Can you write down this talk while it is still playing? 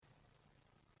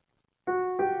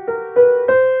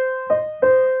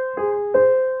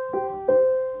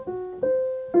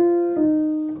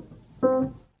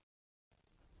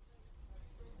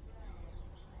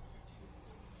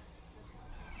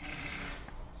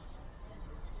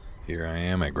Here I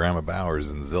am at Grandma Bowers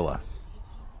in Zilla.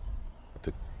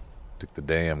 Took the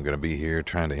day I'm going to be here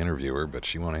trying to interview her, but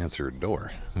she won't answer her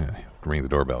door. Yeah, ring the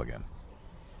doorbell again.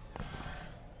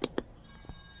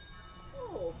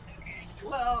 Oh,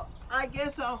 well, I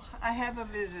guess I have a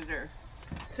visitor.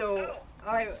 So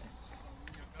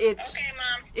it's Okay,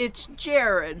 Mom. it's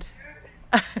Jared.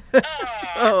 Oh,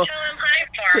 tell him hi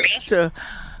for me. So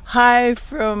hi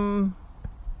from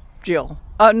Jill.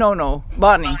 No,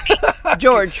 Bonnie.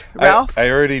 George, Ralph. I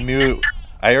already knew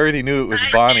it was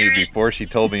Bonnie before she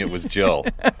told me it was Jill.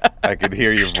 I could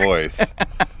hear your voice.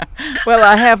 Well,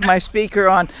 I have my speaker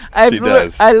on. She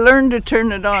does. I learned to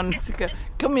turn it on.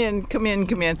 Come in. Hey,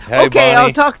 Okay, Bonnie.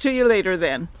 I'll talk to you later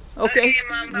then. Okay? Okay,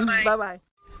 Mom, bye-bye. Bye-bye.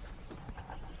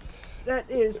 That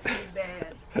is pretty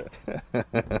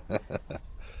bad.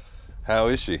 How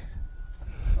is she?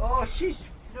 Oh, she's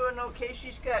doing okay.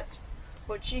 She's got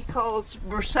what she calls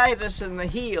bursitis in the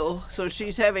heel, so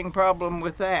she's having problem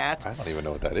with that. I don't even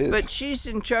know what that is. But she's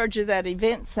in charge of that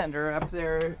event center up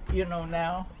there,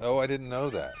 now. Oh, I didn't know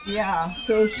that. Yeah,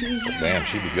 so she's Damn,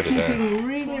 she'd be good at that. keeping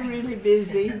really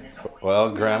busy.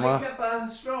 Well, Grandma. Pick up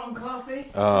a strong coffee.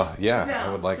 Yeah, Sit down,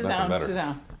 I would like sit nothing down, better. Sit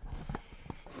down.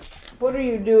 What are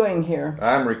you doing here?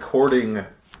 I'm recording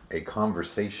a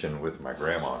conversation with my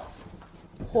grandma.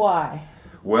 Why?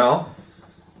 Well,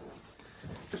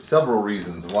 there's several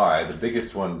reasons why. The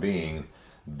biggest one being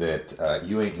that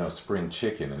you ain't no spring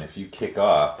chicken, and if you kick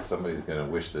off, somebody's going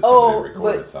to wish that somebody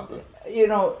recorded but- something.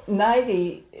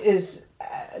 90 is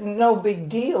no big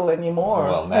deal anymore.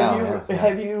 Well, now,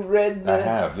 have you read the I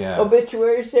have, yeah.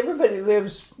 obituaries? Everybody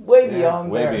lives way beyond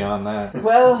way there. beyond that.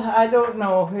 Well, I don't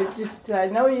know. I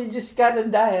know you just got to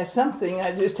die of something.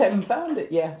 I just haven't found it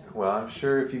yet. Well, I'm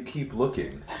sure if you keep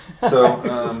looking. So,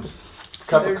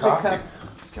 cup There's of a coffee. cup.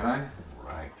 Can I?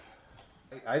 Right.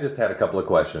 I just had a couple of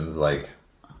questions. Like,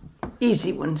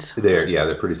 Easy ones.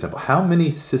 they're pretty simple. How many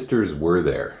sisters were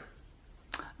there?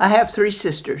 I have 3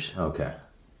 sisters. Okay.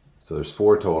 So there's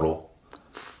 4 total.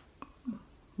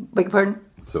 Beg your pardon?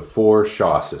 So 4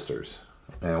 Shaw sisters.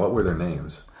 And what were their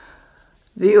names?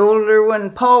 The older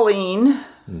one, Pauline,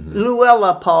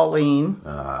 Luella Pauline,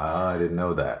 I didn't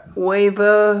know that.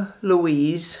 Wava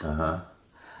Louise, Uh-huh.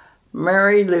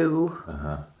 Mary Lou,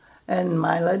 Uh-huh. and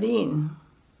Mila Dean.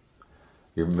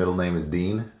 Your middle name is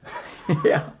Dean?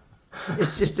 Yeah.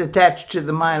 It's just attached to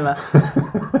the Mila.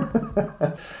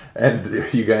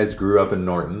 And you guys grew up in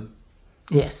Norton?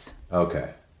 Yes.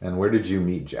 Okay. And where did you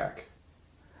meet Jack?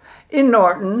 In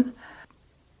Norton,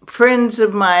 friends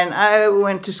of mine I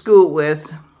went to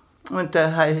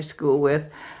high school with,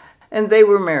 and they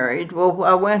were married. Well,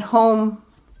 I went home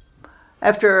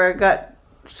after I got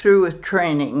through with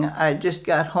training. I just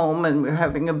got home and we were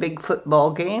having a big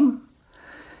football game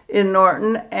in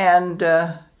Norton, and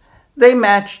they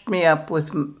matched me up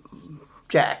with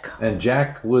Jack. And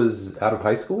Jack was out of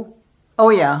high school? Oh,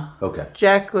 yeah. Okay.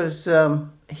 Jack was,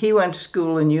 he went to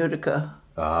school in Utica.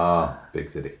 Ah, big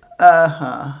city.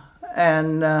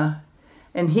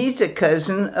 And he's a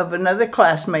cousin of another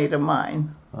classmate of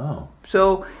mine. Oh.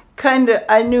 So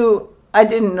I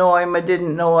didn't know him, I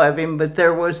didn't know of him, but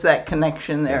there was that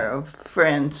connection there of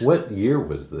friends. What year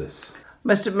was this?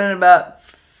 Must have been about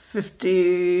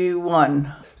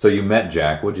 51. So you met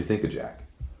Jack. What'd you think of Jack?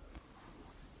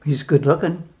 He's good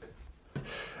looking.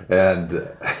 And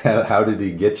how did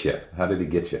he get you? I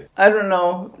don't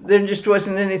know. There just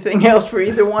wasn't anything else for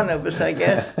either one of us, I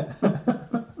guess.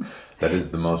 That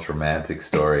is the most romantic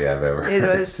story I've ever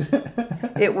heard.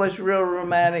 It was real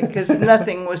romantic because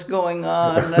nothing was going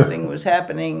on, nothing was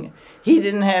happening. He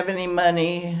didn't have any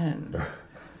money. And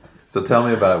So tell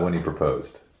me about when he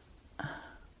proposed.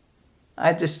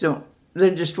 I just don't. There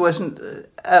just wasn't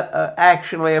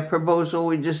actually a proposal.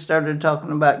 We just started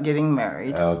talking about getting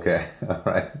married. Okay. All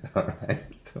right.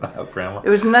 So how, Grandma? It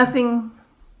was nothing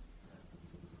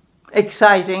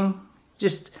exciting. We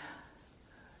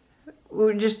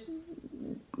were just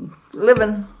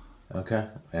living. Okay.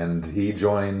 And he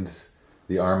joined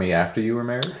the Army after you were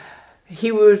married?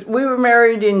 We were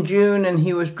married in June, and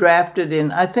he was drafted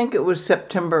in, I think it was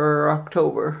September or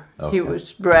October. Okay. He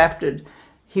was drafted.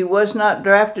 He was not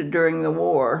drafted during the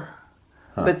war.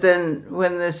 Huh. But then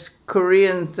when this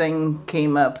Korean thing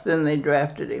came up, then they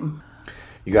drafted him.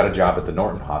 You got a job at the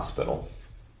Norton Hospital.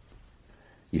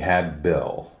 You had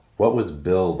Bill. What was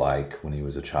Bill like when he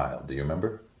was a child? Do you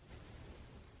remember?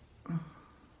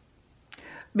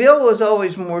 Bill was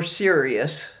always more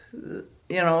serious.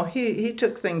 He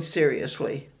took things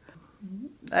seriously.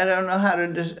 I don't know how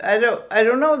to I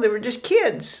don't know. They were just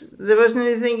kids. There wasn't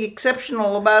anything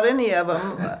exceptional about any of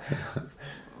them.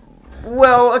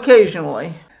 Well,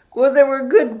 occasionally. Well, they were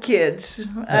good kids.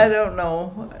 I don't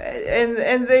know,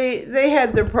 and they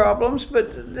had their problems,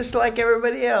 but just like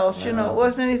everybody else, it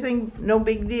wasn't anything, no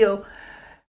big deal.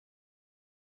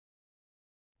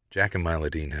 Jack and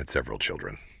Mylodine had several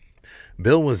children.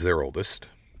 Bill was their oldest,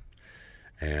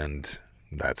 and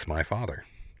that's my father,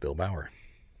 Bill Bauer.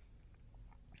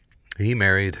 He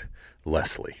married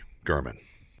Leslie Gurman.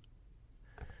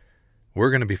 We're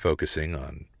going to be focusing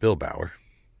on Bill Bauer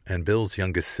and Bill's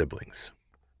youngest siblings.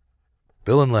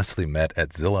 Bill and Leslie met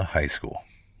at Zillah High School.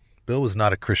 Bill was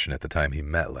not a Christian at the time he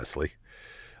met Leslie.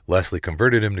 Leslie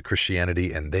converted him to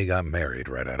Christianity, and they got married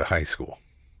right out of high school.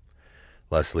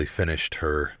 Leslie finished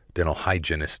her dental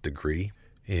hygienist degree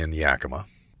in Yakima,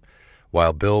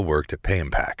 while Bill worked at Pay 'n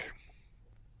Pack.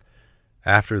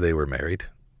 After they were married,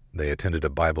 they attended a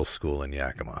Bible school in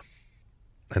Yakima,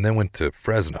 and then went to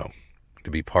Fresno to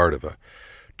be part of a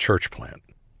church plant.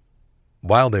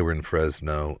 While they were in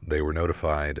Fresno, they were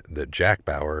notified that Jack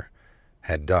Bauer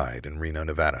had died in Reno,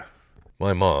 Nevada.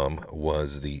 My mom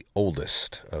was the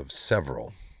oldest of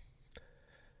several,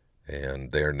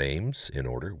 and their names in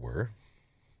order were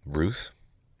Ruth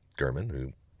Gurman,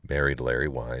 who married Larry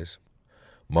Wise,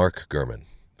 Mark Gurman,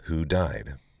 who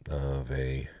died of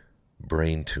a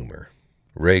brain tumor,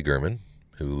 Ray Gurman,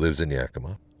 who lives in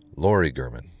Yakima, Lori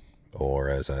Gurman, or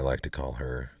as I like to call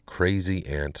her, Crazy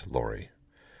Aunt Lori,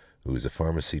 who is a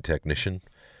pharmacy technician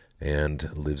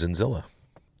and lives in Zillah,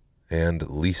 and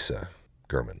Lisa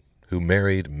Gurman, who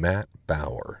married Matt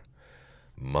Bauer,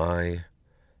 my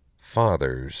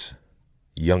father's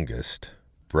youngest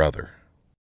brother.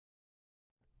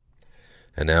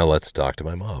 And now let's talk to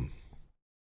my mom.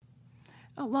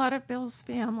 A lot of Bill's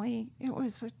family, it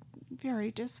was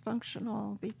very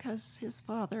dysfunctional because his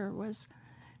father was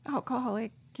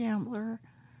alcoholic, gambler,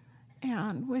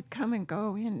 and would come and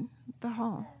go in the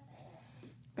home,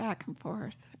 back and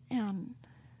forth, and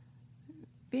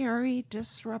very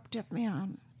disruptive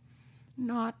man.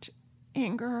 Not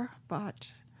anger,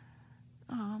 but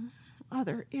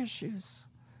other issues.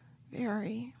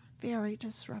 Very, very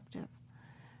disruptive.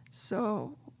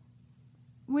 So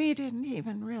we didn't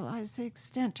even realize the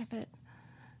extent of it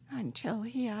until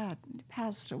he had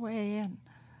passed away and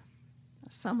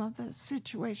some of the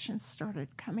situations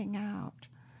started coming out.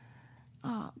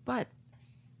 But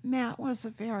Matt was a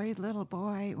very little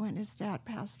boy when his dad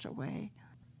passed away.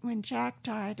 When Jack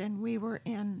died and we were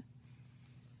in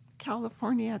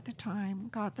California at the time,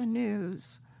 got the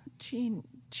news, Jean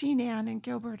Ann and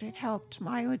Gilbert had helped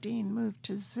Mylodine move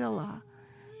to Zillah,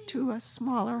 to a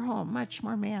smaller home, much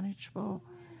more manageable.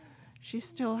 She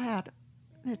still had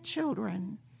the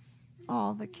children,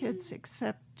 all the kids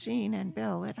except Jean and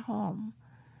Bill at home,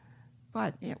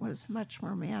 but it was much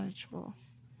more manageable.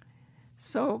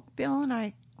 So Bill and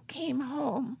I came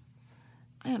home,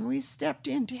 and we stepped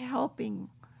into helping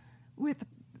with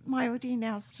Mylodine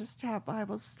asked us to have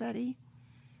Bible study,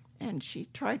 and she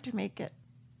tried to make it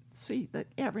so that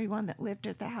everyone that lived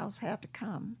at the house had to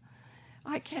come.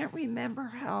 I can't remember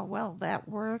how well that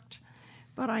worked,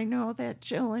 but I know that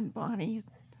Jill and Bonnie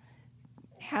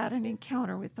had an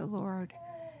encounter with the Lord,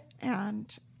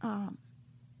 and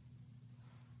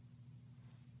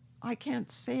I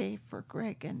can't say for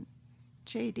Greg and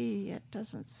JD, it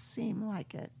doesn't seem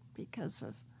like it because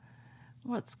of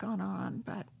what's gone on,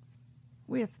 but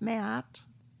with Matt,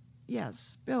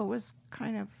 yes, Bill was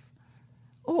kind of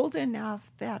old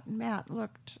enough that Matt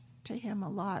looked to him a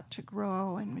lot to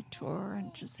grow and mature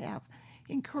and just have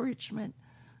encouragement.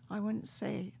 I wouldn't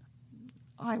say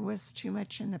I was too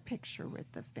much in the picture with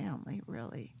the family,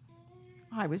 really.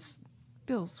 I was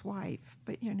Bill's wife,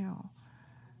 but it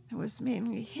was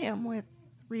mainly him with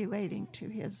relating to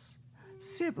his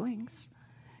siblings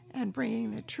and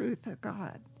bringing the truth of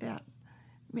God that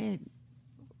made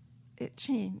it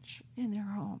change in their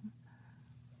home.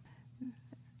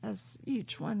 As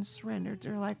each one surrendered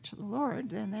their life to the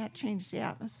Lord, then that changed the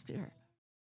atmosphere.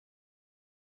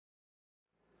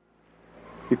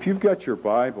 If you've got your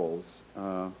Bibles,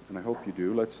 and I hope you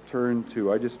do, let's turn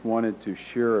to, I just wanted to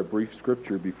share a brief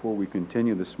scripture before we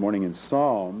continue this morning in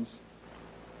Psalms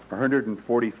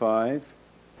 145,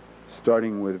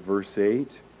 starting with verse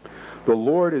 8. The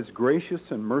Lord is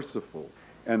gracious and merciful,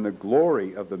 and the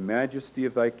glory of the majesty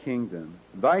of thy kingdom.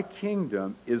 Thy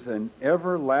kingdom is an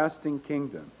everlasting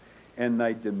kingdom, and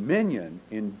thy dominion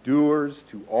endures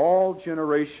to all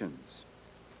generations.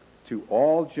 To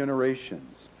all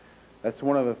generations. That's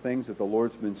one of the things that the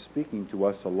Lord's been speaking to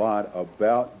us a lot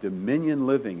about dominion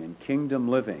living and kingdom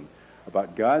living,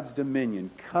 about God's dominion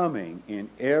coming in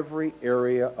every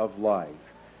area of life.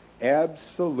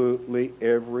 Absolutely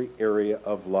every area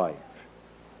of life.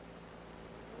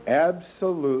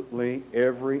 Absolutely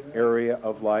every area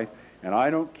of life. And I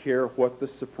don't care what the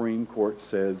Supreme Court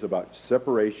says about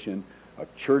separation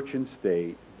of church and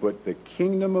state, but the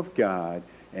kingdom of God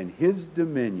and his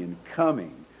dominion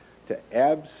coming to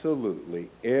absolutely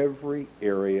every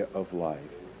area of life.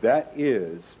 That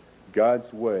is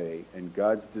God's way and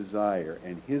God's desire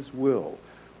and his will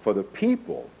for the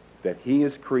people that he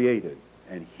has created,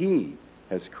 and he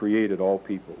has created all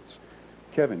peoples.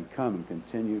 Kevin, come and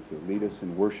continue to lead us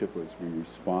in worship as we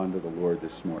respond to the Lord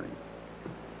this morning.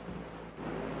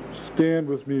 Stand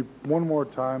with me one more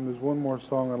time. There's one more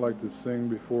song I'd like to sing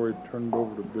before I turn it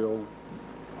over to Bill.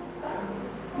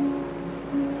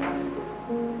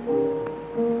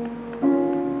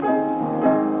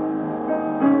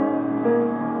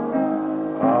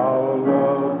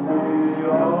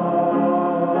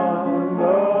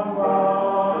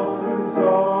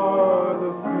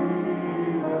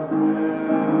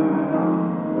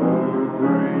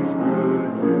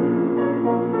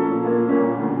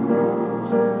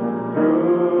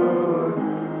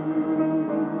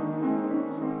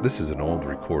 This is an old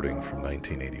recording from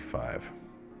 1985.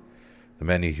 The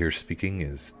man you hear speaking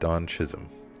is Don Chisholm.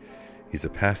 He's a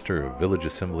pastor of Village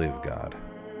Assembly of God.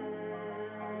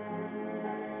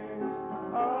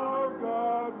 Our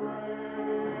God reigns.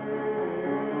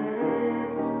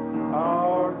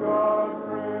 Our God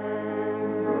reigns.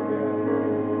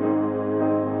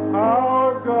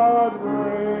 Our God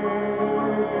reigns.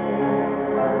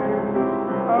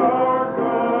 Our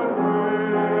God reigns.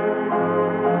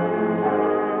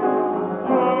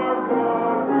 Our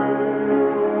God reigns.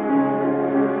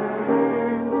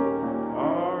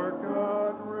 Our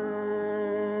God reigns.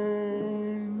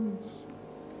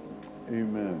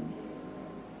 Amen.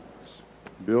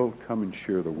 Bill, come and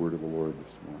share the word of the Lord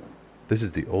this morning. This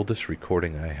is the oldest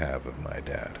recording I have of my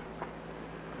dad.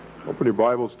 Open your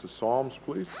Bibles to Psalms,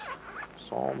 please.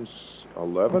 Psalms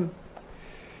 11.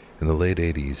 In the late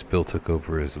 80s, Bill took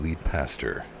over as lead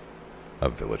pastor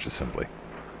of Village Assembly.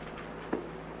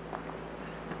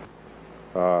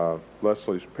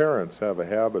 Leslie's parents have a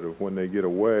habit of when they get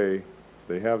away,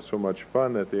 they have so much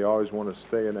fun that they always want to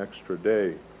stay an extra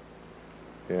day.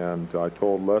 And I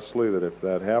told Leslie that if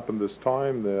that happened this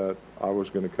time, that I was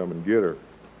going to come and get her.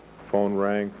 Phone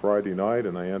rang Friday night,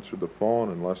 and I answered the phone,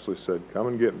 and Leslie said, "Come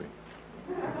and get me."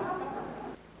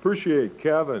 Appreciate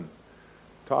Kevin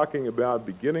talking about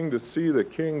beginning to see the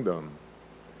kingdom.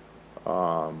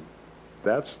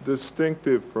 That's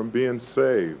distinctive from being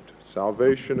saved.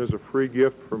 Salvation is a free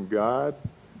gift from God.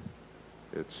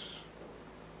 It's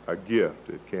a gift.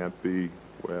 It can't be,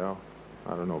 well,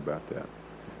 I don't know about that.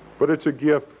 But it's a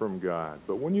gift from God.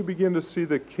 But when you begin to see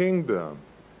the kingdom,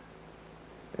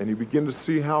 and you begin to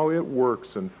see how it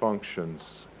works and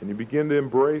functions, and you begin to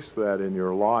embrace that in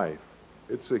your life,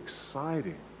 it's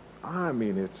exciting. I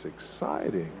mean, it's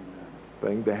exciting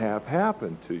thing to have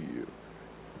happen to you.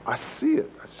 I see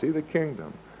it. I see the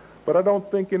kingdom. But I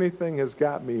don't think anything has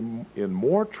got me in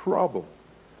more trouble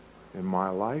in my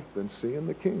life than seeing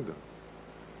the kingdom.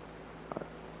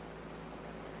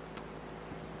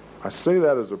 I say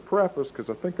that as a preface because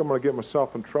I think I'm going to get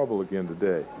myself in trouble again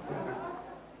today.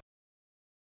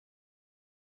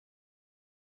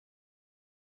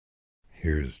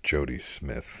 Here's Jody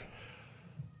Smith.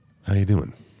 How you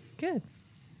doing? Good.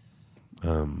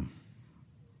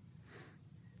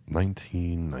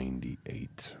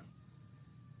 1998.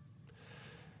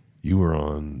 You were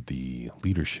on the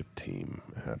leadership team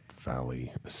at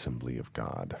Valley Assembly of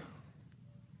God.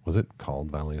 Was it called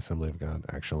Valley Assembly of God,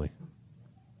 actually?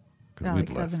 'Cause Valley we'd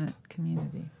left. Covenant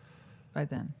Community by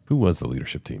then. Who was the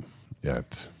leadership team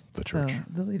at the church? So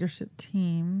the leadership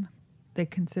team, they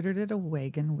considered it a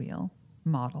wagon wheel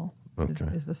model. Okay.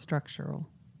 Is the structural.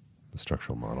 The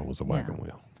structural model was a wagon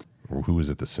wheel. Or who was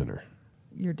at the center?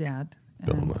 Your dad.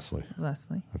 Bill and Leslie.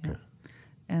 Leslie. Okay. Yeah.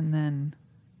 And then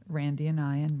Randy and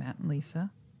I and Matt and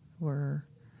Lisa were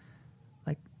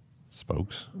like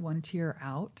Spokes? one tier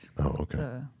out. Oh,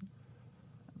 okay.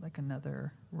 Like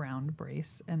another round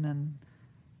brace, and then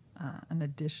an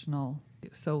additional.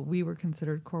 So we were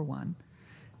considered core 1.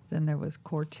 Then there was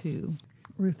core 2,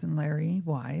 Ruth and Larry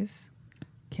Wise,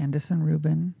 Candace and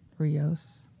Ruben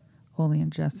Rios, Oli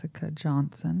and Jessica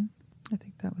Johnson. I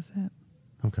think that was it.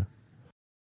 Okay.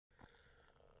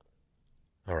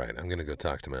 All right, I'm going to go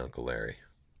talk to my Uncle Larry,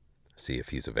 see if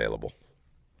he's available.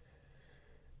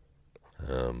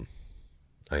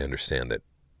 I understand that,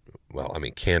 well, I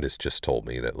mean, Candace just told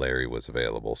me that Larry was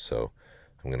available, so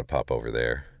I'm going to pop over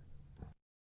there.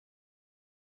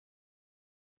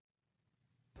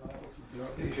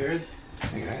 Hey, Jared.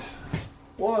 Hey guys,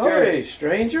 Well, hey,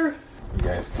 stranger. you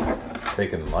guys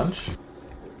taking lunch?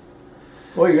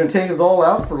 Well, you're gonna take us all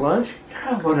out for lunch?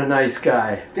 God, what a nice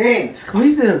guy. Dang.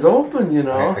 Squeeze-in's open, you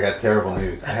know. I got terrible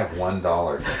news. I have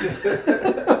 $1.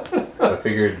 I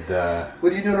figured.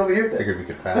 What are you doing over here then? Figured we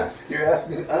could fast. You're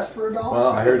asking us for $1? Well,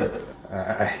 I heard.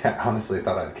 I honestly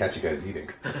thought I'd catch you guys eating.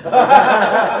 Dang,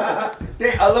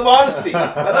 I love honesty.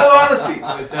 I love honesty.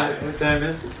 What time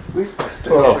is it?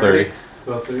 12:30.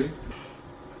 12:30.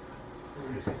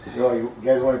 You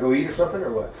guys want to go eat or something,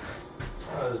 or what?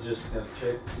 I was just gonna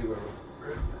check to see where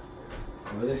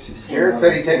Jared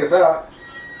said he'd take us out.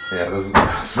 Yeah, those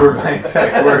were my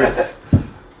exact words.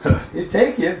 He'd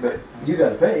take you, but you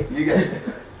gotta pay. You got.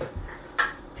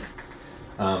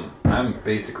 I'm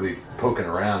basically poking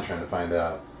around trying to find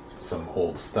out some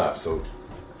old stuff. So,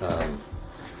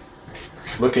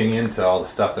 looking into all the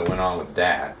stuff that went on with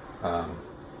Dad,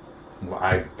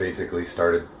 I basically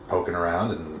started poking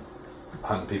around and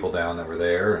hunting people down that were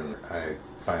there, and I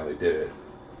finally did it.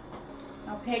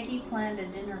 Now, Peggy planned a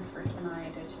dinner for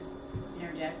tonight. I should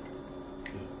interject.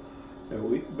 Yeah,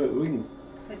 we can.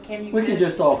 But can you? We can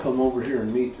just all come over here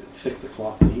and meet at 6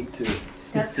 o'clock and eat too.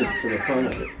 That Just sounds for the great. fun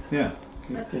of it. Yeah.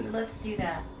 Let's do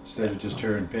that. Instead of just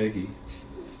her and Peggy,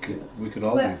 we could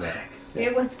all Well, do that.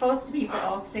 It was supposed to be for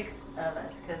all 6 of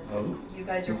us because Oh. you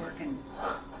guys are working.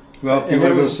 Well, if you And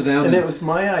want it to go was- sit down and and it was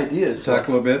my idea. So talk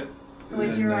a little bit, It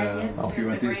was your idea. if you It want was a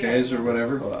these great guys idea. or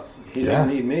whatever. Well, he Yeah.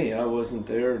 doesn't need me. I wasn't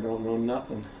there. Don't know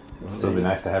nothing. It'd still be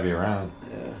nice to have you around.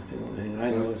 Yeah, the only thing I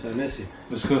know is I miss him.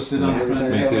 Let's go sit on the Every front.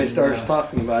 time Me somebody too. starts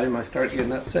talking about him, I start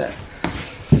getting upset.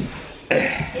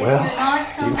 If Well, you're not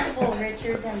comfortable,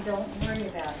 Richard, then don't worry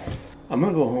about it. I'm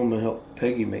gonna go home and help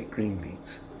Peggy make green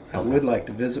beans. I would like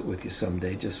to visit with you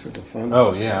someday, just for the fun.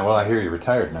 Oh yeah, well I hear you're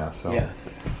retired now, so Yeah,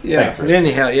 yeah. Thanks, But Rick.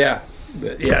 anyhow, yeah.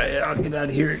 But yeah, I'll get out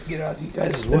of here. Get out of you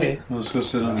guys' way. Let's go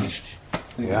sit on the.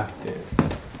 yeah.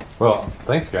 Well,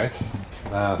 thanks guys.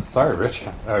 Sorry, Rich.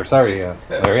 Or sorry,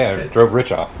 Larry. I drove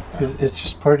Rich off. It's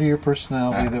just part of your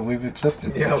personality that we've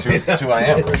accepted. That's who I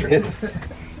am, Richard.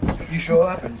 You show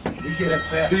up and we get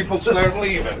upset. People start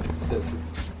leaving.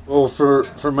 Well,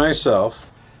 for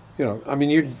myself, you know, I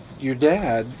mean, your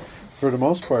dad, for the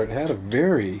most part, had a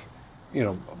very, you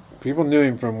know, people knew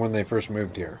him from when they first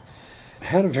moved here.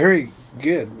 Had a very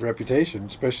good reputation,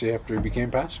 especially after he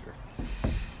became pastor.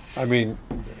 I mean,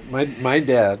 my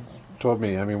dad told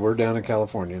me, I mean, we're down in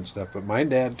California and stuff, but my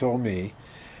dad told me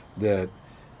that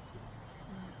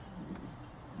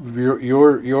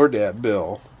your dad,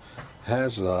 Bill,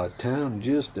 has the town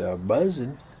just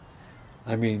buzzing.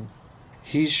 I mean,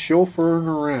 he's chauffeuring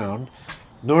around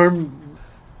Norm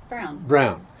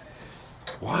Brown.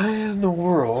 Why in the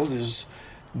world is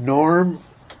Norm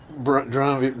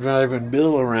driving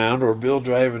Bill around, or Bill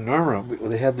driving Norm around? Well,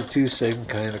 they had the two same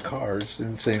kind of cars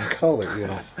in the same color, you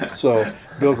know. So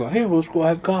Bill go, hey, let's go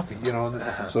have coffee, you know.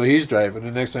 And so he's driving.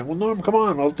 The next time, well, Norm, come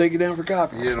on, I'll take you down for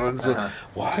coffee, you know. And so,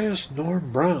 why is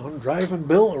Norm Brown driving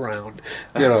Bill around,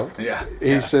 you know? Yeah.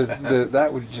 He said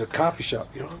that was just a coffee shop,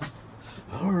 you know.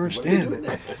 I don't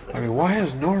understand. I mean, why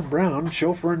is Norm Brown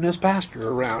chauffeuring this pastor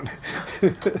around?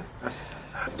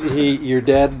 Your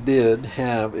dad did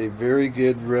have a very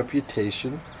good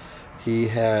reputation. He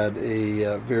had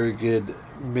a very good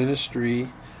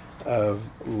ministry of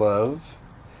love.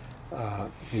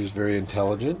 He was very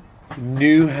intelligent.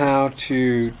 Knew how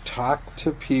to talk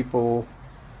to people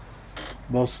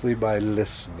mostly by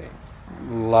listening.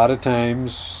 A lot of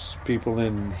times, people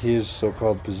in his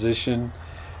so-called position,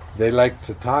 they like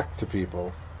to talk to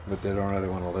people, but they don't really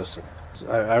want to listen.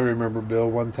 I remember, Bill,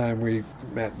 one time we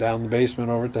met down the basement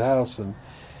over at the house, and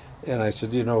I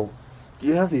said, you know,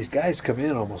 you have these guys come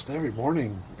in almost every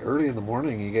morning, early in the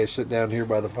morning. You guys sit down here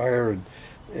by the fire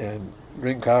and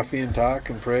drink coffee and talk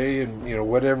and pray and, you know,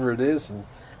 whatever it is. And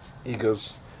he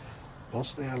goes,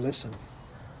 mostly I listen.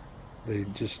 They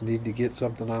just need to get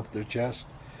something off their chest.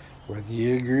 Whether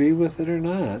you agree with it or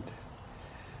not,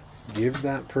 give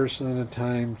that person a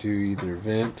time to either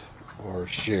vent or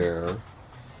share.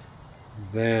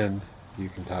 Then you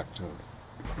can talk to him.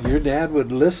 Your dad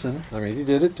would listen. I mean, he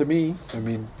did it to me. I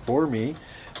mean, for me.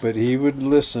 But he would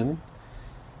listen.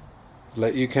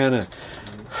 Let you kind of...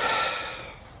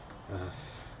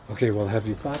 Okay, well, have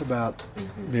you thought about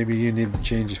maybe you need to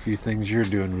change a few things you're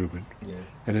doing, Reuben? Yeah.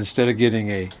 And instead of getting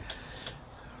a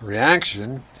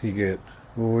reaction, you get,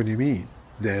 well, what do you mean?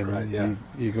 Then Right, yeah.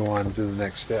 you go on to the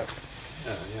next step.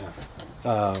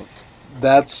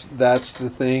 That's the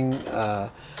thing.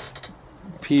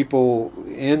 People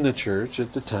in the church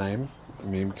at the time, I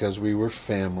mean, because we were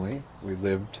family, we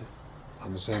lived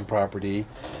on the same property,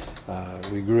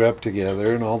 we grew up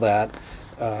together and all that,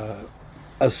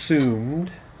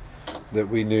 assumed that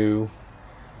we knew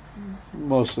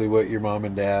mostly what your mom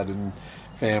and dad and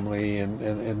family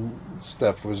and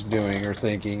stuff was doing or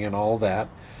thinking and all that.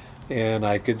 And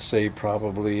I could say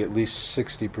probably at least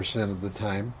 60% of the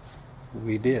time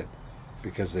we did,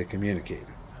 because they communicated.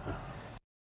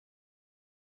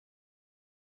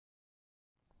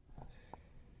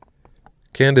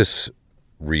 Candace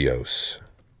Rios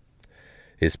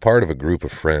is part of a group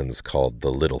of friends called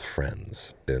the Little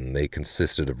Friends, and they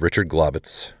consisted of Richard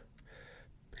Globitz,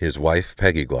 his wife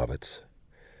Peggy Globitz,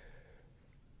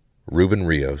 Ruben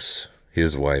Rios,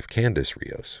 his wife Candace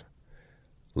Rios,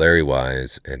 Larry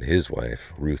Wise, and his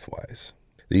wife Ruth Wise.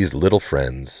 These little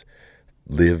friends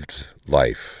lived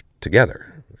life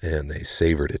together, and they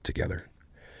savored it together.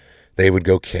 They would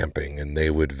go camping, and they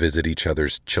would visit each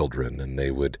other's children, and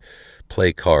they would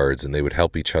play cards, and they would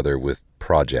help each other with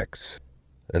projects.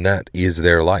 And that is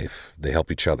their life. They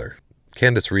help each other.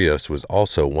 Candace Rios was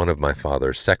also one of my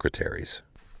father's secretaries.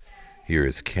 Here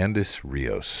is Candace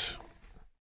Rios.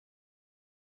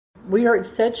 We heard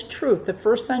such truth the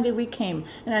first Sunday we came,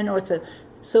 and I know it's a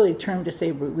silly term to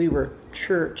say we were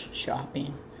church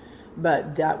shopping,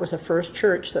 but that was the first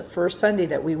church, the first Sunday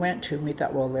that we went to, and we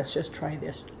thought, well, let's just try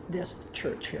this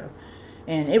church here.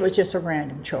 And it was just a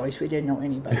random choice. We didn't know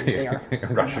anybody there.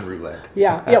 Russian roulette.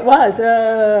 Yeah, it was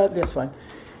this one.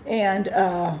 And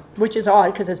which is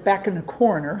odd because it's back in the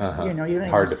corner. You know, you don't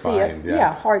hard even to see find, it.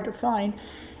 Yeah, hard to find.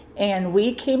 And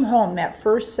we came home that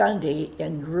first Sunday,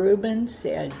 and Ruben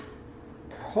said,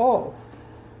 "Oh,"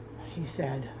 he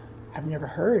said, "I've never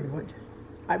heard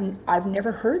I've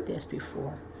never heard this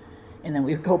before." And then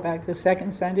we'd go back the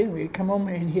second Sunday, and we'd come home,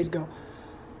 and he'd go,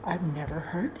 "I've never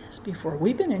heard this before."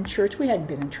 We've been in church. We hadn't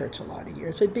been in church a lot of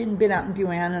years. We'd been out in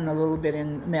Buchanan and a little bit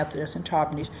in Methodist and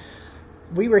Toppenies.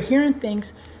 We were hearing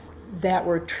things that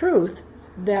were truth,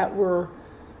 that were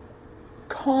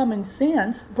common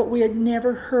sense, but we had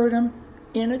never heard them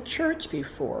in a church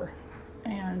before.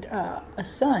 And a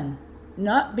son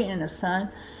not being a son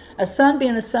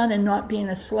being a son and not being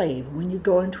a slave when you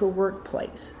go into a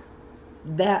workplace,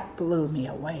 that blew me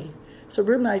away. So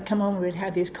Ruben and I'd come home and we'd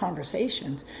have these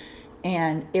conversations,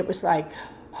 and it was like,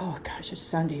 oh gosh, it's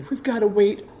Sunday. We've got to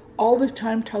wait all this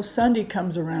time till Sunday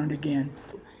comes around again.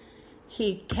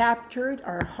 He captured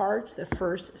our hearts the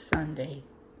first Sunday.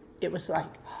 It was like,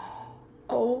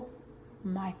 oh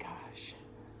my gosh.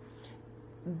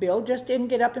 Bill just didn't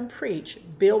get up and preach.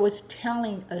 Bill was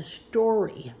telling a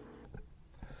story.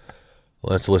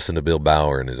 Let's listen to Bill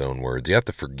Bauer in his own words. You have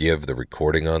to forgive the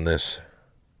recording on this.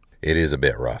 It is a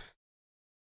bit rough.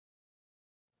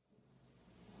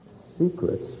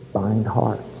 Secrets bind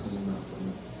hearts.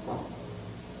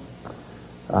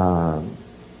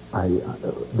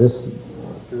 This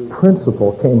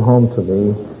principle came home to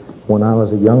me when I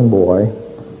was a young boy.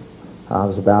 I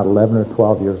was about 11 or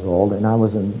 12 years old, and I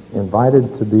was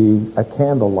invited to be a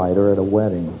candle lighter at a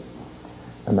wedding.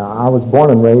 And I was born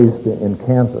and raised in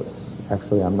Kansas.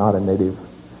 Actually, I'm not a native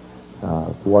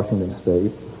of Washington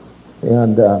State.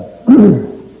 And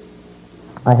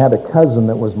I had a cousin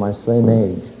that was my same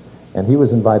age, and he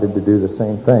was invited to do the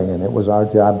same thing. And it was our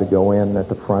job to go in at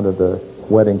the front of the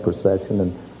wedding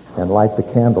procession and light the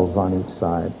candles on each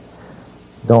side.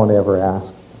 Don't ever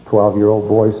ask 12-year-old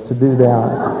boys to do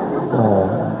that.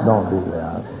 No, don't do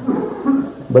that.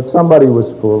 But somebody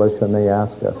was foolish, and they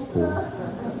asked us to.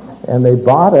 And they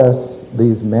bought us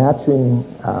these matching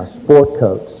sport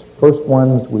coats, first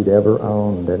ones we'd ever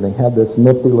owned, and they had this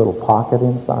nifty little pocket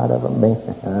inside of them.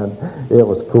 Man, it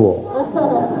was cool.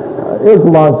 It was a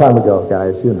long time ago,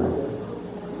 guys, you know.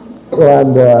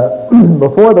 And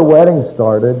before the wedding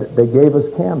started, they gave us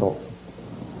candles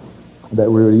that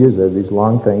we would use. These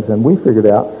long things, and we figured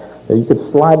out that you could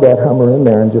slide that Hummer in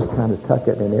there and just kind of tuck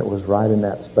it, and it was right in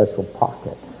that special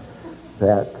pocket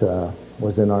that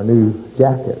was in our new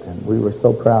jacket, and we were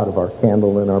so proud of our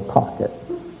candle in our pocket,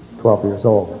 12 years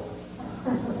old.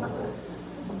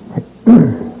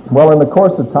 Well, in the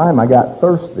course of time, I got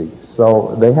thirsty,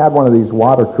 so they had one of these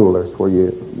water coolers where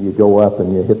you go up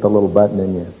and you hit the little button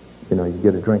and you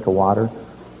get a drink of water.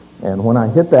 And when I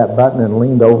hit that button and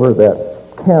leaned over,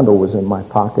 that candle was in my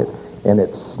pocket, and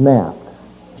it snapped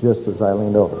just as I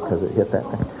leaned over because it hit that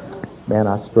thing. Man,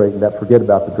 I straightened up. Forget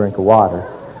about the drink of water.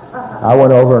 I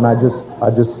went over and I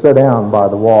just sat down by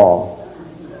the wall.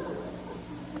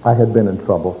 I had been in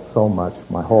trouble so much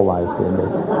my whole life in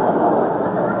this.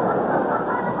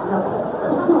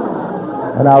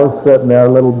 And I was sitting there,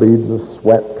 little beads of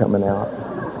sweat coming out.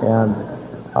 And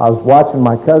I was watching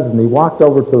my cousin. He walked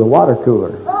over to the water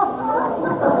cooler.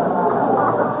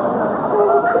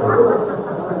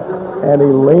 And he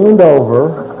leaned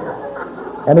over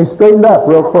and he straightened up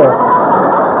real quick.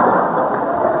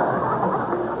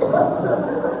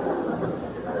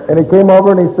 And he came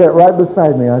over and he sat right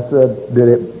beside me. I said, did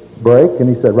it break?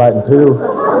 And he said, right in two.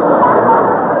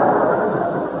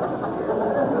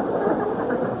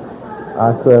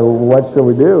 I said, well, what shall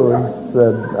we do? He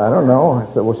said, I don't know. I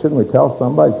said, well, shouldn't we tell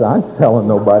somebody? He said, I ain't telling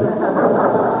nobody.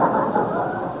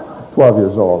 12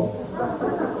 years old.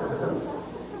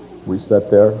 We sat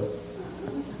there,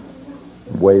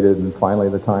 waited, and finally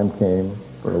the time came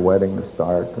for the wedding to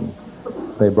start. And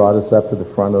they brought us up to the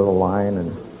front of the line,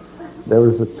 and there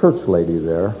was a church lady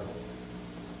there.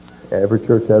 Every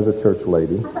church has a church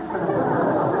lady.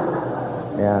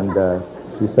 And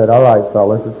she said, all right,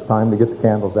 fellas, it's time to get the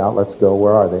candles out. Let's go.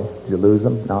 Where are they? Did you lose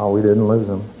them? No, we didn't lose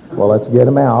them. Well, let's get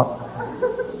them out.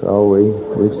 So we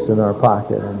reached in our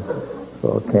pocket and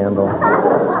saw a candle.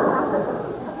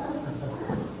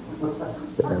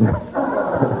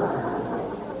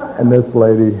 And this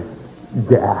lady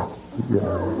gasped,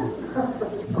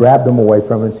 She grabbed them away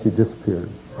from us and she disappeared.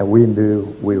 And we knew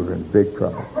we were in big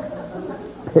trouble.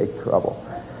 Big trouble.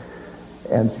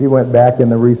 And she went back in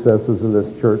the recesses of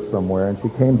this church somewhere, and she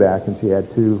came back and she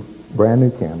had 2 brand new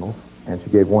candles, and she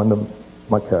gave one to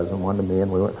my cousin, one to me,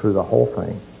 and we went through the whole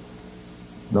thing.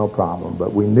 No problem.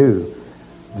 But we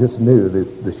just knew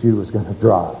that the shoe was going to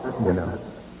drop, But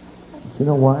you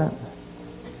know what?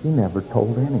 She never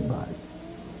told anybody.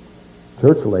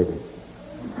 Church lady.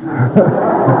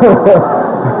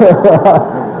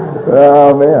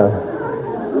 Oh, man.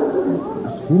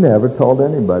 She never told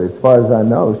anybody. As far as I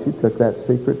know, she took that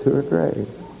secret to her grave.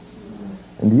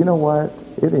 And do you know what?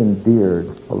 It endeared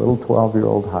a little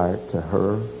 12-year-old heart to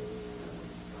her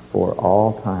for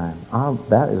all time.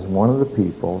 That is one of the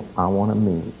people I want to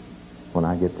meet when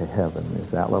I get to heaven, is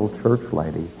that little church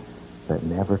lady that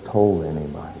never told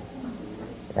anybody.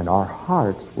 And our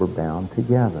hearts were bound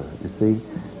together. You see,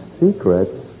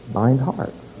 secrets bind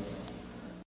hearts.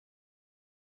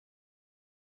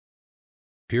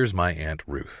 Here's my Aunt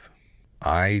Ruth.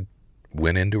 I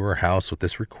went into her house with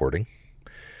this recording,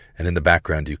 and in the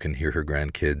background you can hear her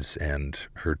grandkids and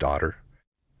her daughter.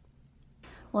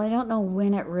 Well, I don't know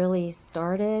when it really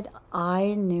started.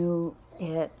 I knew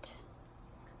it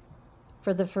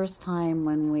for the first time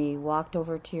when we walked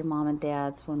over to your mom and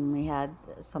dad's when we had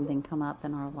something come up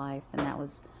in our life, and that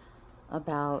was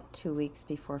about 2 weeks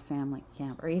before family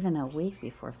camp, or even a week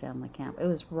before family camp. It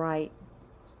was right.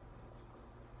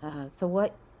 So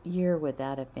what year would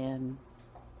that have been?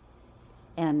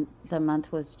 And the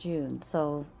month was June.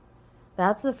 So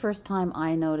that's the first time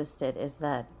I noticed it, is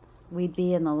that we'd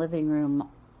be in the living room.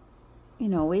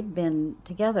 We'd been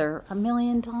together a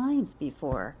million times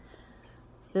before.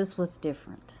 This was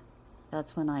different.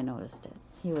 That's when I noticed it.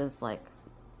 He was like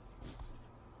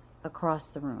across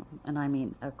the room, and I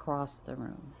mean across the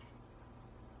room.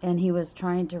 And he was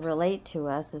trying to relate to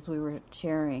us as we were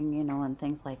sharing, and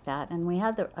things like that. And we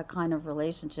had a kind of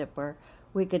relationship where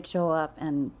we could show up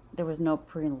and there was no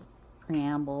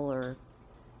preamble or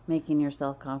making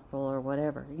yourself comfortable or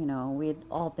whatever. We'd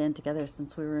all been together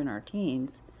since we were in our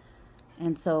teens.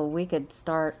 And so we could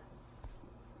start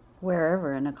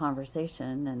wherever in a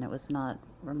conversation, and it was not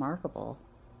remarkable.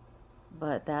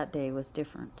 But that day was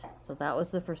different. So that was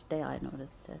the first day I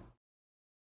noticed it.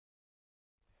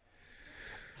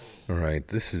 All right,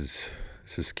 this is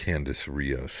Candace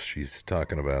Rios. She's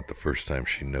talking about the first time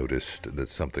she noticed that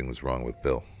something was wrong with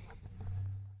Bill.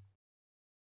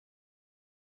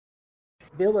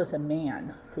 Bill was a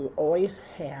man who always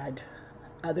had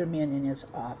other men in his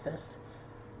office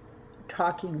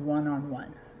talking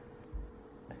one-on-one.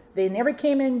 They never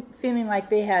came in feeling like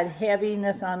they had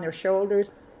heaviness on their shoulders,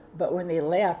 but when they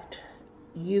left,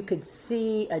 you could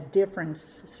see a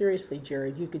difference. Seriously,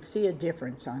 Jared, you could see a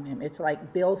difference on them. It's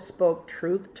like Bill spoke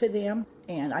truth to them,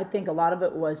 and I think a lot of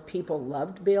it was people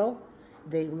loved Bill.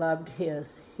 They loved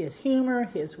his humor,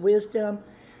 his wisdom,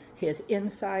 his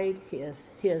insight, the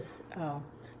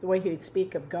way he'd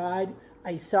speak of God.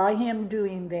 I saw him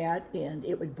doing that, and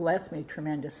it would bless me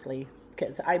tremendously,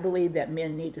 because I believe that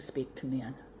men need to speak to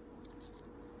men.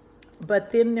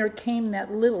 But then there came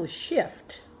that little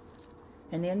shift.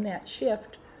 And in that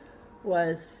shift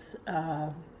was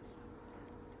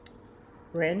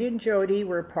Randy and Jody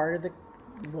were part of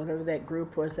whatever that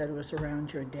group was that was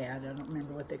around your dad. I don't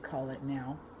remember what they call it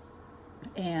now.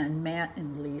 And Matt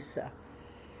and Lisa.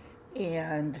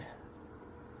 And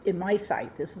in my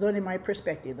sight, this is only my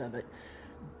perspective of it,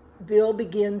 Bill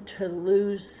began to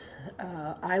lose,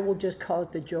 I will just call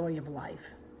it the joy of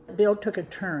life. Bill took a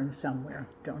turn somewhere.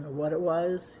 Don't know what it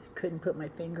was. Couldn't put my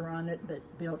finger on it, but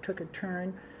Bill took a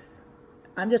turn.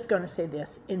 I'm just going to say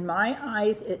this. In my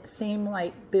eyes, it seemed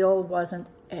like Bill wasn't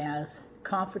as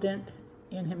confident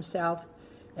in himself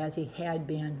as he had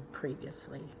been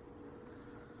previously.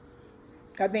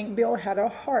 I think Bill had a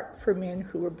heart for men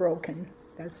who were broken.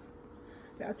 That's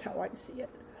how I see it.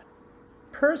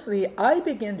 Personally, I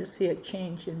began to see a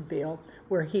change in Bill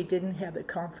where he didn't have the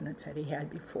confidence that he had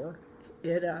before.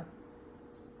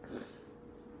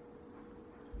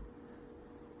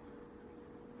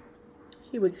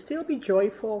 He would still be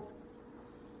joyful.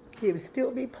 He would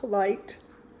still be polite.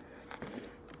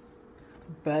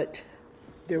 But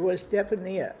there was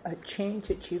definitely a change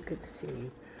that you could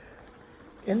see.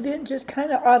 And then just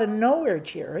kind of out of nowhere,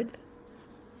 Jared,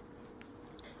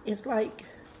 it's like,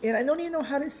 and I don't even know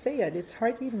how to say it. It's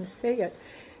hard to even say it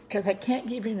because I can't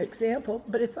give you an example,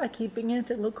 but it's like he began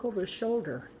to look over his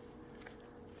shoulder.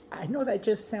 I know that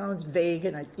just sounds vague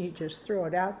and you just throw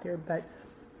it out there, but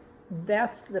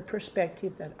that's the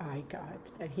perspective that I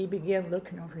got, that he began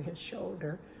looking over his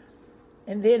shoulder.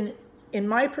 And then in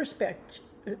my perspective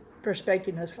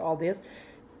of all this,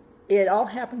 it all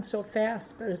happened so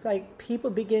fast, but it's like people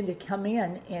began to come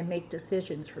in and make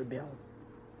decisions for Bill.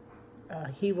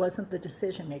 He wasn't the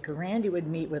decision maker. Randy would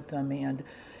meet with them, and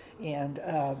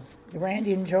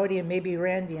Randy and Jody, and maybe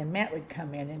Randy and Matt would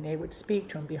come in, and they would speak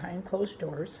to him behind closed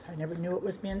doors. I never knew what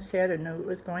was being said or knew what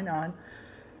was going on,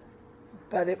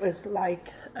 but it was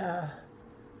like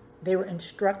they were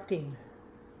instructing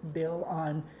Bill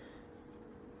on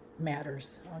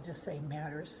matters. I'll just say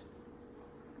matters.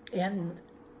 And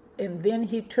then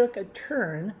he took a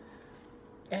turn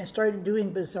and started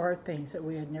doing bizarre things that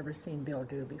we had never seen Bill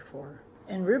do before.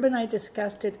 And Reuben and I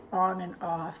discussed it on and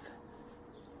off.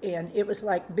 And it was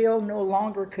like Bill no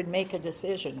longer could make a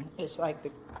decision. It's like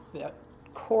the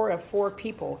core of 4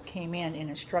 people came in and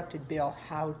instructed Bill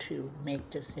how to make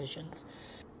decisions.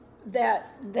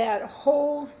 That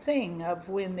whole thing of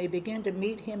when they began to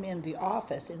meet him in the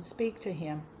office and speak to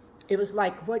him, it was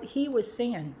like what he was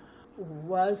saying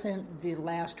wasn't the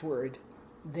last word.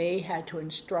 They had to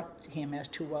instruct him as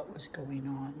to what was going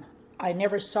on. I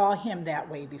never saw him that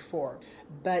way before,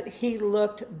 but he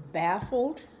looked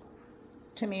baffled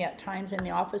to me at times in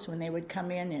the office when they would come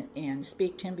in and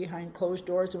speak to him behind closed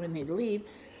doors, and when they'd leave,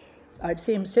 I'd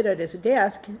see him sit at his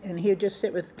desk and he'd just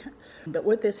sit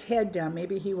with his head down.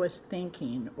 Maybe he was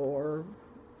thinking or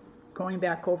going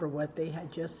back over what they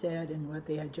had just said and what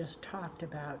they had just talked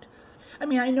about. I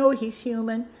mean, I know he's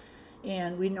human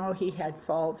and we know he had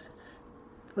faults,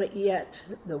 but yet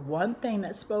the one thing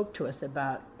that spoke to us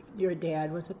about your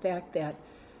dad was the fact that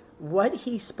what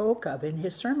he spoke of in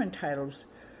his sermon titles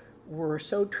were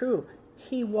so true.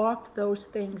 He walked those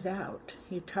things out.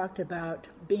 He talked about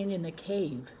being in the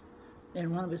cave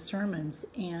in one of his sermons,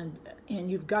 and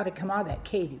you've got to come out of that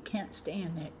cave. You can't stay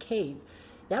in that cave.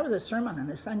 That was a sermon on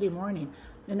a Sunday morning,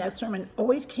 and that sermon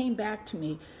always came back to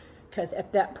me because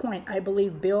at that point I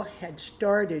believe Bill had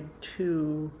started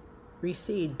to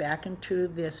recede back into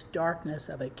this darkness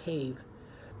of a cave.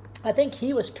 I think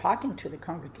he was talking to the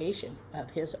congregation of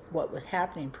what was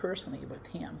happening personally with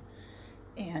him.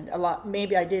 And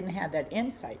maybe I didn't have that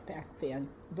insight back then,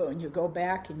 but when you go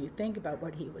back and you think about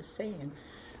what he was saying,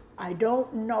 I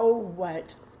don't know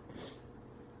what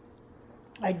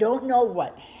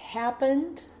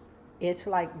happened. It's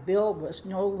like Bill was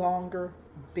no longer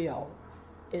Bill.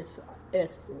 It's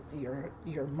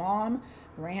your mom,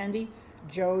 Randy,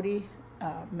 Jody,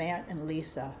 Matt, and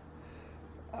Lisa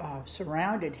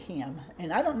surrounded him.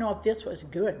 And I don't know if this was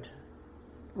good.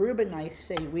 Reuben and I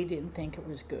say we didn't think it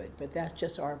was good, but that's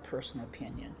just our personal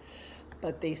opinion.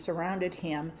 But they surrounded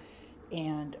him,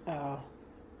 and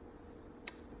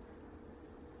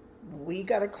we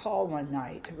got a call one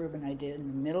night, Reuben and I did, in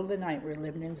the middle of the night. We were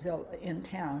living in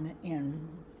town, and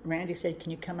Randy said,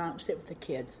 "Can you come out and sit with the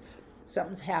kids?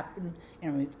 Something's happened,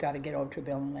 and we've got to get over to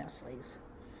Bill and Leslie's."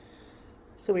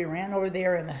 So we ran over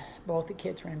there, and both the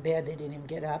kids were in bed. They didn't even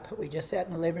get up. We just sat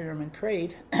in the living room and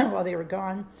prayed while they were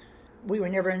gone. We were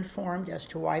never informed as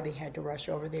to why they had to rush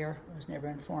over there. I was never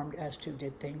informed as to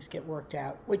did things get worked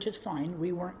out, which is fine.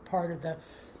 We weren't part of the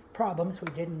problems.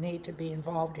 We didn't need to be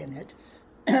involved in it.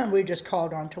 We just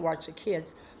called on to watch the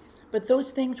kids. But those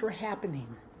things were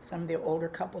happening. Some of the older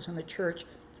couples in the church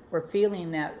were feeling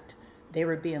that they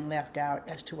were being left out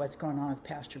as to what's going on with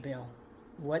Pastor Bill.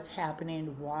 What's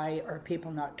happening? Why are people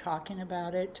not talking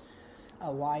about it?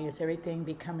 Why is everything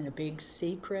becoming a big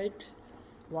secret?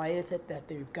 Why is it that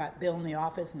they've got Bill in the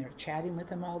office and they're chatting with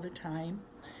him all the time?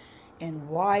 And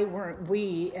why weren't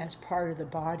we, as part of the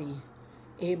body,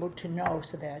 able to know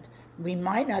so that we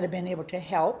might not have been able to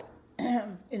help?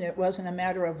 And it wasn't a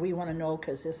matter of we want to know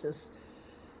because this is,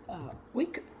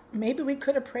 maybe we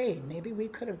could have prayed, maybe we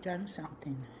could have done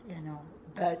something,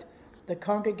 But the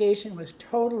congregation was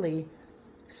totally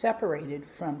separated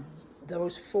from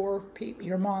those 4 people,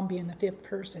 your mom being the 5th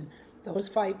person. Those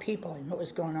 5 people and what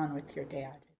was going on with your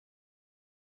dad.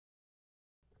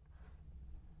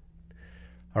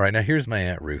 All right, now here's my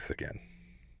Aunt Ruth again.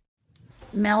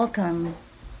 Malcolm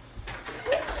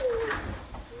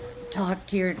talked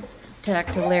to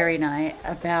Larry and I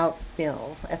about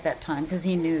Bill at that time because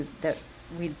he knew that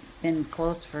we'd been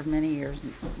close for many years,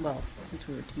 well, since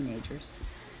we were teenagers,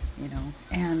 you know,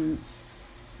 and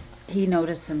he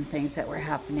noticed some things that were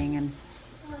happening, and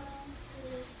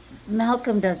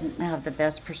Malcolm doesn't have the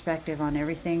best perspective on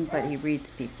everything, but he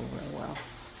reads people real well.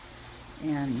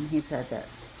 And he said that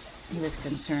he was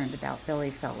concerned about Bill. He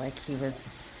felt like he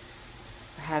was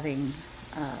having,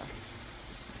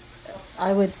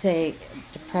 I would say,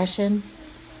 depression.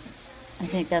 I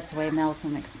think that's the way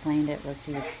Malcolm explained it, was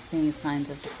he was seeing signs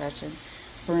of depression,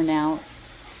 burnout,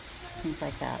 things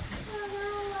like that.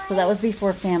 So that was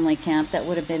before family camp. That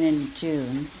would have been in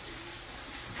June.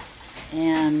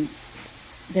 And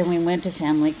then we went to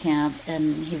family camp,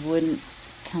 and he wouldn't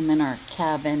come in our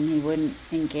cabin. He wouldn't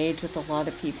engage with a lot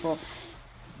of people.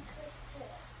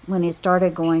 When he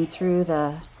started going through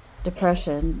the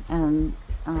depression, and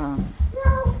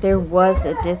there was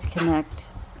a disconnect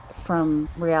from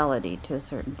reality to a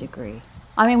certain degree.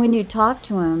 I mean, when you talk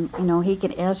to him, you know, he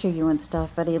could answer you and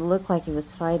stuff, but he looked like he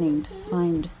was fighting to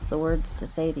find the words to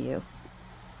say to you,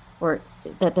 or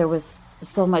that there was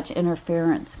so much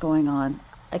interference going on.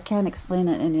 I can't explain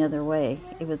it any other way.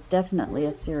 It was definitely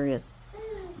a serious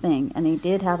thing, and he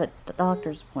did have a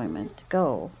doctor's appointment to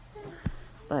go,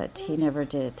 but he never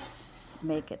did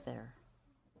make it there.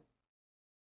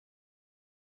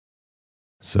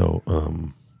 So,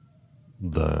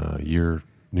 the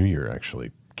New Year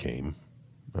actually came,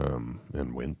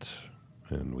 and went,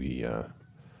 and we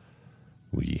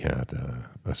had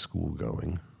a school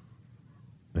going,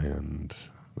 and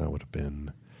that would have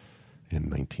been in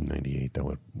 1998. That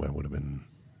would have been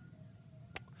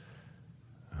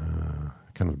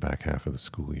kind of the back half of the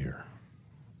school year.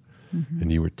 Mm-hmm.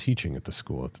 And you were teaching at the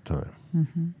school at the time.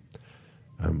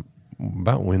 Mm-hmm.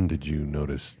 About when did you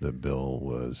notice that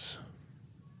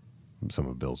some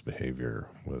of Bill's behavior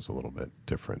was a little bit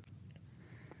different?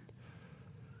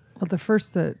 Well, the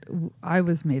first that I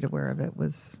was made aware of it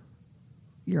was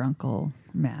your Uncle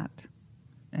Matt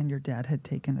and your dad had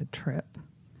taken a trip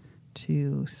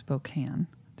to Spokane.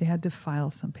 They had to file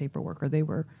some paperwork, or they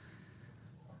were,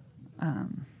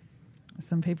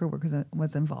 some paperwork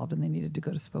was involved, and they needed to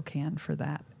go to Spokane for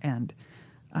that. And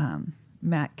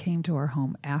Matt came to our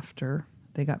home after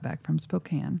they got back from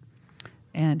Spokane,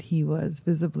 and he was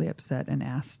visibly upset and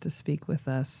asked to speak with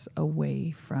us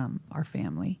away from our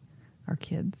family, our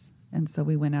kids. And so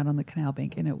we went out on the canal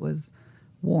bank, and it was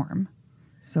warm,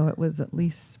 so it was at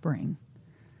least spring.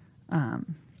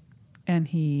 And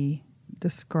he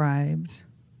described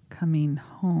coming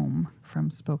home from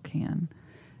Spokane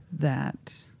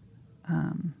that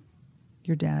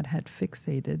your dad had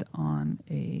fixated on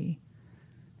a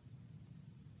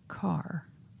car,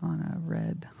 on a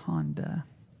red Honda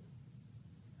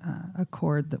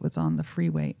Accord that was on the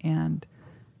freeway, and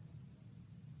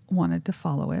wanted to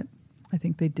follow it. I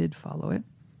think they did follow it.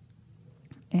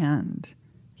 And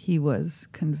he was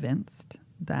convinced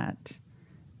that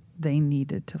they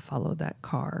needed to follow that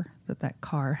car, that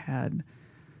car had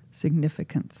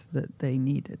significance that they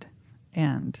needed.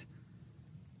 And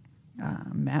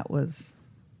Matt was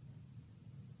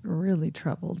really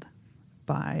troubled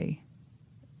by,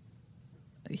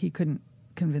 he couldn't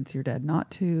convince your dad not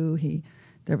to.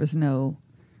 There was no,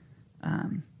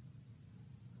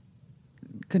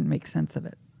 couldn't make sense of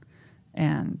it.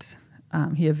 And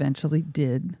he eventually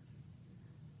did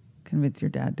convince your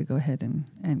dad to go ahead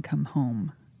and come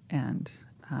home. And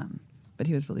but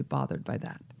he was really bothered by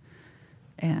that.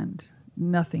 And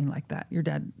nothing like that. Your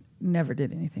dad never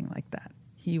did anything like that.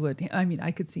 He would, I mean,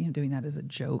 I could see him doing that as a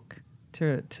joke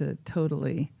to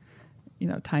totally,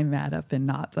 tie Matt up in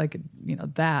knots. I could,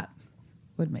 that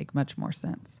would make much more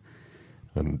sense.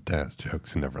 And Dad's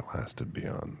jokes never lasted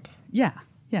beyond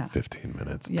 15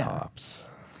 minutes tops.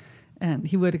 And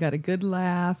he would have got a good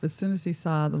laugh as soon as he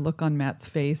saw the look on Matt's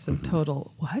face of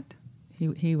total, what?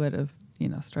 He would have,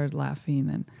 started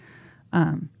laughing.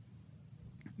 And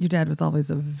your dad was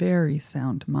always a very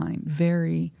sound mind,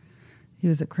 he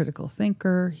was a critical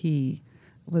thinker. He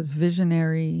was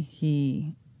visionary.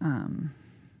 He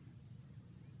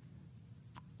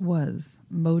was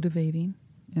motivating,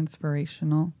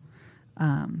 inspirational,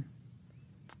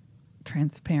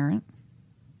 transparent.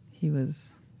 He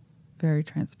was very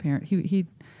transparent. He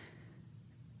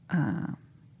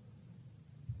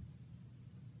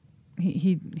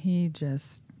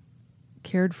just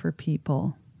cared for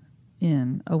people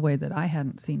in a way that I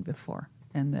hadn't seen before,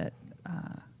 and that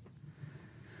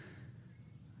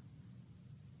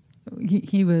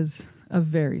he was of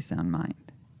very sound mind.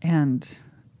 And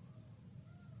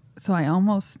so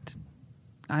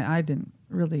I didn't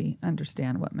really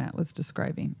understand what Matt was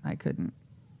describing. I couldn't,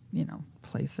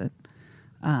 place it.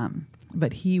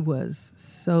 But he was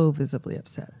so visibly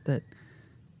upset that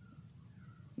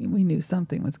we knew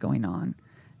something was going on.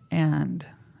 And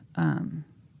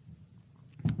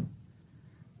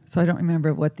so I don't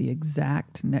remember what the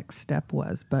exact next step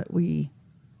was, but we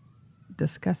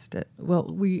discussed it. Well,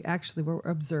 we actually were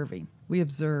observing. We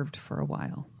observed for a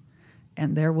while.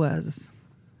 And there was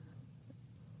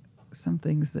some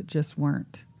things that just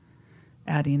weren't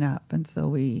adding up. And so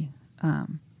we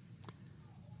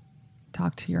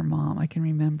talked to your mom. I can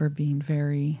remember being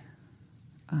very,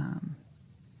 I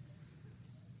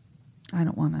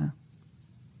don't want to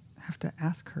have to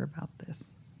ask her about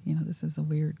this. This is a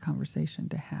weird conversation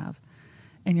to have.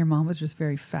 And your mom was just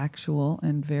very factual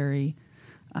and very,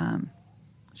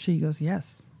 she goes,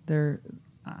 yes,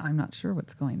 I'm not sure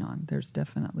what's going on. There's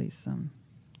definitely some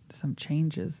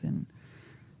changes and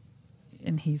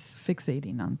he's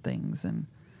fixating on things and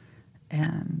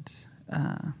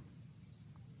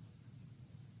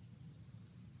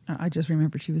I just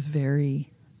remember she wasn't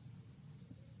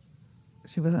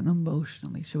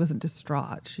emotionally, she wasn't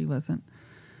distraught, she wasn't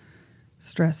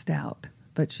stressed out,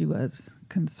 but she was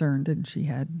concerned and she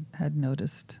had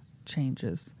noticed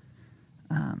changes.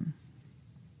 And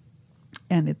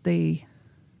they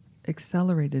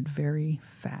accelerated very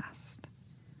fast.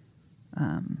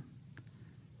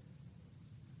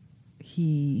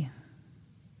 He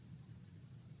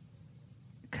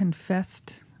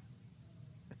confessed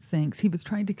things. He was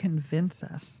trying to convince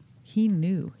us. He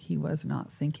knew he was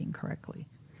not thinking correctly.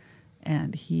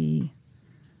 And he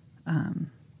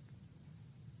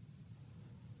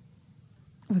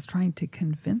was trying to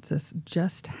convince us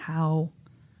just how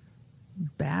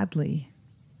badly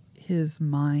his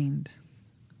mind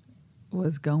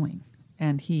was going.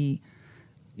 And he,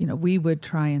 we would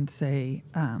try and say,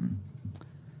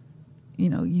 you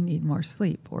need more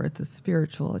sleep, or it's a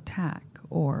spiritual attack,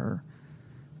 or,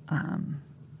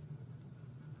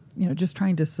 just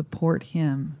trying to support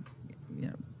him,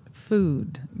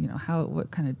 food,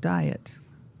 what kind of diet,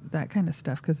 that kind of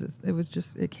stuff. Cause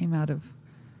it came out of,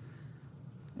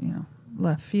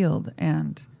 left field.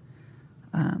 And,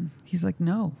 he's like,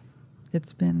 no,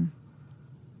 it's been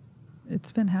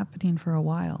happening for a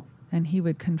while. And he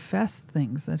would confess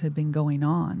things that had been going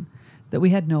on that we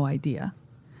had no idea.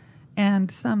 And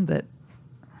some that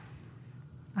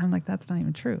I'm like, that's not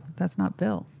even true. That's not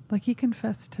Bill. Like, he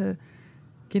confessed to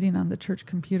getting on the church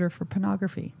computer for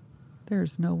pornography.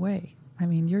 There's no way. I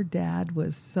mean, your dad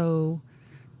was so,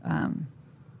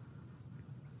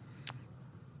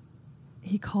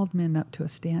 he called men up to a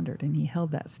standard and he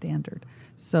held that standard.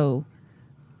 So,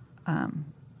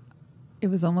 it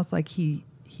was almost like he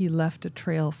left a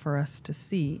trail for us to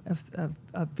see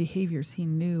of behaviors he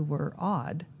knew were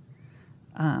odd,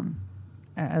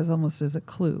 as almost as a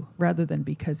clue, rather than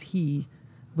because he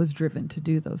was driven to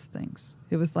do those things.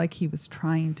 It was like he was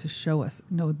trying to show us,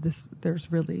 no,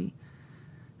 there's really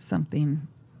something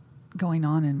going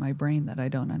on in my brain that I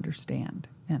don't understand,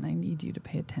 and I need you to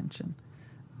pay attention.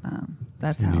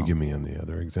 Can you give me any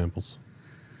other examples,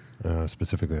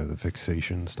 specifically of the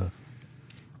fixation stuff?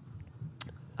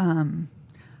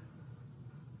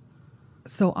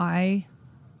 So I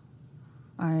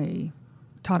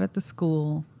taught at the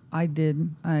school.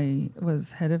 I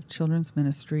was head of children's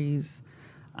ministries.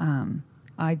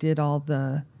 I did all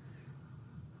the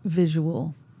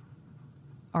visual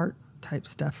art type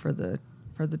stuff for the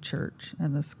church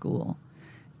and the school.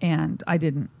 And I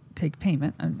didn't take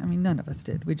payment. I mean, none of us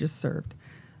did. We just served.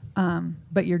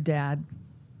 But your dad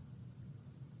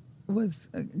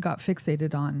got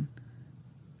fixated on,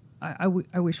 I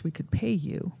wish we could pay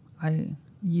you. I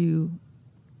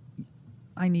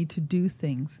need to do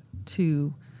things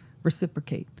to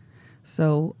reciprocate.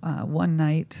 So one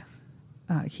night,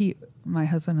 my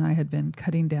husband and I had been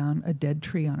cutting down a dead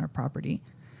tree on our property,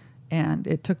 and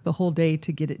it took the whole day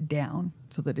to get it down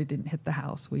so that it didn't hit the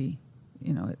house. It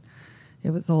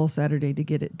was the whole Saturday to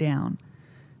get it down.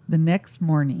 The next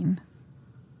morning,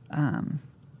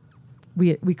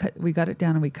 we got it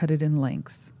down and we cut it in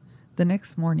lengths. The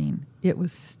next morning, it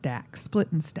was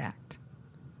split and stacked.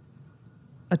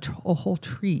 A whole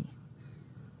tree.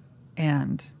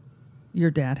 And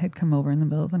your dad had come over in the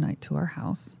middle of the night to our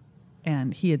house,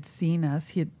 and he had seen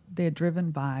us. They had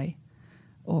driven by,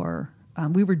 or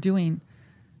we were doing.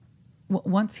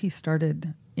 Once he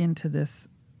started into this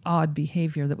odd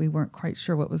behavior that we weren't quite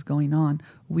sure what was going on,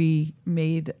 we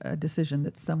made a decision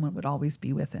that someone would always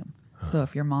be with him. So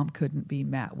if your mom couldn't be,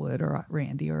 Matt would, or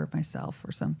Randy, or myself,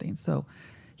 or something. So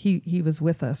he was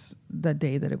with us the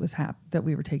day that it was that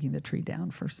we were taking the tree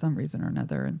down for some reason or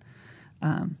another,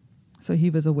 and so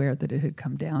he was aware that it had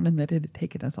come down and that it had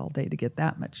taken us all day to get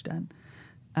that much done.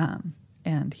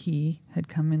 And he had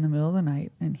come in the middle of the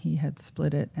night and he had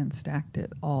split it and stacked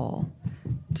it all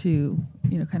to,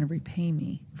 kind of repay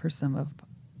me for some of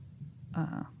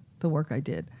the work I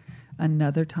did.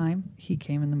 Another time he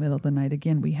came in the middle of the night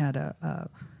again. We had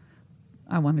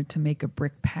I wanted to make a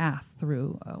brick path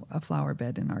through a flower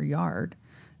bed in our yard,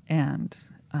 and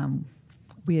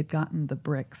we had gotten the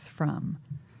bricks from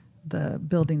the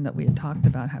building that we had talked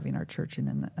about having our church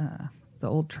in the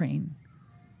old train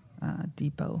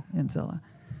depot in Zillah.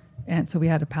 And so we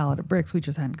had a pallet of bricks. We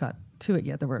just hadn't got to it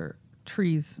yet. There were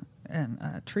trees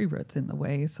and tree roots in the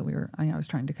way. So I was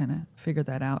trying to kind of figure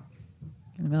that out.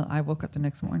 In the middle, I woke up the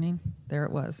next morning. There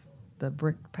it was. The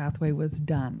brick pathway was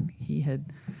done. He had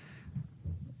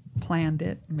planned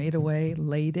it, made a way,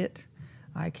 laid it.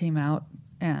 I came out,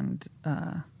 and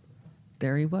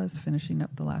there he was finishing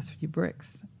up the last few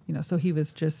bricks. So he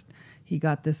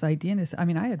got this idea.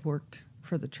 And I had worked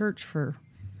for the church for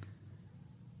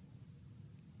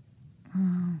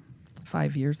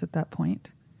 5 years at that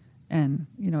point. And,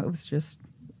 it was just,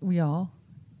 we all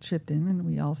chipped in and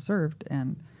we all served.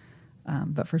 And,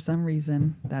 but for some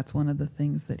reason, that's one of the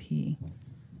things that he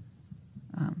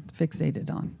fixated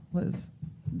on was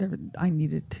I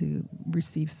needed to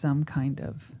receive some kind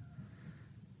of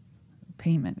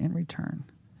payment in return.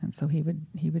 And so he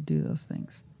would do those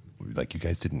things. Like, you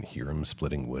guys didn't hear him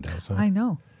splitting wood outside? I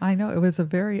know. It was a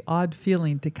very odd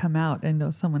feeling to come out and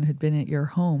know someone had been at your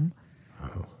home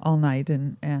all night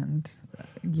and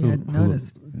you hadn't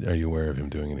noticed. Are you aware of him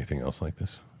doing anything else like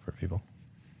this for people?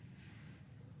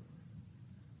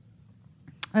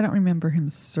 I don't remember him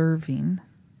serving,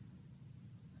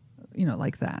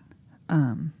 like that.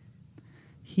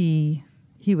 He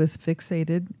was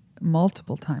fixated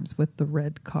multiple times with the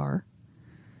red car.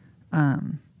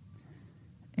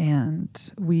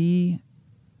 And we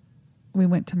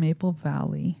went to Maple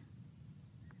Valley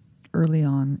early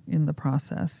on in the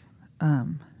process.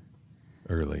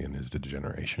 Early in his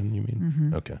degeneration, you mean?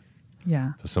 Mm-hmm. Okay.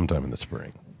 Yeah. So sometime in the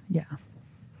spring. Yeah.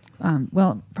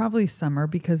 Well, probably summer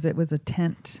because it was a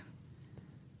tent.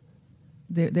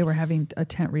 They were having a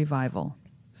tent revival.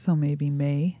 So maybe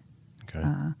May. Okay.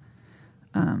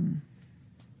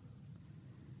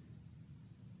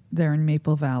 There in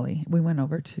Maple Valley. We went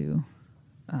over to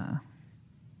I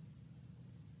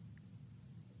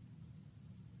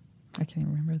can't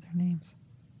even remember their names.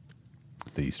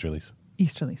 The Easterlys?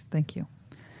 Easterlys, thank you.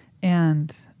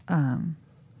 And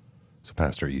so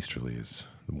Pastor Easterly is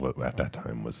what at that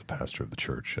time was the pastor of the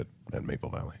church at Maple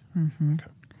Valley. Mm-hmm. Okay.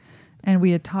 And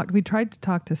we tried to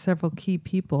talk to several key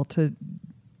people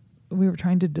we were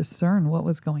trying to discern what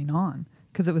was going on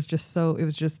because it was just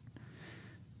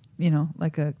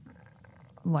like a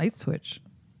light switch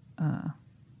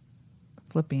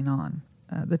flipping on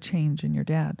the change in your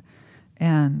dad.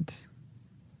 And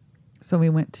so we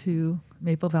went to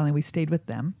Maple Valley. We stayed with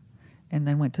them and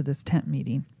then went to this tent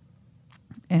meeting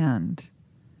and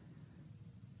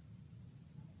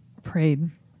prayed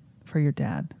for your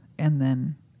dad. And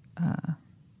then, I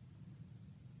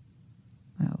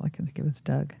can think it was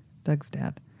Doug's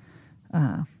dad,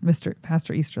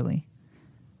 Pastor Easterly,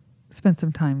 spent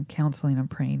some time counseling and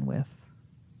praying with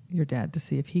your dad to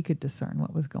see if he could discern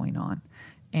what was going on.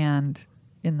 And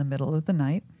in the middle of the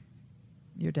night,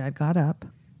 your dad got up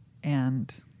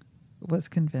and was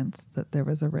convinced that there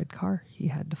was a red car he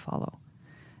had to follow.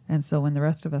 And so when the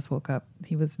rest of us woke up,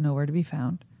 he was nowhere to be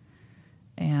found.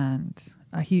 And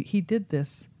he did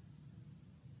this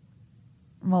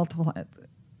multiple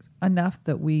enough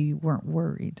that we weren't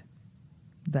worried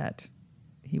that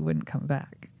he wouldn't come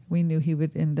back. We knew he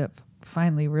would end up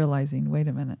finally realizing, wait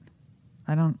a minute,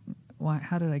 how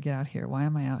did I get out here? Why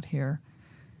am I out here?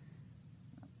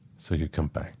 So he'd come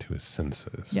back to his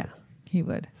senses. Yeah, he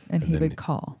would. And he would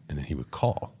call. And then he would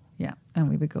call. Yeah, and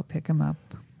we would go pick him up.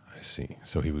 I see.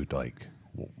 So he would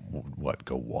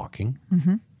go walking?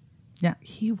 Mm-hmm. Yeah,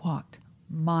 he walked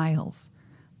miles.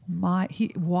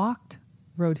 He walked,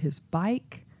 rode his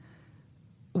bike,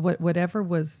 whatever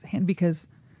was, because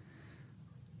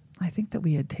I think that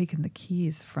we had taken the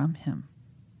keys from him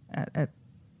at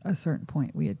a certain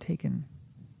point. We had taken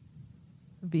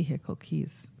vehicle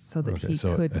keys so that he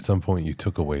could. At some point, you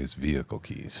took away his vehicle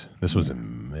keys. This was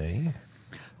in May?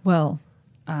 Well,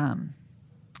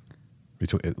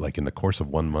 like in the course of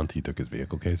 1 month, he took his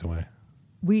vehicle keys away?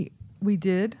 We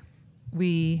did.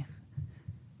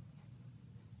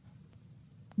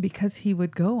 Because he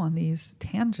would go on these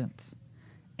tangents.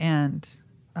 And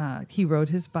he rode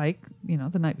his bike,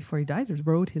 the night before he died, he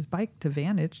rode his bike to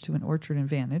Vantage, to an orchard in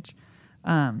Vantage.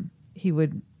 He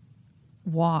would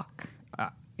walk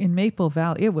in Maple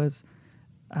Valley. It was,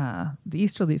 the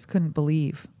Easterlys couldn't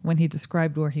believe when he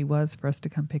described where he was for us to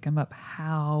come pick him up,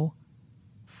 how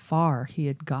far he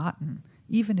had gotten.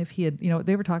 Even if he had,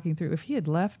 they were talking through, if he had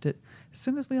left it as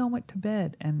soon as we all went to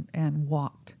bed and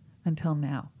walked until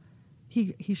now,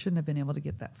 he shouldn't have been able to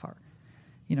get that far.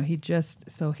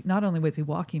 Not only was he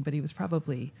walking, but he was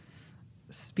probably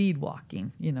speed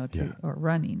walking, or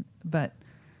running. But,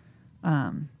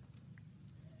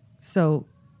 so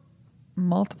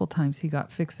multiple times he got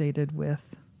fixated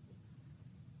with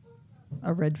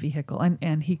a red vehicle,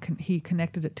 and he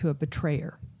connected it to a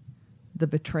betrayer. The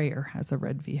betrayer has a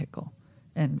red vehicle,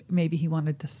 and maybe he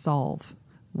wanted to solve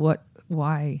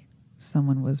why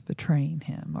someone was betraying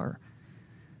him, or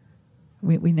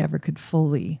we never could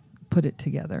fully put it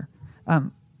together.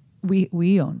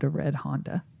 We owned a red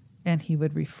Honda, and he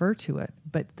would refer to it,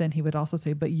 but then he would also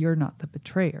say, "But you're not the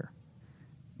betrayer,"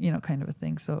 kind of a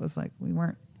thing. So it was like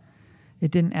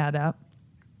it didn't add up.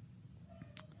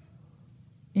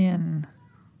 In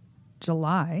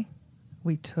July,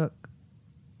 we took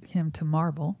him to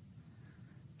Marble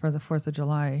for the 4th of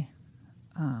July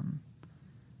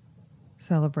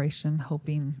celebration,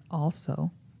 hoping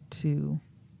also to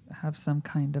have some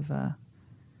kind of a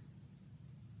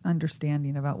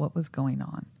understanding about what was going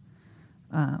on.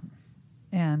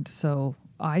 And so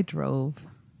I drove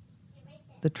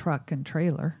the truck and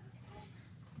trailer.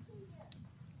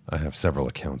 I have several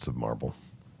accounts of Marble.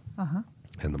 Uh-huh.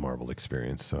 And the Marble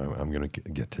experience, so I'm going to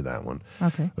get to that one.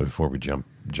 Okay. But before we jump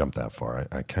that far,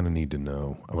 I kind of need to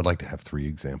know, I would like to have 3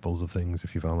 examples of things,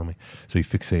 if you follow me. So he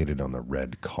fixated on the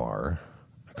red car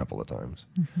a couple of times.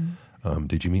 Mm-hmm.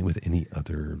 Did you meet with any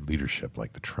other leadership,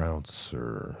 like the Trouts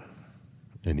or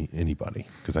anybody?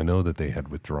 Because I know that they had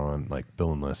withdrawn, like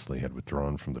Bill and Leslie had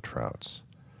withdrawn from the Trouts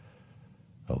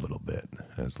a little bit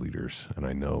as leaders, and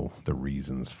I know the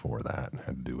reasons for that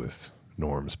had to do with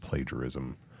Norm's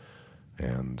plagiarism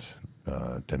and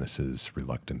Dennis's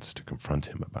reluctance to confront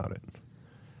him about it,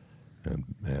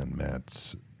 and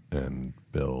Matt's and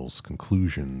Bill's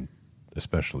conclusion,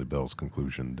 especially Bill's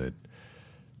conclusion that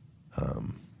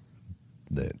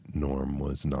that Norm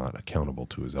was not accountable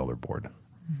to his elder board.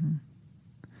 Mm-hmm.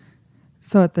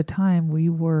 So at the time, we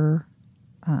were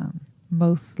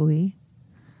mostly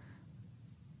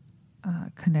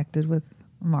connected with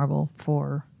Marble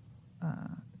for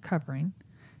covering,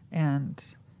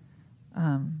 and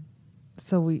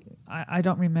so I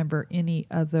don't remember any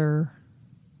other.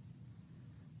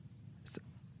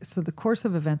 So the course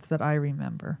of events that I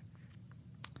remember,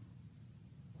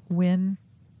 when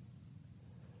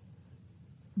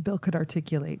Bill could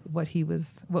articulate what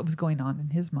was going on in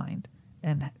his mind,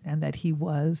 and that he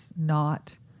was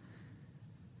not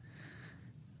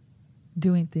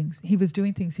doing things. He was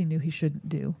doing things he knew he shouldn't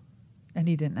do, and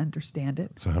he didn't understand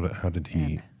it. So how did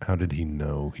he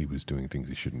know he was doing things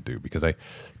he shouldn't do? Because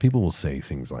people will say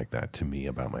things like that to me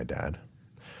about my dad,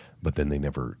 but then they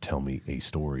never tell me a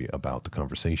story about the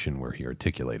conversation where he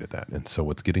articulated that. And so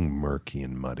what's getting murky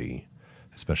and muddy,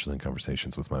 especially in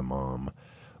conversations with my mom,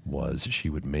 was she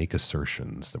would make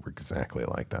assertions that were exactly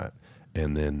like that,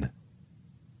 and then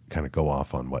kind of go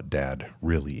off on what dad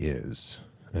really is,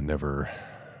 and never,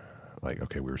 like,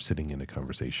 okay, we were sitting in a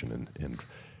conversation and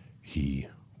he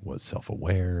was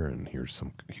self-aware, and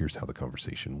here's how the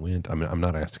conversation went. I mean, I'm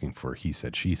not asking for he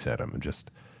said, she said. I'm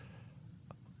just,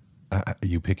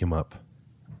 you pick him up,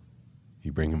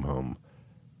 you bring him home,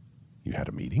 you had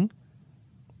a meeting?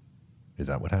 Is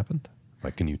that what happened?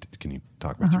 Like, can you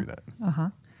talk me through that? Uh-huh.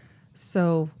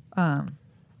 So,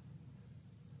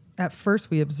 at first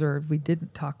we observed, we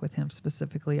didn't talk with him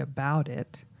specifically about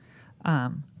it.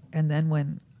 And then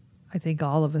when I think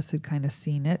all of us had kind of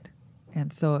seen it,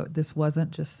 and so this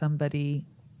wasn't just somebody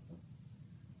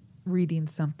reading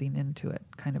something into it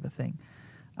kind of a thing.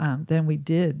 Then we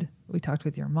talked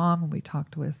with your mom, and we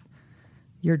talked with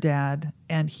your dad,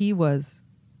 and he was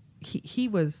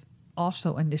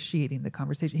also initiating the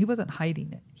conversation. He wasn't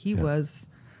hiding it. He was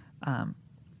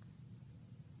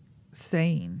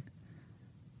saying,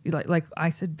 like I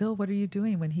said, Bill, what are you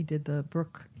doing when he did the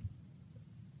Brook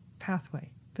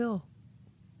pathway? Bill,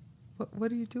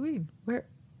 what are you doing? Where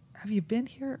have you been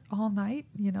here all night?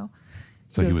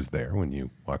 So he was there when you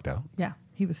walked out? Yeah,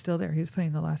 he was still there. He was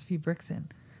putting the last few bricks in.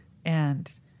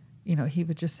 And, he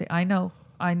would just say, I know.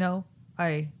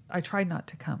 I tried not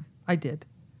to come. I did.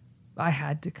 I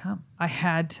had to come. I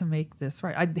had to make this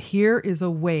right. Here is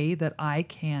a way that I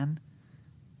can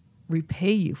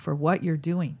repay you for what you're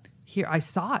doing. Here, I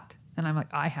saw it. And I'm like,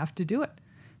 I have to do it.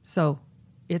 So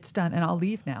it's done, and I'll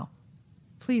leave now.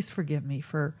 Please forgive me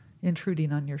for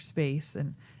intruding on your space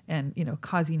and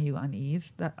causing you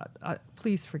unease. That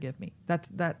please forgive me.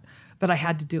 But I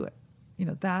had to do it.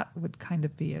 That would kind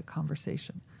of be a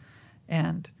conversation.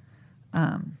 And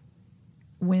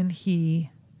when he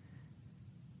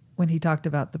talked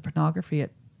about the pornography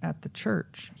at the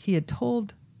church, he had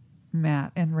told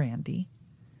Matt and Randy,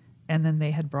 and then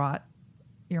they had brought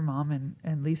your mom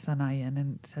and Lisa and I in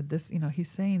and said this, he's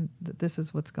saying that this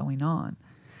is what's going on.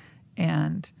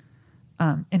 And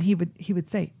he would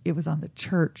say it was on the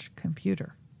church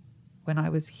computer. When I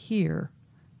was here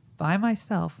by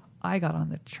myself, I got on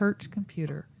the church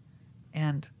computer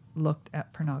and looked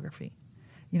at pornography.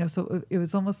 So it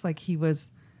was almost like he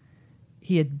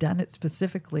had done it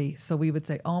specifically. So we would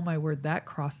say, oh my word, that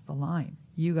crossed the line.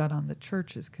 You got on the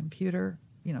church's computer.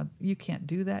 You can't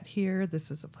do that here.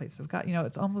 This is a place of God.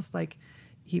 It's almost like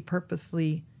he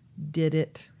purposely did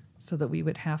it so that we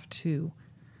would have to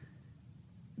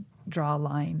draw a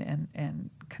line and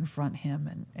confront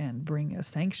him and bring a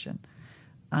sanction.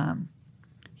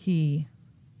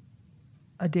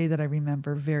 A day that I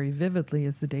remember very vividly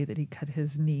is the day that he cut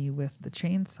his knee with the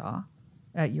chainsaw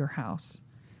at your house.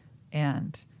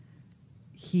 And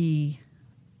he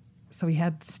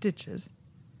had stitches,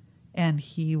 and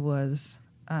he was,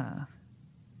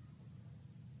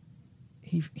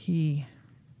 he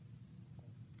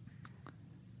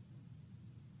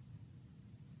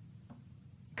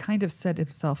kind of set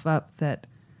himself up that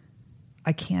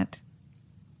I've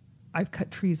cut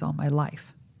trees all my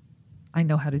life. I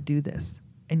know how to do this.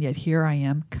 And yet here I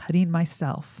am cutting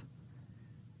myself.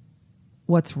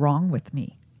 What's wrong with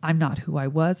me? I'm not who I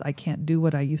was. I can't do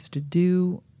what I used to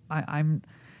do.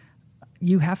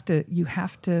 You have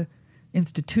to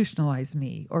institutionalize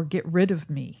me or get rid of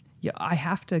me. I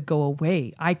have to go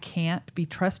away. I can't be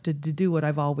trusted to do what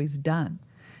I've always done.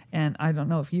 And I don't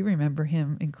know if you remember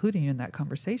him including you in that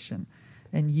conversation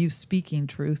and you speaking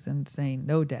truth and saying,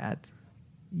 no, Dad,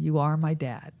 you are my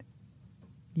dad.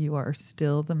 You are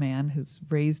still the man who's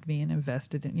raised me and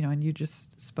invested in, and you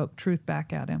just spoke truth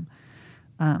back at him.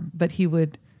 But he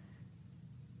would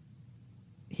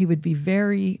be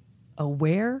very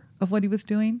aware of what he was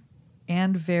doing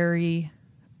and very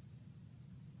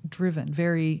driven,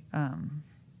 very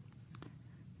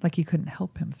like he couldn't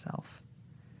help himself.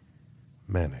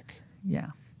 Manic.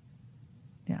 Yeah.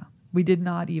 We did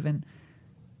not even,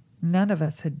 none of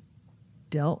us had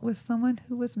dealt with someone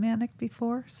who was manic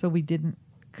before, so we didn't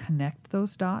connect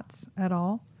those dots at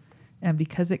all. And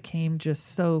because it came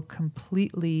just so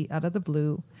completely out of the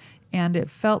blue, and it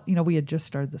felt, we had just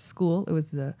started the school. It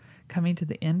was coming to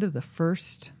the end of the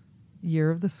first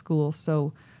year of the school.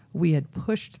 So we had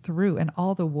pushed through, and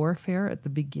all the warfare at the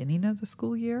beginning of the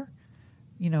school year,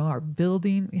 our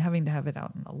building, having to have it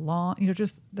out in the lawn,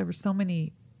 there were so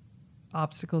many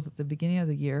obstacles at the beginning of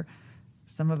the year.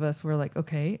 Some of us were like,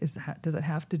 okay, does it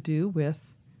have to do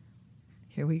with,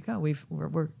 here we go.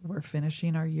 We're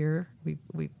finishing our year.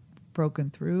 We've broken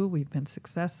through. We've been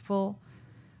successful.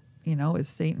 Is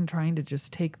Satan trying to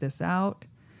just take this out?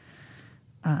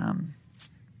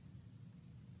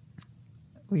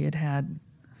 We had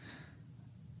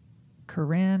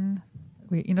Corinne.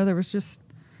 There was just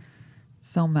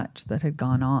so much that had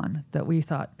gone on that we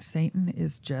thought Satan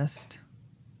is just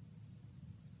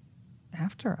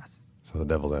after us. So the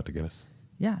devil's out to get us.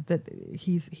 Yeah, that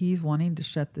he's wanting to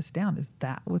shut this down. Is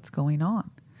that what's going on?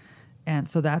 And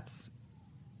so that's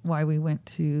why we went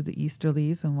to the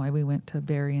Easterlys and why we went to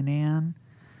Barry and Ann.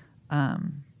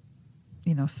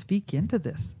 Speak into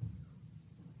this.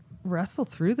 Wrestle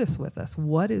through this with us.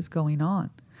 What is going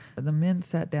on? The men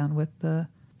sat down with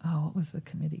what was the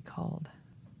committee called?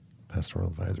 Pastoral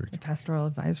Advisory. The Pastoral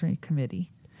Advisory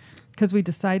Committee. Because we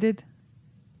decided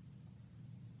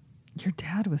your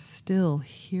dad was still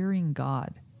hearing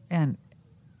God, and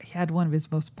he had one of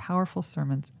his most powerful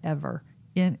sermons ever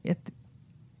in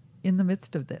the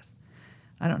midst of this.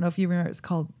 I don't know if you remember, it's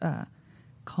called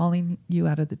Calling You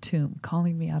Out of the Tomb,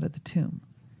 Calling Me Out of the Tomb.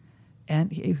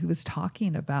 And he was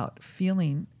talking about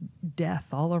feeling death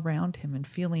all around him and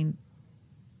feeling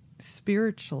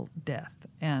spiritual death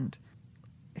and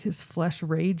his flesh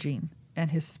raging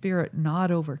and his spirit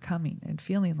not overcoming and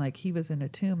feeling like he was in a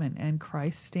tomb and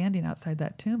Christ standing outside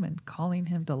that tomb and calling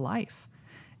him to life.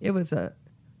 It was a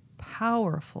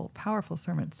powerful, powerful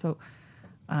sermon. So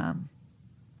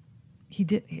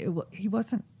he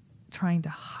wasn't trying to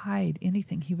hide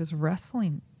anything. He was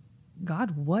wrestling,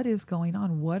 God, what is going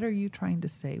on? What are you trying to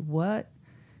say? What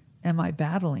am I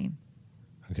battling?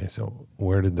 Okay, so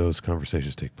where did those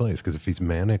conversations take place? Because if he's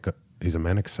manic, he's a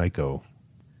manic psycho.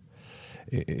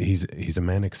 He's a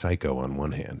manic psycho on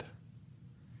one hand,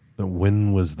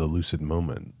 When was the lucid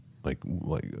moment?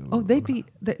 Oh,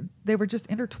 they were just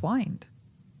intertwined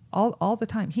all the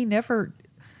time. He never,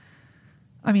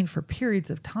 I mean, for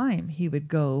periods of time he would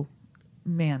go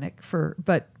manic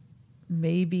but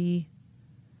maybe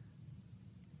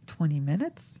 20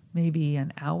 minutes, maybe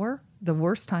an hour. The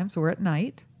worst times were at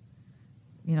night.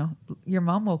 You know, your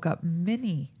mom woke up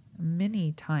many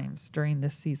times during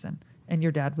this season, and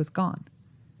your dad was gone.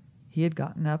 He had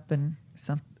gotten up, and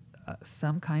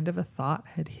some kind of a thought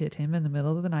had hit him in the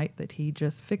middle of the night that he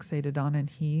just fixated on, and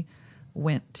he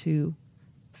went to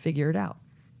figure it out.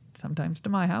 Sometimes to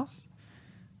my house.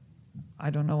 I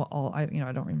don't know I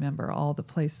don't remember all the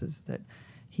places that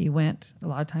he went. A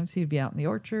lot of times he'd be out in the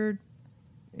orchard.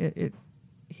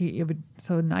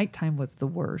 So nighttime was the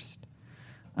worst.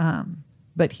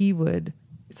 But he would,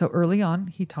 so early on,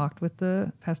 he talked with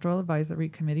the Pastoral Advisory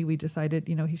Committee. We decided,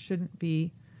 he shouldn't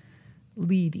be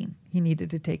leading. He needed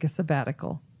to take a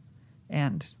sabbatical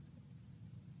and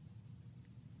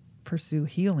pursue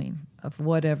healing of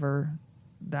whatever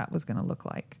that was going to look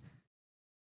like.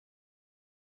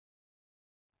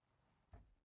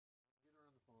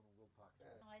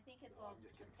 I think it's all,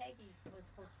 Peggy was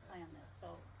supposed to plan this, so.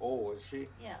 Oh, is she?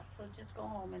 Yeah, so just go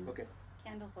home and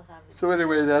Candles will have it. So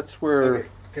anyway, that's where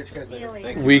Catch you guys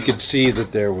later. we could see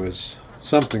that there was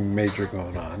something major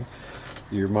going on.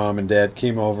 Your mom and dad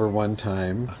came over one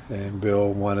time, and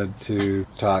Bill wanted to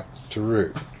talk to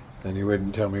Ruth, and he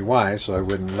wouldn't tell me why, so I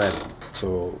wouldn't let him.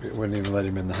 So it wouldn't even let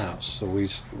him in the house. So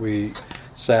we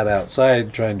sat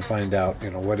outside trying to find out,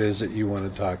 what is it you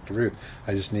want to talk to Ruth?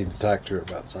 I just need to talk to her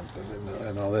about something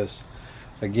and all this.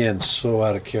 Again, so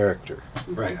out of character.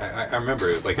 Right. I remember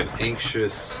it was like an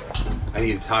anxious, I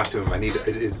need to talk to him. It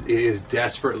is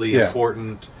desperately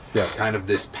important. Yeah. Kind of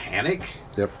this panic.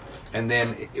 Yep. And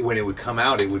then when it would come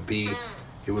out, it would be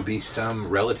some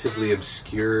relatively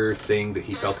obscure thing that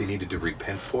he felt he needed to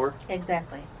repent for.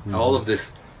 Exactly. Mm-hmm. All of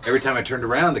this, every time I turned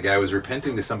around, the guy was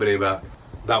repenting to somebody about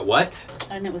what?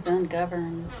 And it was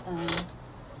ungoverned.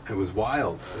 It was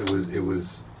wild.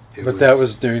 But that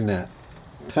was during that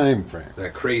time frame.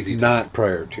 That crazy time. Not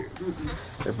prior to.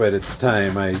 Mm-hmm. But at the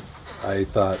time, I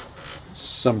thought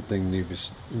something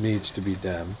needs to be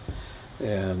done.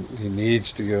 And he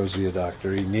needs to go see a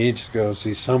doctor. He needs to go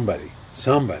see somebody.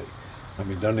 I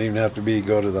mean, don't even have to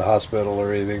go to the hospital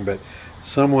or anything, but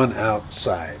someone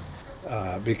outside.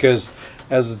 Because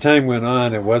as the time went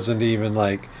on, it wasn't even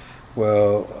like,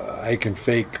 well, I can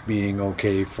fake being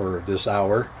okay for this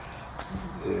hour.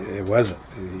 It wasn't.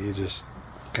 You just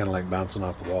kind of like bouncing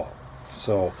off the wall.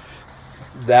 So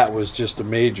that was just a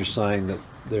major sign that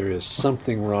there is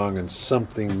something wrong and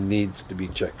something needs to be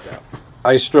checked out.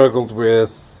 I struggled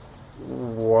with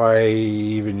why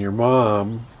even your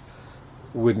mom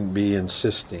wouldn't be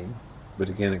insisting, but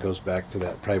again, it goes back to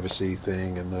that privacy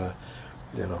thing, and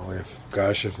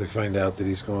if they find out that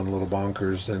he's going a little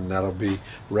bonkers, then that'll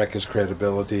wreck his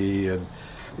credibility, and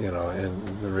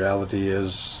and the reality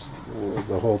is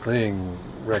the whole thing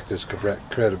wrecked his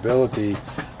credibility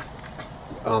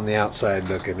on the outside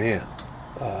looking in.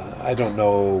 I don't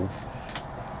know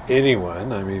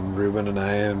anyone. I mean, Reuben and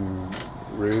I and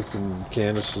Ruth and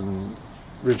Candace and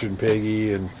Richard and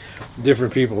Peggy and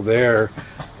different people there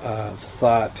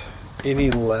thought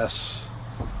any less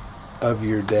of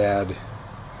your dad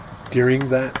during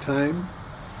that time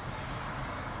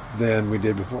than we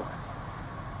did before.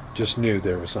 Just knew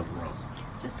there was something wrong.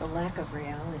 It's just a lack of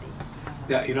reality.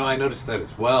 Yeah, I noticed that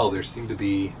as well. There seemed to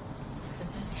be...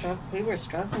 we were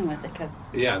struggling with it because...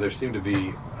 Yeah, there seemed to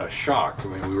be a shock. I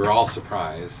mean, we were all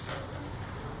surprised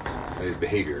by his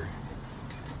behavior.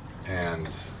 And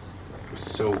it was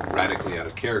so radically out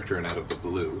of character and out of the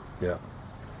blue. Yeah.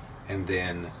 And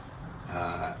then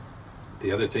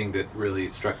the other thing that really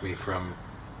struck me from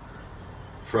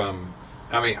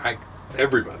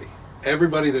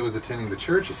everybody that was attending the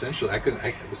church, essentially,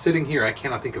 I was sitting here, I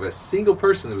cannot think of a single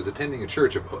person that was attending a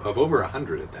church of over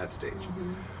 100 at that stage,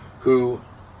 who,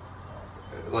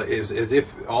 it was as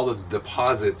if all of the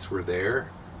deposits were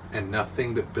there and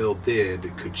nothing that Bill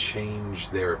did could change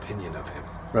their opinion of him.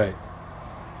 Right.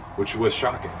 Which was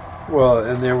shocking. Well,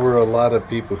 and there were a lot of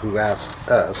people who asked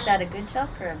us. Is that a good shock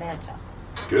or a bad shock?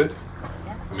 Good.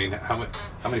 Yeah. I mean, how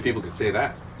many people could say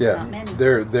that? Yeah. Not many.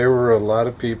 There were a lot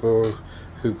of people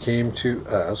who came to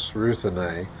us, Ruth and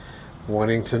I,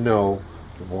 wanting to know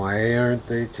why aren't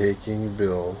they taking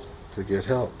Bill to get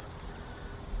help?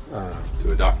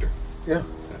 To a doctor. Yeah.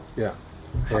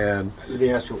 And did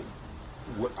they ask you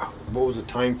what was the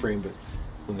time frame? But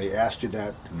when they asked you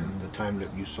that, and the time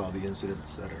that you saw the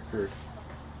incidents that occurred.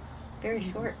 Very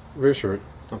short. Very short.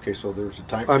 Okay, so there's a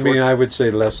time. I mean, I would say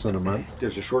less than a month.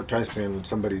 There's a short time span when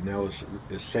somebody now is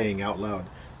saying out loud,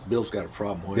 Bill's got a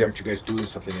problem. Why Yep. aren't you guys doing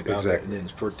something about Exactly. it? And then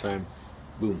short time,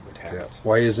 boom, it happens.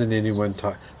 Why isn't anyone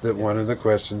that one of the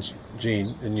questions,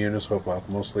 Gene and Eunice Hopoff,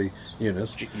 mostly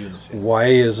Eunice, why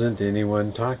isn't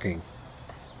anyone talking?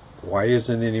 Why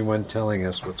isn't anyone telling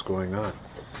us what's going on?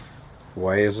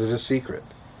 Why is it a secret?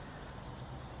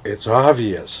 It's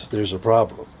obvious there's a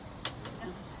problem,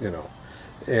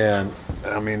 And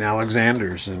I mean,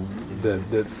 Alexander's and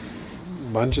the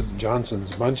bunch of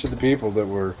Johnsons, bunch of the people that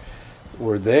were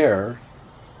there,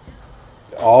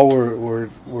 all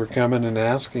were coming and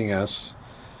asking us.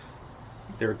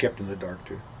 They were kept in the dark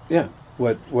too. Yeah.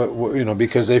 What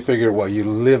because they figured, well, you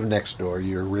live next door,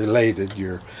 you're related,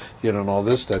 and all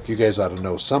this stuff. You guys ought to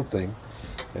know something,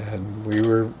 and we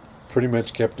were pretty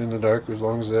much kept in the dark as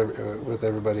long as with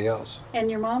everybody else. And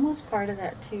your mom was part of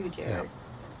that too, Jared. Yeah.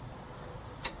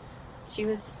 She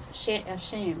was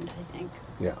ashamed, I think.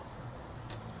 Yeah.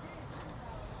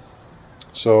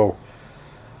 So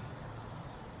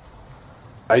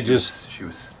she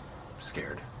was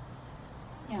scared.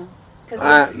 Yeah.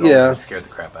 Yeah. It scared the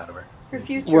crap out of her. Her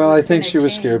future. Well, was I think gonna she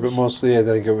was change. scared, but mostly I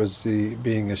think it was the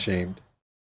being ashamed.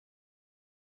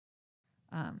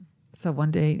 So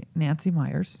one day, Nancy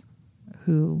Myers,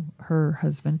 who her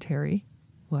husband Terry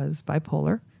was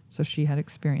bipolar, so she had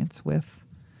experience with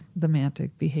the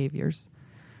manic behaviors.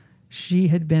 She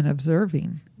had been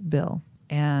observing Bill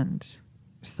and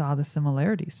saw the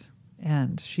similarities,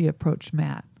 and she approached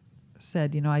Matt,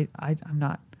 said, I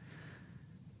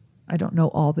don't know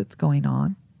all that's going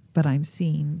on, but I'm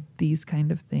seeing these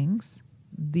kind of things.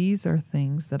 These are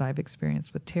things that I've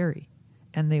experienced with Terry,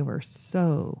 and they were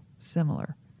so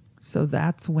similar. So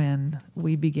that's when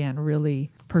we began really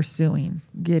pursuing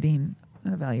getting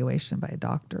an evaluation by a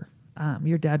doctor.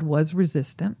 Your dad was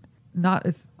resistant. Not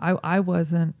as I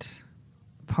wasn't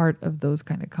part of those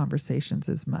kind of conversations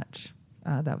as much.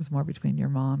 That was more between your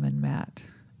mom and Matt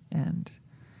and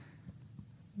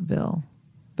Bill.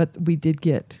 But we did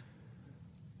get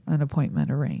an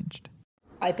appointment arranged.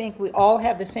 I think we all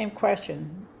have the same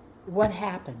question. What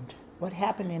happened? What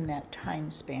happened in that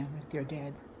time span with your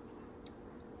dad?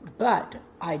 But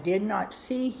I did not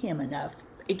see him enough.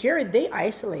 Jared, they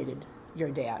isolated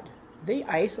your dad. They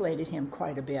isolated him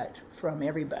quite a bit from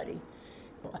everybody.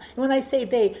 When I say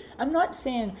they, I'm not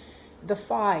saying the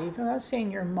five, I'm not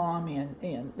saying your mom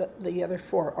and the other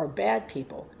four are bad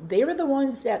people. They were the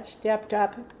ones that stepped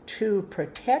up to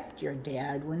protect your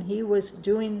dad when he was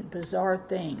doing bizarre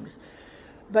things.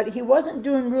 But he wasn't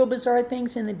doing real bizarre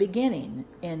things in the beginning,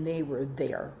 and they were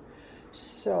there.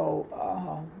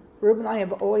 So Reuben and I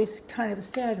have always kind of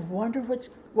said,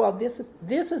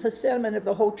 this is a sentiment of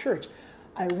the whole church.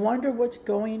 I wonder what's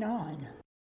going on.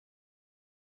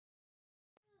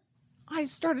 I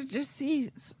started to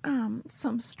see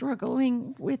some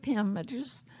struggling with him. It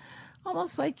just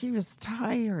almost like he was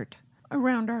tired.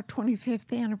 Around our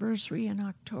 25th anniversary in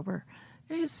October,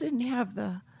 I just didn't have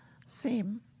the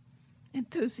same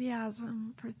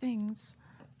enthusiasm for things.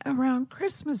 Around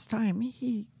Christmas time,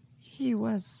 he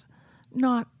was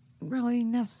not really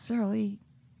necessarily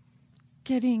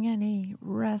getting any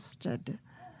rested.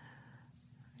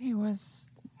 He was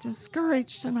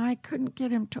discouraged, and I couldn't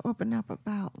get him to open up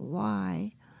about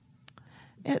why.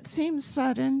 It seemed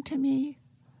sudden to me.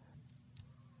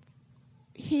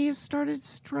 He started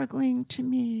struggling to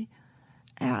me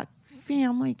at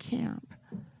family camp.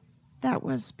 That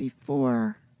was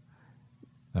before.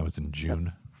 That was in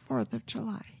June. 4th of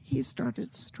July. He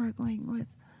started struggling with,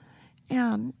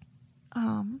 and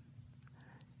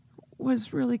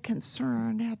was really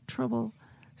concerned, had trouble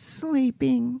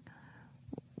sleeping,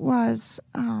 was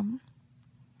I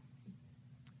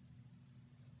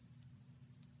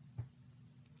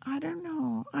don't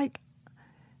know.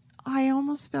 I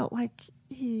almost felt like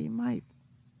he might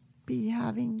be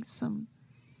having some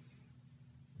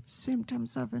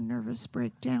symptoms of a nervous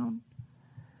breakdown.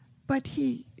 But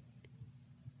he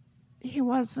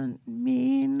wasn't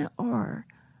mean or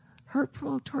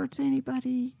hurtful towards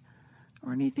anybody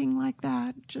or anything like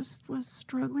that. Just was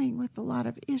struggling with a lot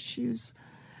of issues.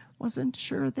 Wasn't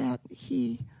sure that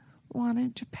he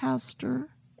wanted to pastor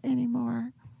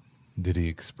anymore. Did he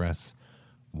express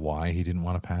why he didn't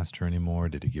want to pastor anymore?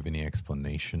 Did he give any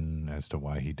explanation as to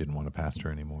why he didn't want to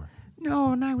pastor anymore?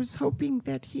 No, and I was hoping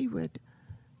that he would,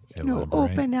 Elaborate.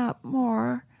 open up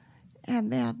more,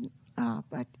 and then,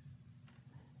 but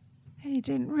he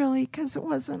didn't really, because it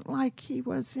wasn't like he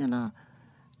was in a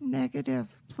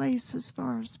negative place as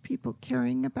far as people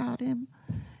caring about him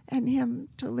and him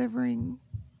delivering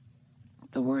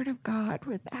the Word of God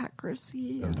with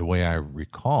accuracy. The way I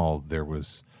recall, there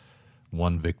was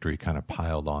one victory kind of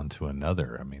piled on to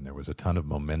another. I mean, there was a ton of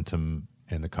momentum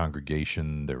in the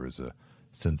congregation. There was a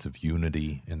sense of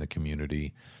unity in the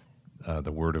community.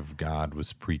 The word of God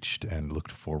was preached and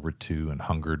looked forward to and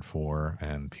hungered for,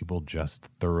 and people just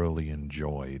thoroughly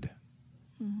enjoyed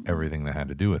everything that had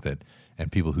to do with it.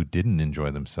 And people who didn't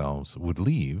enjoy themselves would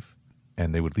leave,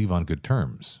 and they would leave on good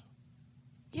terms.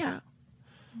 Yeah.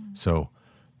 So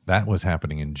that was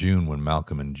happening in June when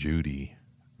Malcolm and Judy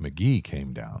McGee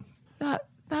came down.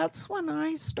 That's when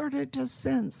I started to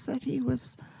sense that he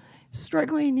was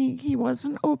struggling. He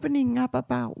wasn't opening up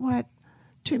about what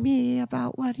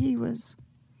he was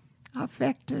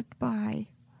affected by.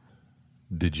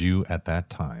 Did you at that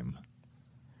time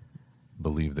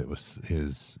believe that it was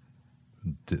his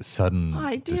sudden disinterest in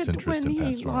I did when he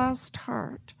pastoral? lost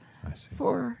heart. I see.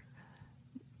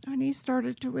 When he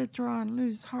started to withdraw and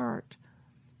lose heart,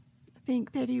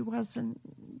 think that he wasn't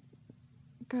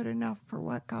good enough for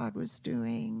what God was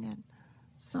doing, and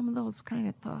some of those kind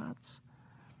of thoughts.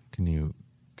 Can you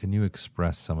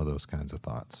express some of those kinds of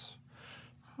thoughts?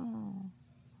 Oh.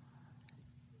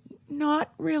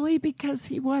 Not really, because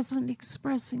he wasn't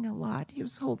expressing a lot. He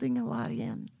was holding a lot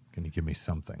in. Can you give me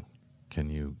something? Can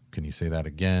you say that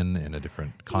again in a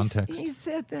different context? He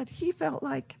said that he felt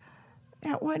like,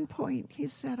 at one point, he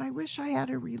said, I wish I had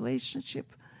a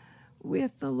relationship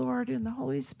with the Lord and the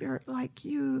Holy Spirit like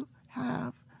you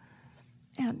have.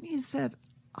 And he said,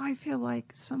 I feel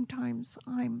like sometimes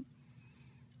I'm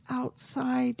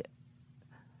outside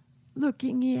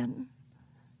looking in.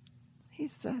 He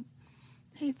said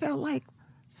he felt like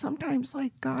sometimes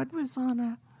like God was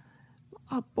on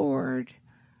a board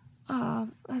of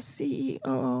a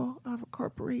CEO of a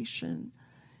corporation,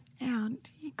 and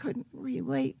he couldn't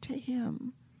relate to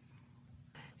him.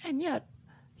 And yet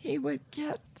he would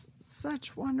get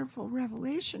such wonderful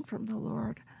revelation from the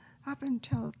Lord up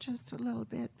until just a little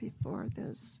bit before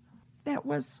this. That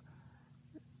was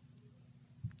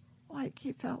like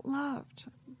he felt loved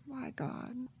by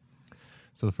God.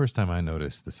 So the first time I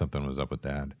noticed that something was up with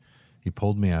Dad, he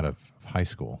pulled me out of high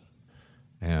school,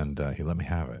 and he let me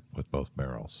have it with both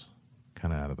barrels,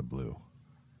 kind of out of the blue.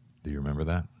 Do you remember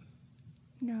that?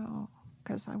 No,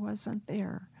 because I wasn't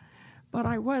there. But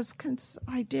I was,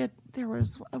 there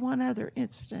was one other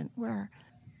incident where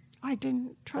I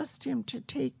didn't trust him to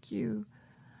take you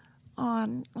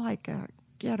on like a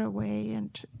getaway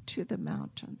into the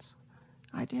mountains.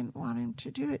 I didn't want him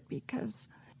to do it because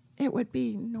it would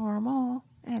be normal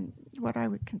and what I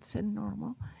would consider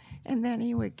normal. And then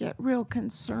he would get real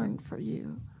concerned for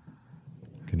you.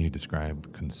 Can you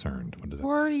describe concerned? What does that mean?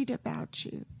 Worried about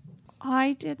you.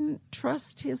 I didn't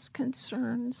trust his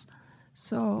concerns,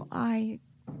 so I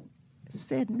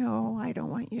said, no, I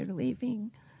don't want you leaving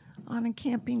on a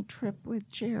camping trip with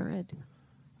Jared. It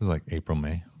was like April,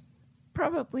 May?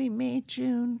 Probably May,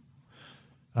 June.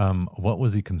 What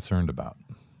was he concerned about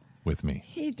with me?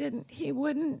 He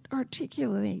wouldn't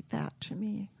articulate that to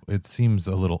me. It seems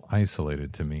a little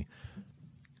isolated to me.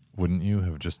 Wouldn't you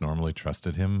have just normally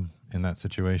trusted him in that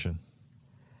situation?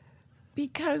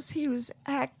 Because he was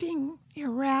acting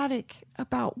erratic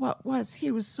about he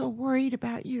was so worried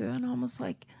about you, and almost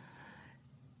like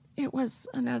it was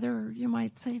another, you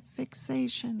might say,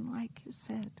 fixation, like you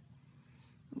said,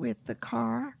 with the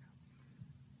car.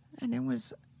 And it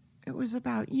was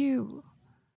about you,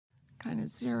 kind of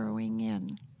zeroing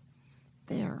in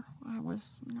there. I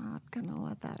was not going to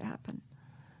let that happen.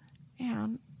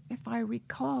 And if I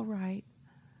recall right,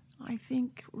 I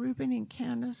think Reuben and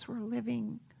Candace were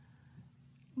living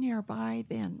nearby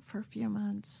then for a few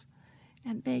months,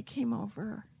 and they came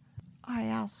over. I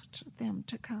asked them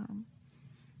to come,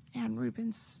 and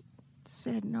Reuben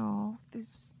said, no,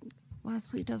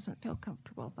 Leslie doesn't feel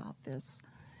comfortable about this,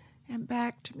 and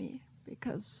backed me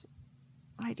because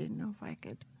I didn't know if I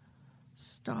could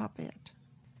stop it.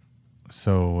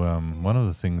 So one of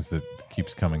the things that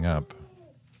keeps coming up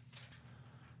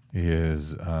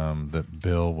is that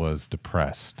Bill was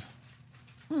depressed.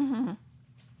 Mm-hmm.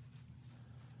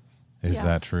 Is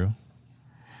that true?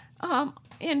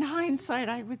 In hindsight,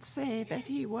 I would say that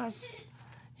he was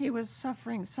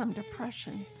suffering some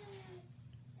depression.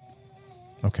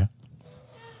 Okay.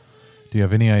 Do you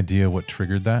have any idea what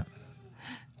triggered that?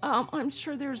 I'm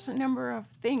sure there's a number of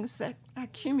things that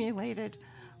accumulated.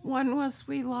 One was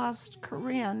we lost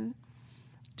Corinne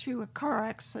to a car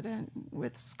accident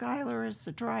with Skylar as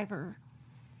the driver.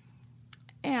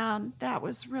 And that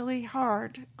was really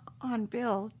hard on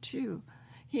Bill, too.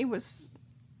 He was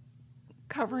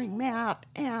covering Matt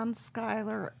and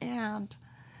Skylar, and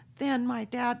then my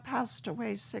dad passed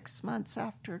away 6 months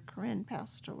after Corinne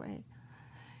passed away.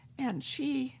 And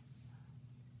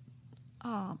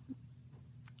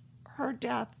her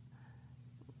death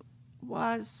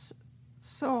was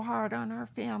so hard on our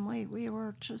family. We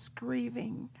were just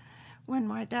grieving when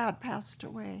my dad passed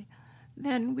away.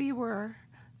 Then we were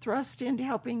thrust into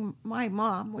helping my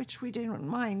mom, which we didn't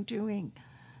mind doing.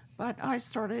 But I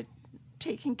started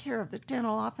taking care of the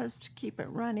dental office to keep it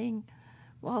running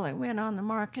while it went on the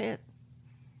market.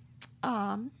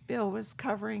 Bill was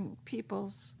covering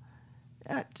people's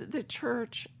at the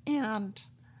church and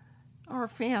our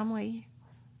family.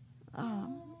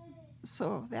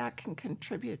 So that can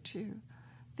contribute to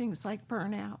things like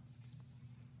burnout.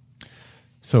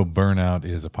 So burnout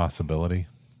is a possibility?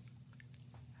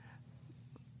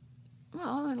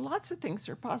 Well, and lots of things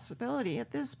are a possibility.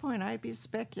 At this point, I'd be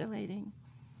speculating.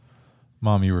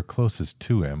 Mom, you were closest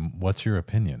to him. What's your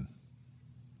opinion?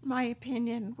 My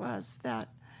opinion was that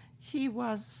he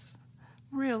was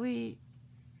really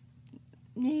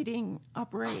needing a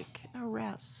break, a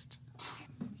rest.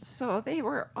 So they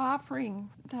were offering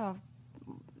the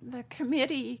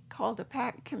committee called the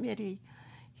PAC committee.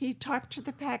 He talked to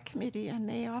the PAC committee and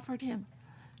they offered him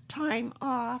time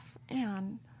off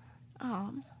and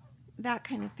that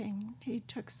kind of thing. He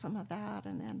took some of that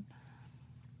and then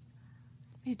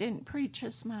he didn't preach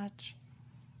as much.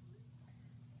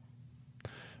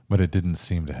 But it didn't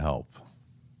seem to help.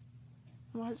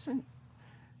 Wasn't.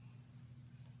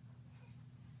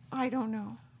 I don't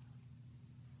know.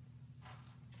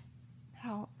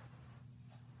 Help.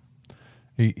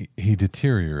 He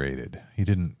deteriorated. He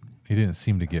didn't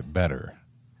seem to get better.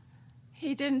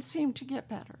 He didn't seem to get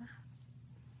better.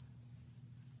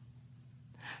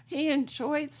 He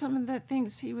enjoyed some of the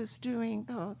things he was doing,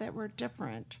 though, that were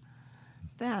different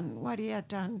than what he had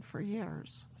done for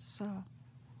years. So.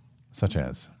 Such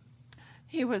as?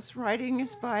 He was riding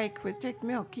his bike with Dick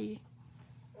Milkey,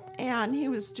 and he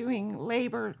was doing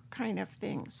labor kind of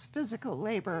things, physical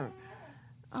labor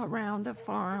around the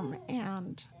farm,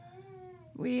 and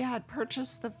we had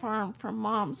purchased the farm from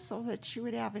Mom so that she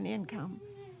would have an income.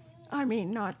 I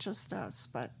mean, not just us,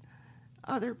 but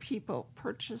other people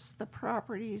purchased the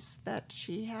properties that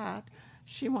she had.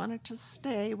 She wanted to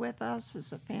stay with us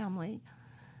as a family,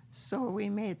 so we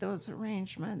made those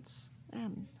arrangements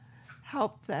and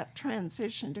helped that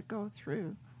transition to go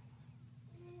through.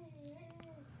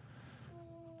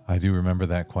 I do remember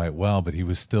that quite well, but he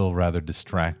was still rather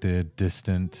distracted,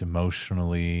 distant,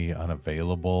 emotionally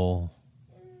unavailable.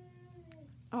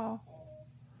 Oh.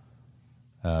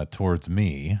 Towards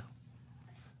me,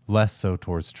 less so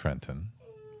towards Trenton.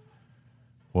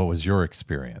 What was your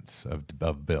experience of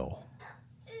Bill?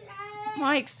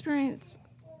 My experience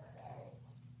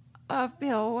of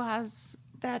Bill was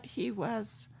that he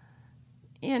was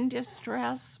in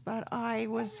distress, but I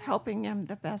was helping him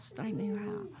the best I knew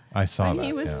how. I saw that. And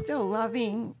he was still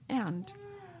loving and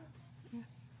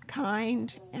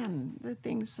kind, and the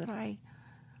things that I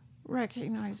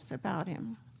recognized about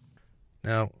him.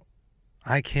 Now,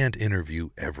 I can't interview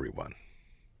everyone.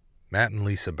 Matt and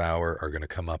Lisa Bauer are going to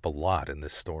come up a lot in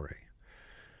this story.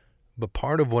 But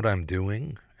part of what I'm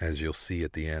doing, as you'll see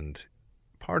at the end,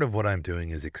 part of what I'm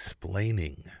doing is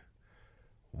explaining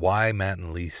why Matt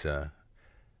and Lisa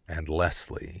and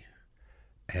Leslie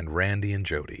and Randy and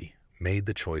Jody made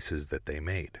the choices that they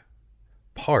made.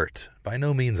 Part, by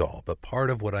no means all, but part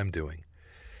of what I'm doing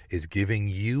is giving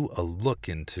you a look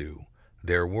into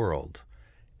their world.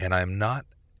 And I'm not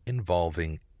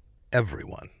involving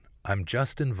everyone. I'm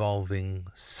just involving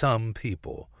some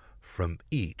people from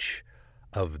each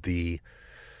of the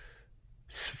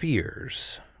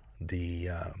spheres, the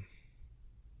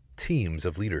teams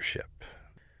of leadership.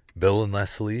 Bill and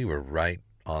Leslie were right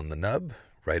on the nub,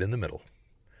 right in the middle.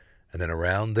 And then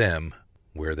around them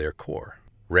were their core.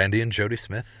 Randy and Jody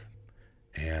Smith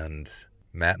and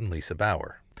Matt and Lisa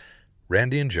Bauer.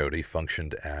 Randy and Jody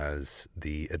functioned as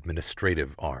the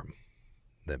administrative arm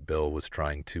that Bill was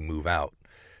trying to move out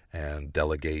and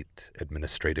delegate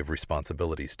administrative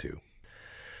responsibilities to.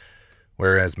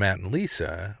 Whereas Matt and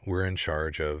Lisa were in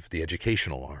charge of the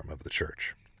educational arm of the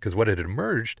church. Because what had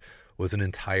emerged was an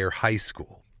entire high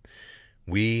school.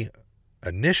 We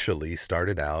initially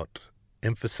started out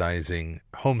emphasizing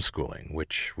homeschooling,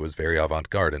 which was very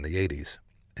avant-garde in the 80s,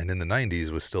 and in the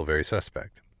 90s was still very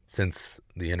suspect. Since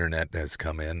the internet has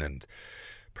come in and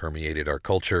permeated our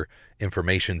culture,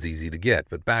 information's easy to get.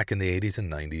 But back in the 80s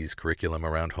and 90s, curriculum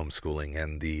around homeschooling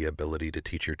and the ability to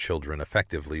teach your children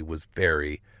effectively was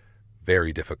very,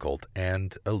 very difficult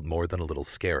and more than a little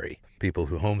scary. People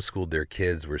who homeschooled their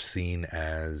kids were seen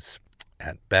as,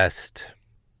 at best,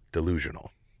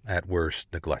 delusional, at worst,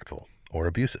 neglectful or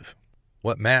abusive.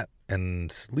 What Matt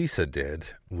and Lisa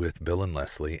did with Bill and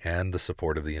Leslie and the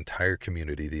support of the entire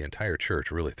community, the entire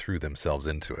church really threw themselves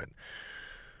into it,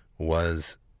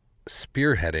 was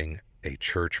spearheading a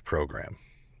church program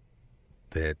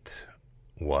that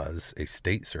was a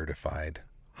state-certified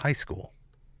high school.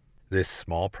 This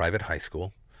small private high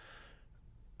school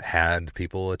had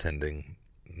people attending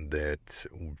that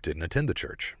didn't attend the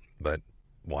church, but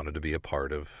wanted to be a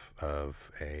part of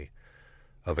a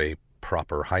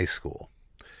proper high school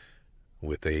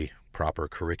with a proper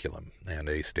curriculum and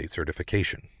a state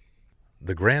certification.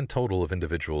 The grand total of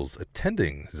individuals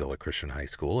attending Zillah Christian High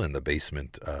School in the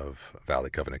basement of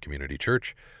Valley Covenant Community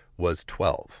Church was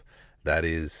 12. That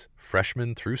is,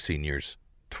 freshmen through seniors,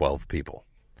 12 people.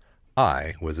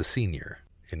 I was a senior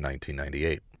in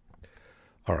 1998.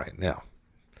 All right, now,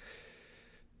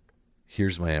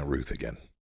 here's my Aunt Ruth again.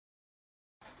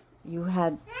 You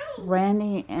had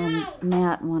Randy and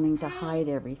Matt wanting to hide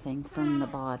everything from the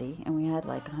body, and we had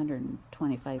like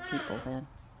 125 people then.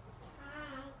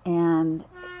 And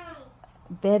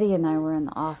Betty and I were in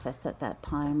the office at that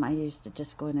time. I used to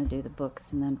just go in and do the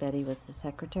books, and then Betty was the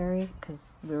secretary,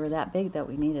 because we were that big that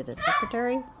we needed a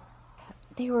secretary.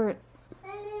 They were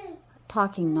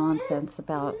talking nonsense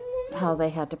about how they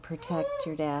had to protect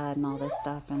your dad and all this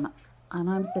stuff, and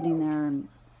I'm sitting there and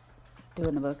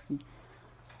doing the books, and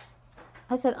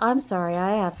I said, I'm sorry,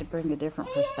 I have to bring a different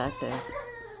perspective.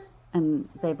 And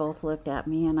they both looked at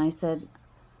me, and I said,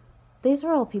 these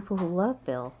are all people who love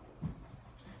Bill.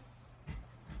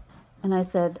 And I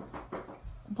said,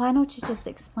 why don't you just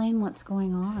explain what's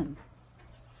going on?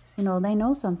 You know, they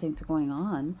know something's going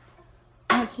on.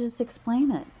 Why don't you just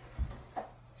explain it?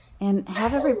 And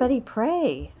have everybody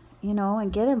pray, you know,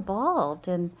 and get involved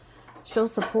and show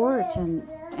support. And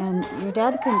your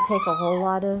dad couldn't take a whole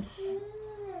lot of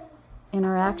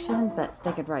interaction, but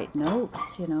they could write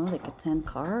notes, you know, they could send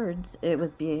cards. It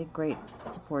would be a great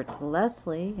support to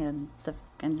Leslie and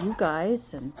you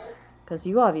guys, and because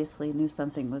you obviously knew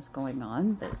something was going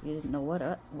on, but you didn't know what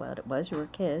it was. You were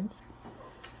kids.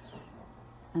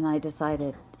 And I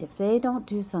decided, if they don't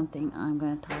do something, I'm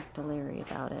going to talk to Larry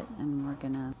about it, and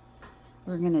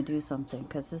we're gonna do something,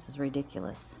 because this is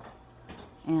ridiculous.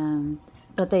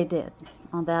 But they did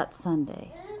on that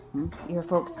Sunday. Your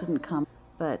folks didn't come,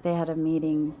 but they had a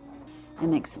meeting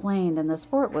and explained, and the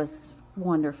support was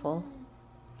wonderful.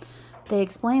 They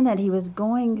explained that he was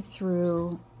going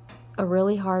through a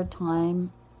really hard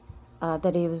time,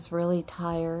 that he was really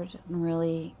tired and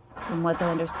really, from what they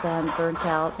understand, burnt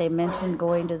out. They mentioned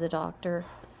going to the doctor,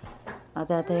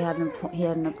 that he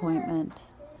had an appointment,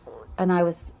 and I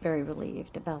was very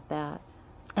relieved about that.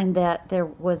 And that there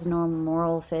was no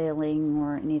moral failing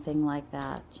or anything like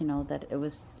that, you know, that it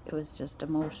was just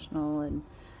emotional and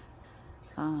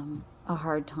a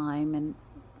hard time, and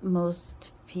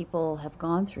most people have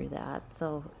gone through that,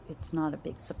 so it's not a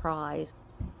big surprise.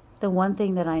 The one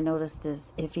thing that I noticed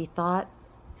is if he thought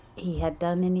he had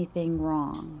done anything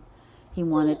wrong, he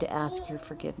wanted to ask your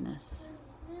forgiveness.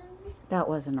 That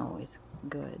wasn't always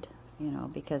good, you know,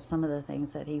 because some of the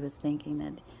things that he was thinking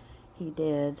that he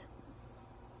did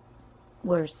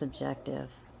were subjective.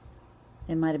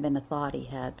 It might have been a thought he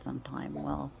had sometime.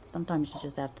 Well, sometimes you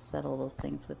just have to settle those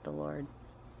things with the Lord.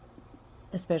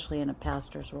 Especially in a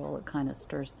pastor's role, it kind of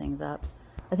stirs things up.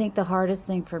 I think the hardest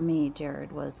thing for me,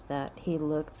 Jared, was that he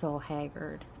looked so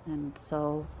haggard and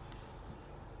so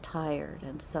tired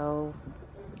and so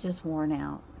just worn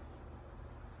out.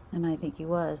 And I think he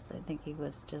was. I think he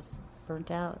was just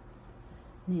burnt out.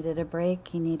 Needed a break.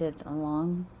 He needed a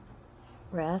long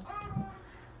rest.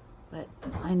 But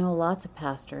I know lots of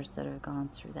pastors that have gone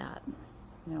through that.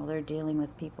 You know, they're dealing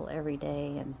with people every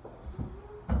day, and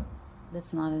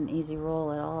it's not an easy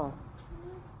role at all.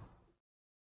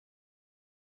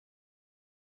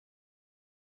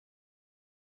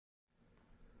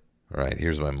 All right,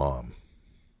 here's my mom.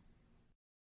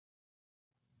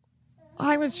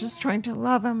 I was just trying to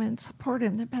love him and support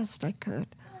him the best I could.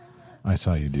 I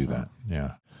saw you do that,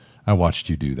 yeah. I watched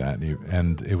you do that,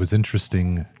 and it was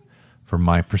interesting from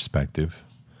my perspective.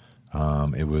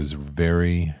 It was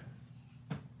very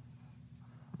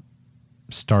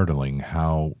startling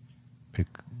how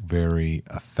very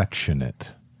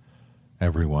affectionate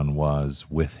everyone was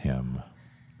with him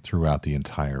throughout the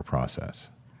entire process.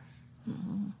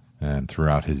 Mm-hmm. And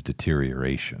throughout his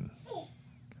deterioration.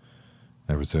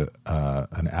 There was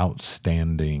an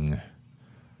outstanding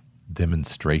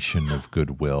demonstration of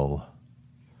goodwill,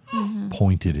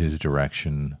 pointed his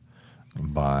direction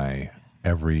by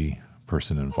every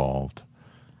person involved.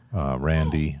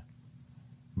 Randy,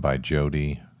 by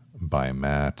Jody, by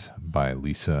Matt, by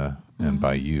Lisa, and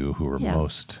by you, who were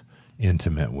most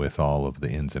intimate with all of the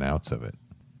ins and outs of it.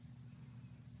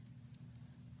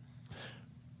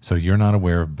 So you're not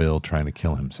aware of Bill trying to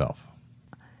kill himself?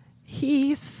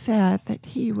 He said that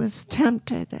he was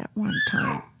tempted at one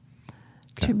time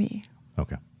to me.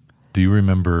 Okay. Do you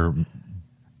remember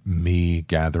me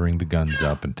gathering the guns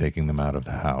up and taking them out of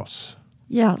the house?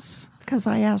 Yes, because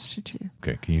I asked you to.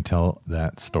 Okay, can you tell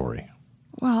that story?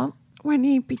 Well, when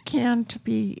he began to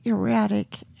be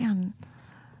erratic and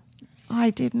I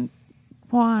didn't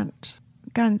want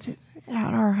guns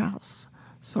at our house,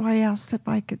 so I asked if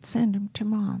I could send him to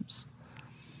Mom's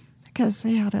because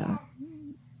they had a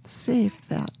safe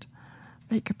that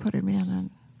they could put him in,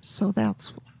 and so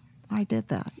I did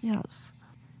that, yes.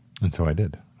 And so I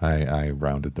did. I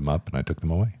rounded them up and I took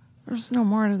them away. There's no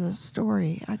more to the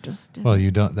story. I just didn't.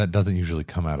 Well, that doesn't usually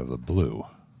come out of the blue.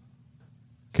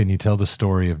 Can you tell the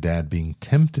story of Dad being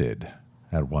tempted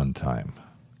at one time?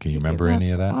 Can you remember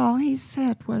any of that? All he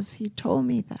said was he told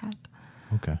me that.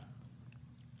 Okay.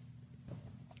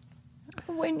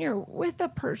 When you're with a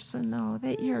person, though,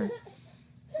 that you're,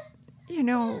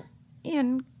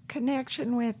 in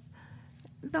connection with,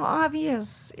 the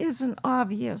obvious isn't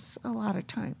obvious a lot of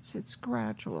times. It's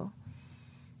gradual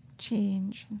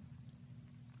change.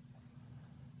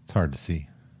 It's hard to see.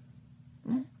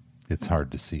 It's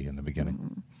hard to see in the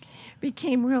beginning.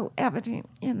 Became real evident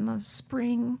in the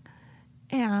spring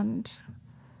and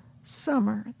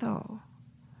summer, though,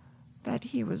 that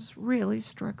he was really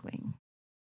struggling.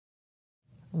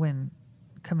 When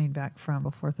coming back from the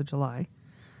 4th of July,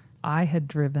 I had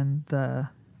driven the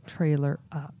trailer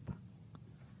up.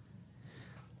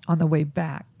 On the way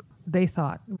back, they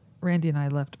thought Randy and I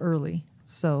left early,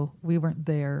 so we weren't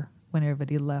there when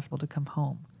everybody left to come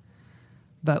home.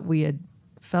 But we had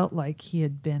felt like he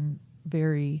had been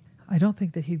I don't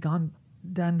think that he'd done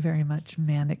very much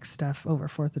manic stuff over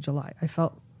 4th of July.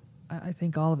 I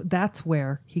think all of it, that's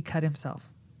where he cut himself.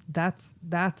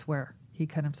 That's where he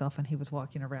cut himself, and he was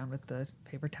walking around with the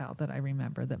paper towel that I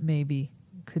remember that maybe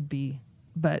could be.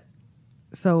 But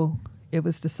so it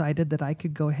was decided that I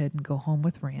could go ahead and go home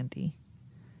with Randy,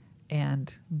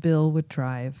 and Bill would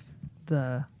drive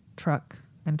the truck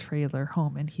and trailer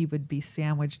home, and he would be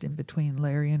sandwiched in between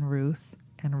Larry and Ruth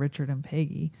and Richard and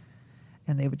Peggy,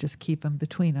 and they would just keep him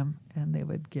between them, and they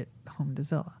would get home to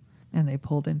Zilla. And they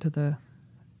pulled into the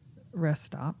rest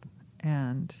stop,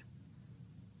 and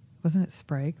wasn't it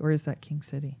Sprague, or is that King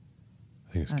City?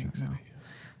 I think it's King City. Yeah.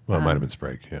 Well, it might have been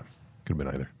Sprague. Yeah, could have been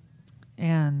either.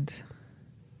 And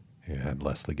he had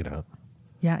Leslie get out.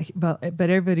 Yeah, but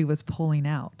everybody was pulling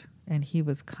out, and he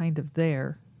was kind of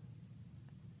there.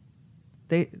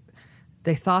 They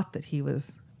thought that he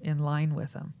was in line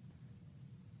with them.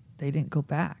 They didn't go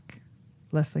back.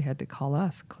 Leslie had to call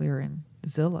us, clear in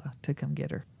Zilla, to come get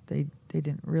her. They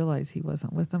didn't realize he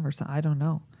wasn't with them or something. I don't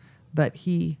know. But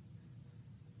he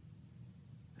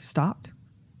stopped,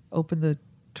 opened the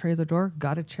trailer door,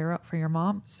 got a chair out for your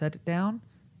mom, set it down,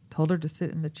 told her to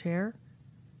sit in the chair.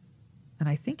 And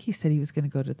I think he said he was going to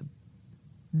go to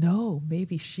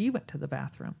maybe she went to the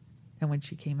bathroom. And when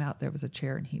she came out, there was a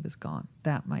chair and he was gone.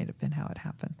 That might have been how it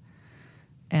happened.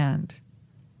 And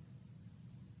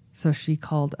so she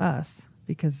called us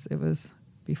because it was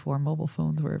before mobile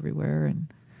phones were everywhere,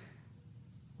 and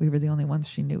we were the only ones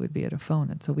she knew would be at a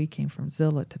phone. And so we came from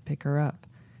Zilla to pick her up,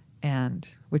 and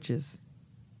which is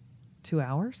 2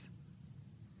 hours.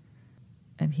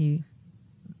 And he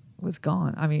was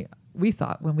gone. I mean, we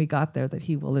thought when we got there that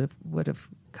he would have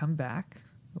come back,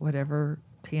 whatever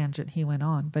tangent he went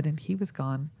on, but he was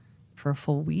gone for a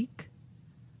full week.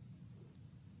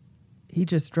 He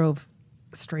just drove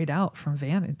straight out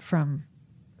from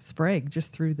Sprague,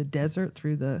 just through the desert,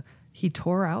 he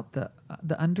tore out the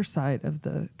underside of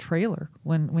the trailer.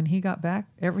 When he got back,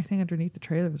 everything underneath the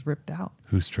trailer was ripped out.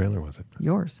 Whose trailer was it?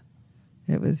 Yours.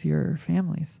 It was your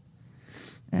family's.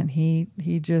 And he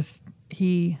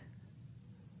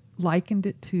likened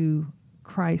it to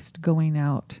Christ going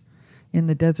out in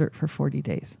the desert for 40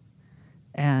 days.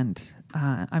 And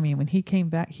I mean, when he came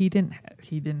back, he didn't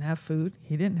have food.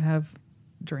 He didn't have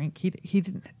drink. He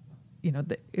didn't,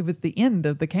 it was the end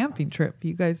of the camping trip.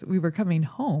 We were coming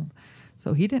home,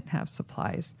 so he didn't have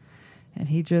supplies, and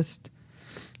he just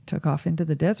took off into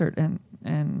the desert.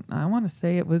 And I want to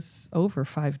say it was over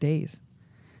 5 days.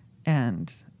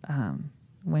 And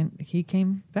when he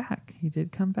came back, he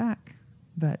did come back,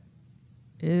 but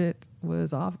it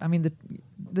was off. I mean,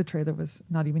 the trailer was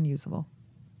not even usable.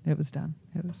 It was done.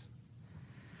 It was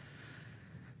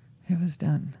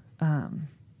done.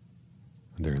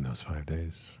 During those 5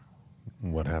 days,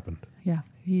 what happened? Yeah,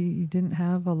 he didn't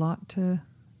have a lot to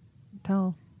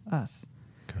tell us.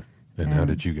 Okay. And how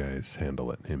did you guys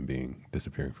handle it, him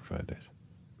disappearing for 5 days?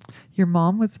 Your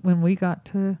mom was, when we got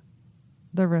to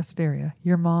the rest area,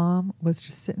 your mom was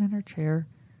just sitting in her chair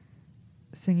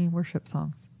singing worship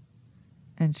songs.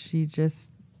 and she just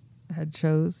had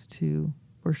chose to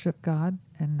worship God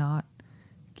and not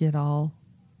get all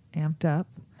amped up.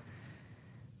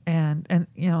 And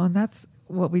and that's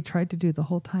what we tried to do the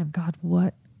whole time. God,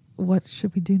 what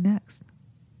should we do next?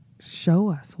 Show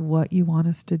us what you want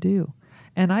us to do.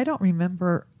 And I don't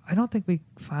think we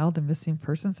filed a missing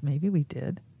persons. Maybe we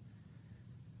did.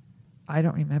 I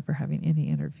don't remember having any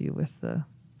interview with the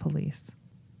police.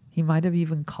 He might have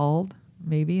even called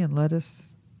maybe and let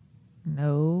us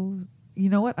know. You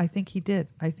know what? I think he did.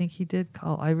 I think he did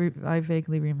call. I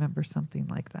vaguely remember something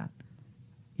like that.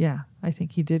 Yeah, I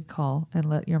think he did call and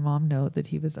let your mom know that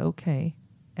he was okay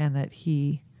and that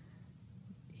he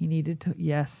needed to,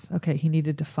 he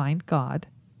needed to find God.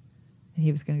 And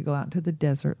he was going to go out into the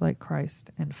desert like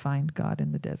Christ and find God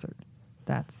in the desert.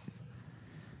 That's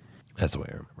the way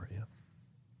I remember it, yeah.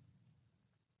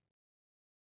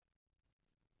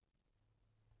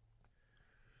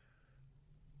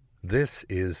 This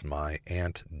is my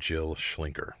Aunt Jill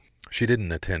Schlinker. She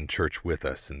didn't attend church with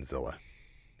us in Zillah.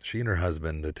 She and her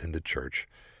husband attended church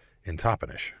in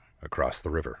Toppenish, across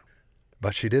the river.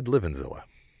 But she did live in Zillah,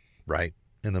 right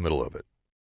in the middle of it.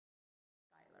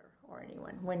 Or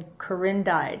anyone. When Corinne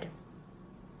died,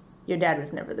 your dad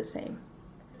was never the same.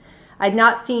 I'd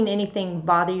not seen anything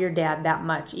bother your dad that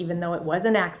much, even though it was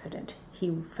an accident.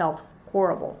 He felt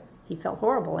horrible.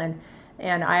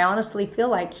 And I honestly feel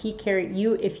like he carried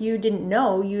you. If you didn't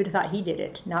know, you would have thought he did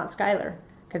it, not Skylar.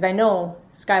 Because I know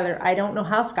Skylar, I don't know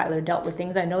how Skylar dealt with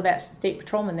things. I know that state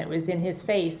patrolman that was in his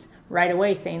face right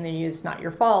away saying that it's not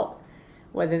your fault.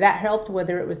 Whether that helped,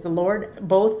 whether it was the Lord,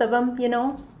 both of them,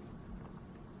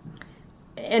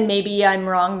 And maybe I'm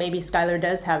wrong. Maybe Skylar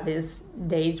does have his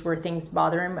days where things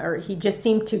bother him, or he just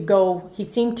seemed to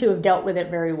have dealt with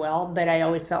it very well. But I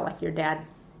always felt like your dad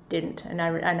didn't. And I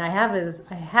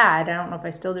don't know if I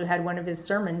still do, had one of his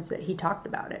sermons that he talked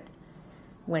about it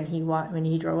when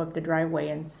he drove up the driveway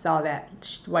and saw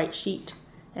that white sheet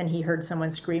and he heard someone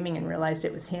screaming and realized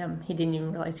it was him. He didn't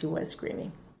even realize he was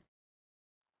screaming.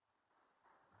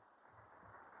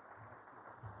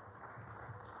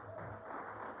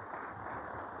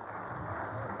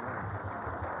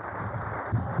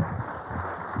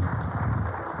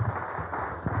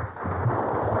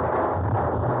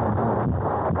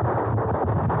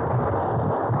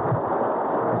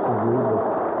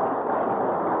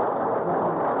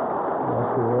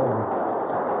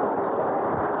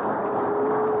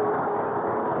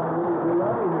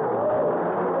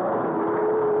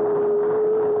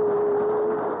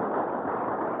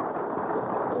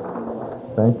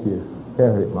 Thank you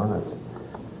very much.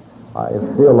 I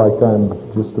feel like I'm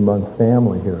just among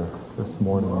family here this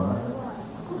morning.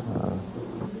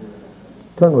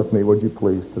 Turn with me, would you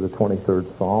please, to the 23rd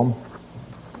Psalm.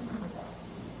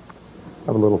 I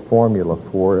have a little formula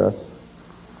for us.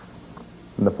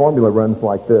 And the formula runs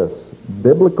like this: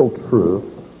 biblical truth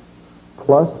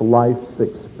plus life's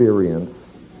experience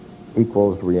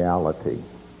equals reality.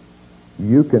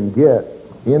 You can get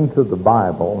into the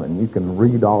Bible and you can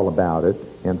read all about it,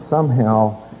 and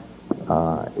somehow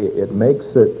it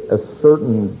makes it a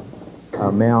certain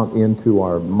amount into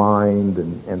our mind,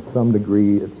 and some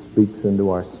degree it speaks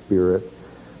into our spirit.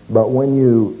 But when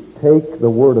you take the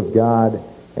Word of God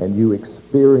and you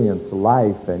experience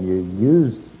life and you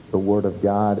use the Word of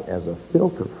God as a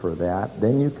filter for that,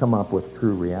 then you come up with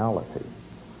true reality.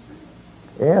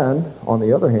 And, on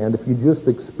the other hand, if you just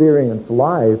experience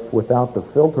life without the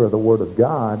filter of the Word of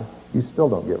God, you still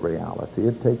don't get reality.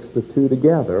 It takes the two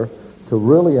together to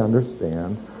really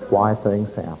understand why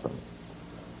things happen,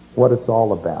 what it's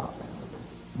all about.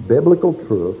 Biblical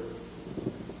truth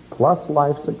plus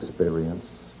life's experience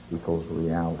equals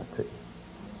reality.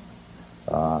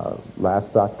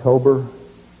 Last October,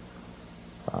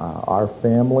 our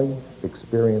family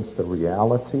experienced a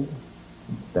reality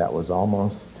that was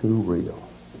almost too real.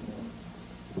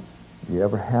 You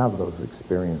ever have those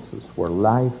experiences where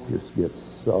life just gets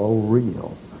so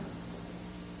real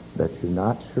that you're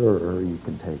not sure you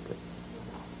can take it?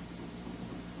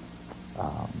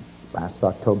 Last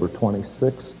October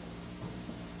 26th,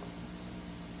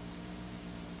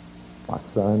 my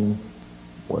son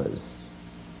was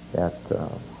at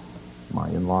my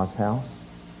in-laws' house,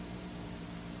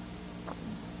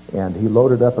 and he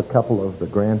loaded up a couple of the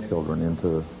grandchildren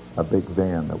into a big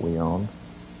van that we owned,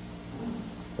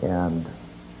 and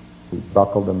he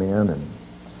buckled them in and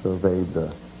surveyed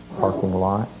the parking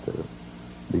lot to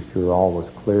be sure all was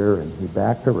clear, and he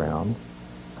backed around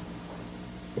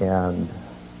and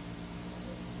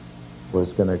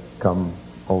was going to come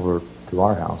over to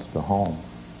our house, to home.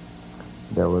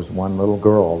 There was one little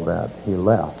girl that he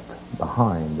left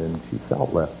behind, and she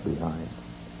felt left behind.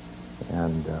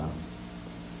 And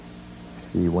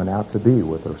she went out to be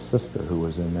with her sister who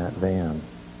was in that van.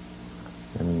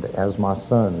 And as my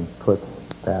son put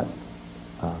that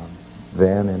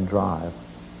van in drive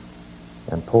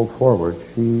and pulled forward,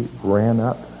 she ran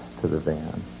up to the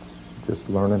van, just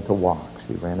learning to walk.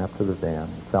 She ran up to the van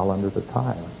and fell under the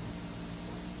tire.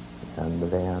 And the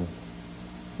van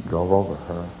drove over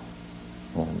her,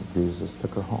 and Jesus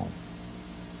took her home.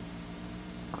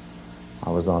 I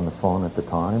was on the phone at the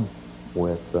time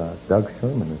with Doug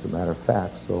Sherman, as a matter of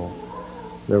fact, so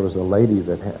there was a lady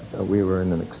that we were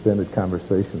in an extended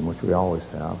conversation, which we always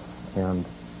have, and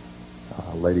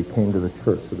a lady came to the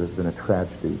church, so there's been a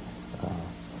tragedy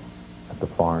at the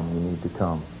farm, you need to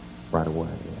come right away.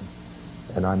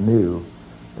 And I knew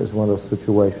it was one of those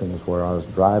situations where I was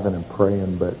driving and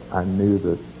praying, but I knew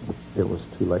that it was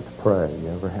too late to pray. You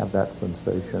ever have that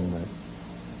sensation that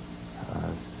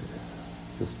it's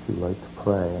just too late to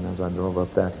pray? And as I drove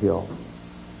up that hill,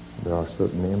 there are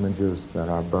certain images that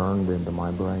are burned into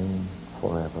my brain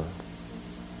forever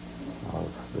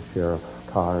of the sheriff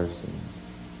cars and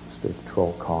state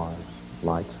patrol cars,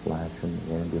 lights flashing,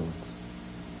 the ambulance,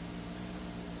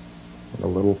 and a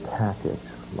little package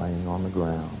laying on the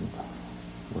ground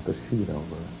with a sheet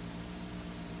over it.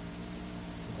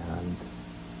 And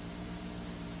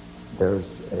there's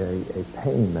a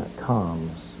pain that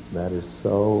comes that is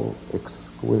so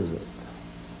exquisite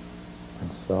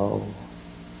and so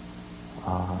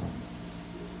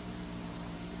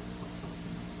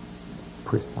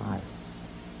precise,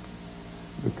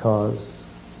 because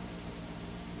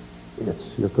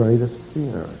it's your greatest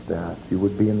fear that you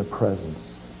would be in the presence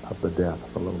of the death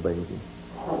of a little baby.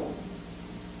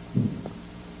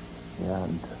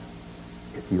 And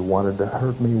if you wanted to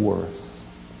hurt me worse,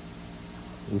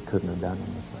 you couldn't have done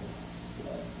anything.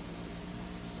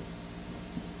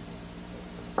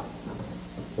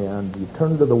 And you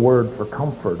turn to the Word for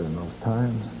comfort in those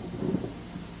times.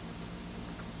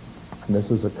 And this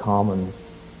is a common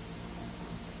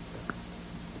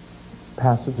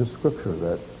passage of Scripture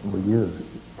that we use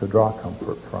to draw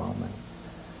comfort from. And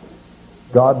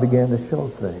God began to show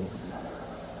things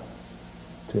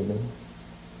to me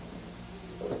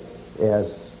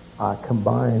as I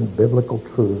combined biblical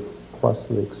truth plus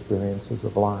the experiences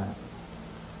of life.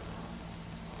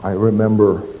 I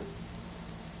remember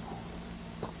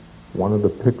one of the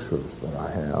pictures that I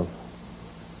have,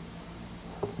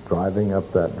 driving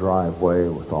up that driveway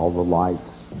with all the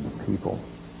lights and the people,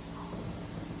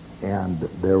 and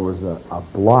there was a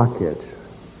blockage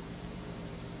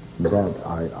that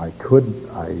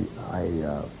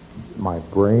my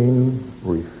brain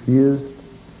refused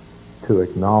to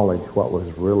acknowledge what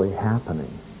was really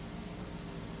happening.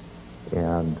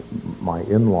 And my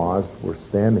in-laws were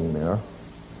standing there,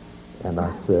 and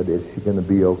I said, "Is she going to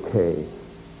be okay?"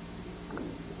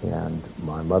 And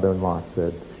my mother-in-law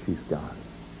said, "She's gone."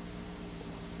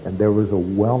 And there was a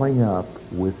welling up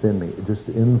within me, just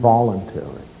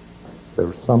involuntary. There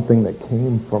was something that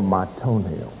came from my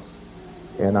toenails,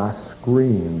 and I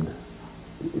screamed,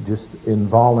 just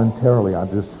involuntarily, I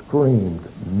just screamed,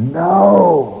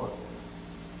 "No!"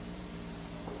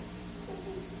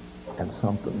 And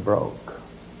something broke.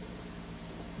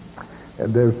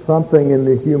 And there's something in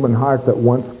the human heart that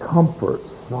wants comfort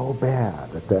so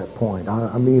bad at that point.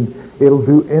 I mean, it'll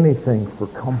do anything for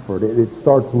comfort. It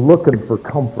starts looking for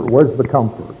comfort. Where's the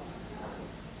comfort?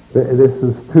 This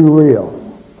is too real.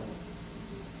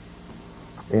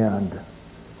 And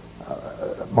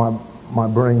my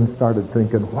brain started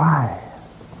thinking, why?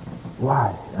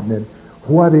 And then,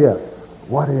 what if?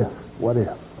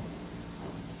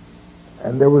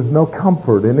 And there was no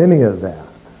comfort in any of that.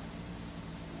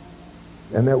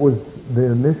 And that was the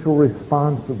initial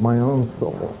response of my own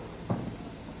soul.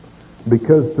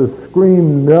 Because to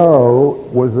scream no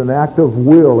was an act of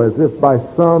will, as if by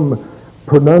some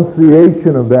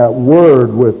pronunciation of that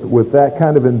word with that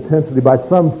kind of intensity, by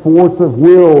some force of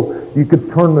will, you could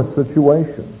turn the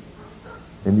situation.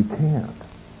 And you can't.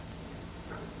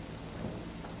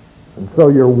 And so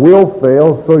your will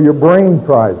fails, so your brain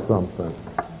tries something.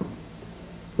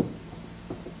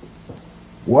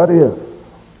 What if?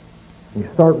 You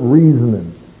start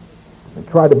reasoning and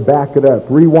try to back it up,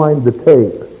 rewind the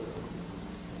tape.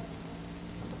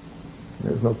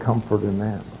 There's no comfort in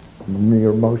that. And then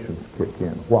your emotions kick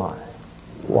in. Why?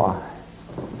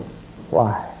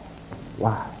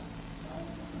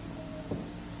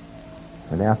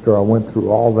 And after I went through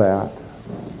all that,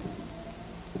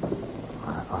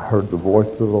 I heard the voice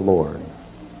of the Lord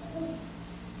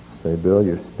say, "Bill,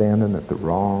 you're standing at the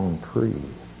wrong tree."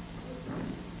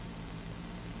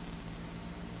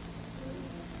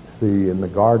 See, in the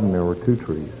garden there were two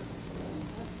trees.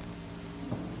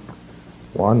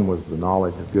 One was the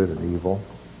knowledge of good and evil,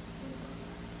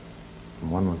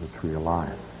 and one was the tree of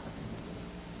life.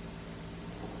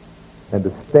 And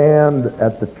to stand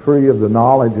at the tree of the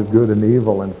knowledge of good and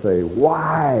evil and say,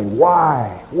 why,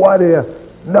 what if,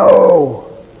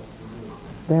 no,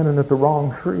 standing at the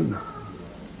wrong tree.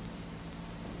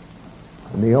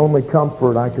 And the only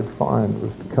comfort I could find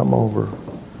was to come over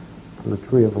to the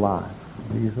tree of life.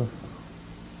 Jesus.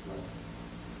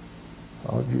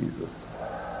 Oh, Jesus.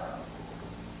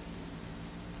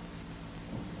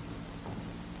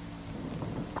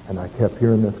 And I kept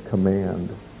hearing this command,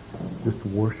 just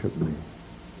worship me.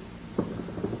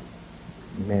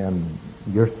 Man,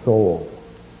 your soul,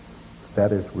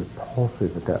 that is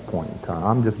repulsive at that point in time.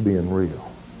 I'm just being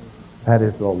real. That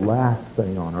is the last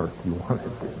thing on earth you want to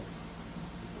do.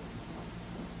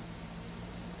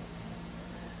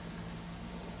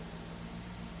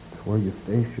 It's where you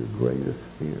face your greatest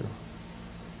fear.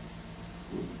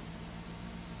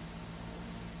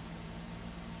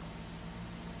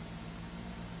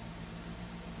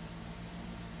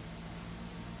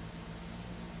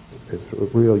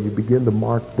 It's real. You begin to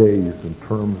mark days in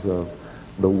terms of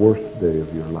the worst day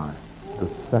of your life, the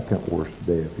second worst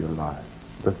day of your life,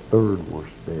 the third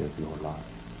worst day of your life.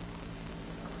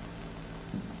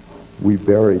 We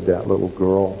buried that little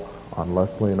girl on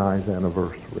Leslie and I's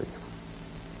anniversary.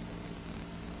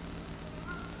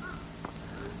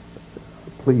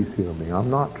 Please hear me. I'm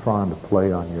not trying to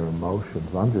play on your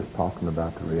emotions. I'm just talking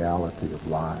about the reality of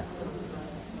life.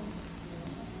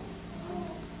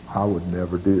 I would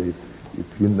never do.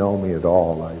 If you know me at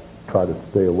all, I try to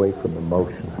stay away from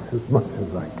emotions as much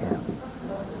as I can.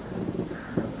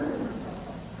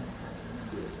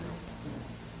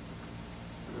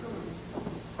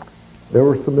 There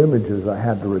were some images I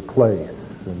had to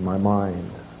replace in my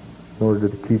mind in order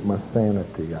to keep my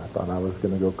sanity. I thought I was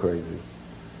going to go crazy.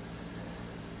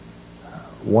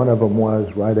 One of them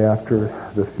was right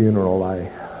after the funeral, I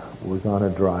was on a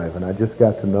drive, and I just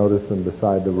got to noticing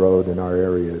beside the road in our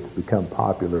area, it's become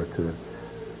popular to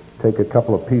take a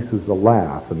couple of pieces of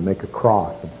lath and make a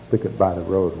cross and stick it by the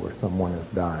road where someone has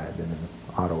died in an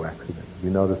auto accident. You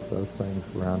notice those things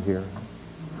around here?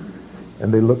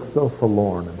 And they look so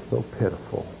forlorn and so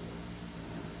pitiful.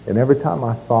 And every time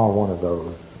I saw one of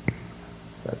those,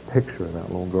 that picture of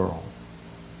that little girl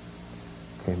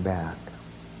came back.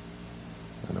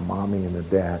 And a mommy and a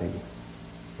daddy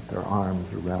with their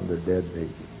arms around their dead baby.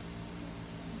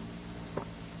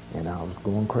 And I was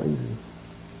going crazy.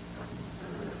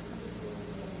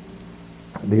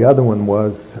 The other one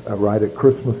was right at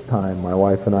Christmas time. My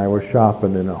wife and I were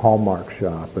shopping in a Hallmark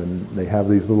shop, and they have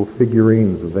these little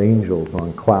figurines of angels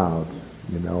on clouds,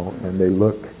 you know, and they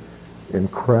look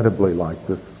incredibly like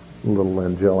this little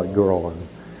angelic girl. And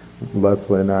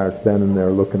Leslie and I are standing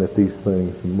there looking at these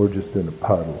things, and we're just in a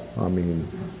puddle. I mean,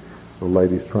 the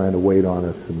lady's trying to wait on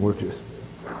us, and we're just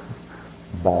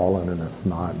bawling and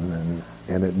snotting,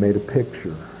 and it made a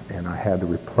picture, and I had to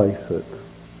replace it.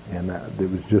 And it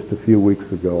was just a few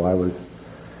weeks ago. I was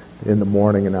in the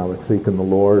morning, and I was seeking the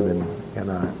Lord,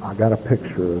 and I got a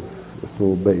picture of this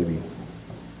little baby.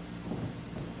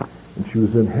 And she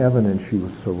was in heaven, and she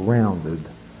was surrounded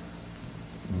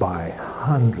by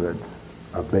hundreds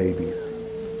of babies,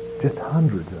 just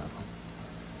hundreds of them.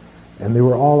 And they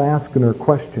were all asking her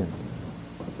questions.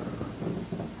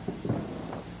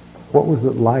 What was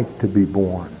it like to be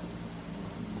born?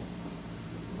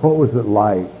 What was it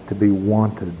like to be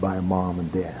wanted by mom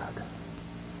and dad?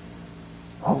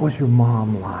 What was your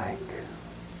mom like?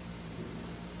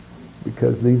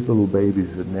 Because these little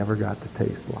babies had never got to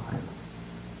taste life.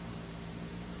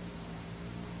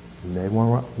 And they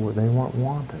weren't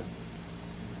wanted.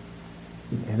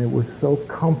 And it was so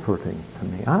comforting to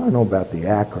me. I don't know about the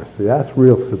accuracy. That's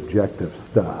real subjective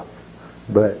stuff.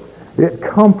 But it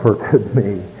comforted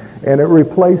me. And it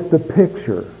replaced a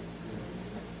picture.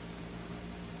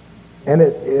 And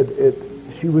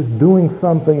she was doing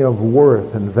something of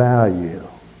worth and value.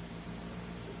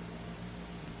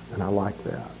 And I like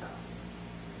that.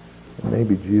 And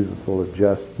maybe Jesus will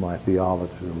adjust my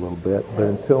theology a little bit. But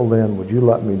until then, would you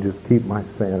let me just keep my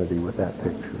sanity with that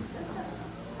picture?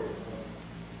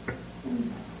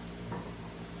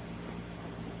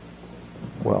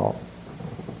 Well,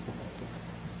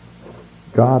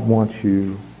 God wants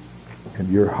you and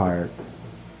your heart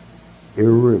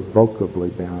irrevocably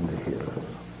bound to His.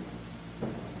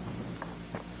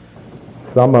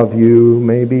 Some of you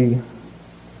maybe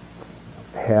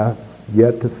have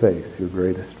yet to face your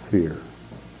greatest fear.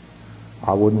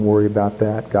 I wouldn't worry about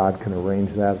that. God can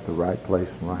arrange that at the right place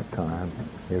and right time,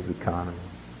 His economy.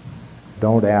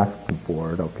 Don't ask Him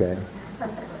for it, okay?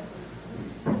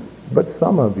 But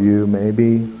some of you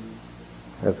maybe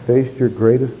have faced your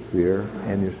greatest fear,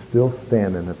 and you're still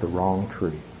standing at the wrong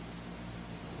tree.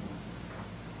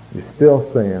 You're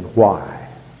still saying, why?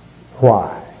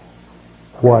 Why?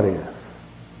 What if?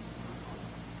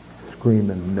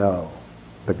 Screaming no,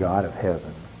 the God of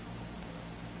heaven.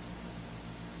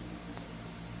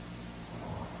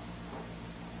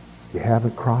 You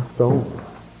haven't crossed over.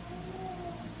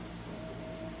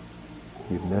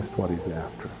 You've missed what he's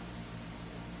after.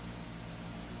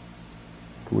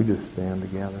 Can we just stand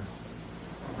together?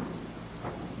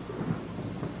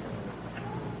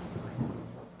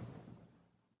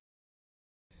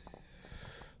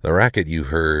 The racket you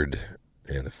heard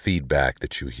and the feedback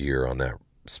that you hear on that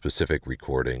specific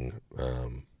recording,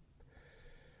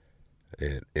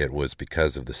 it was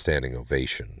because of the standing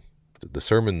ovation. The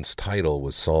sermon's title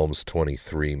was Psalms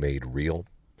 23 Made Real.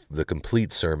 The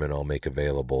complete sermon I'll make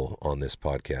available on this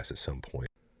podcast at some point.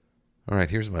 All right,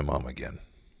 here's my mom again.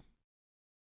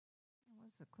 It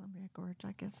was the Columbia Gorge,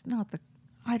 I guess.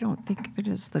 I don't think of it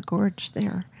as the gorge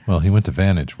there. Well, he went to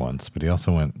Vantage once, but he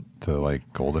also went to,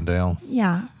 like, Goldendale.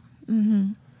 Yeah.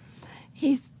 Mm-hmm.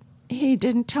 He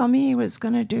didn't tell me he was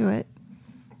going to do it.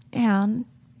 And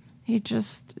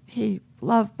he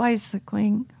loved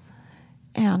bicycling.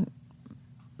 And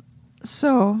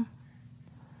so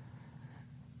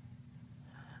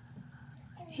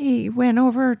he went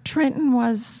over. Trenton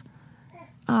was,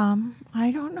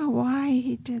 I don't know why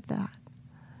he did that.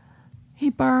 He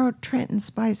borrowed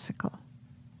Trenton's bicycle.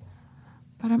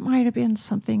 But it might have been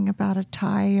something about a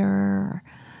tire or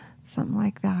something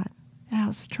like that.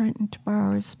 Asked Trenton to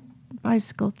borrow his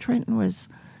bicycle. Trenton was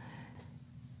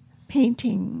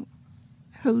painting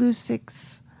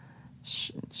Halusik's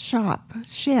shed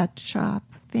shop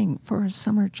thing for a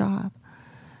summer job.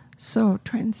 So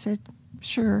Trenton said,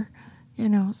 sure,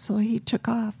 so he took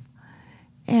off.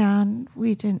 And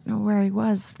we didn't know where he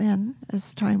was then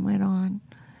as time went on.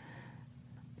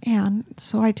 And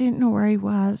so I didn't know where he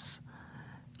was.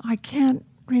 I can't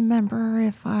remember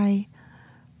if I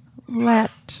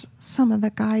let some of the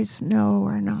guys know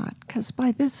or not, because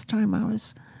by this time I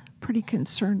was pretty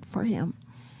concerned for him.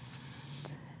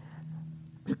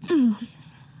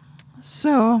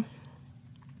 So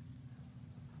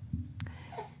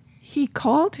he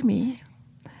called me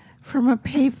from a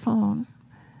payphone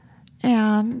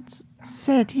and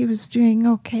said he was doing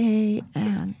okay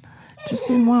and just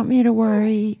didn't want me to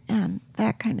worry and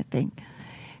that kind of thing.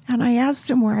 And I asked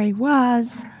him where he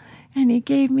was, and he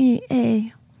gave me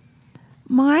a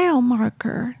mile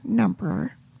marker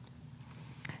number.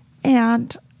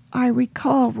 And I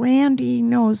recall Randy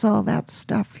knows all that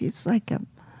stuff. He's like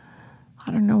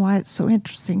I don't know why it's so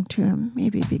interesting to him,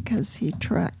 maybe because he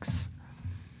trucks.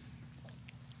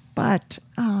 But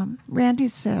Randy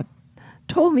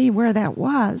told me where that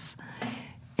was,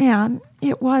 and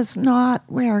it was not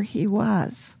where he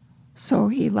was. So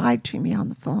he lied to me on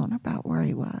the phone about where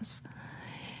he was.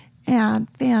 And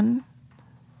then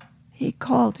he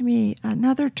called me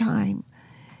another time,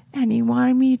 and he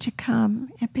wanted me to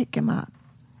come and pick him up.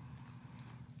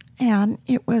 And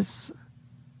it was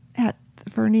at the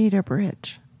Vernita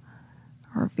Bridge,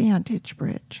 or Vantage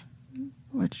Bridge,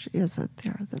 which is it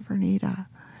there, the Vernita,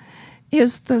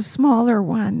 is the smaller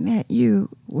one that you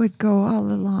would go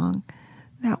all along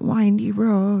that windy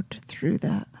road through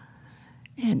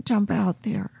and jump out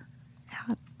there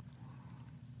at.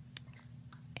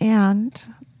 And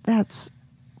that's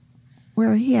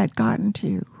where he had gotten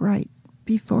to right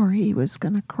before he was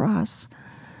going to cross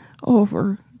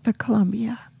over the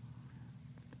Columbia.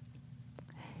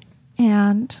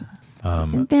 And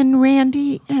then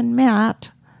Randy and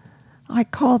Matt, I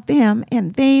called them,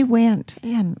 and they went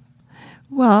and,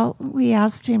 we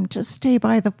asked him to stay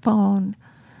by the phone,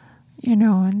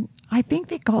 and I think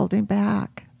they called him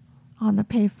back on the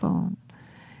payphone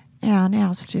and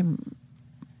asked him,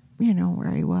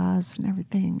 where he was and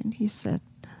everything. And he said,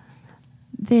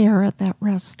 there at that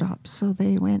rest stop. So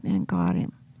they went and got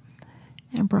him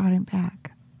and brought him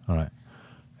back. All right.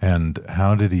 And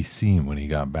how did he seem when he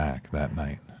got back that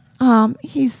night?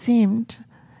 He seemed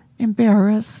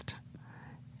embarrassed,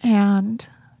 and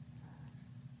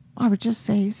I would just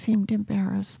say he seemed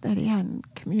embarrassed that he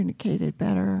hadn't communicated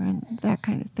better and that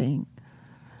kind of thing.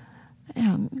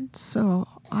 And so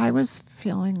I was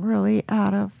feeling really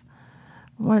out of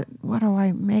what do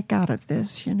I make out of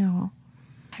this, It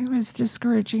was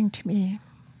discouraging to me.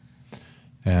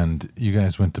 And you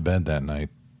guys went to bed that night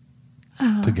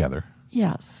together?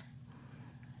 Yes.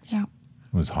 Yeah.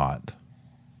 It was hot.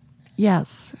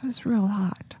 Yes, it was real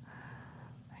hot.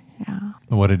 Yeah.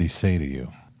 What did he say to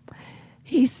you?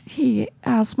 He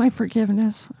asked my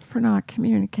forgiveness for not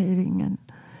communicating,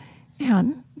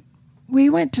 and we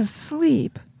went to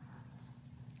sleep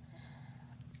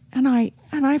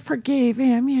I forgave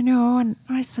him, and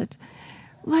I said,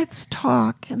 let's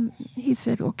talk. And he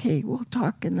said, okay, we'll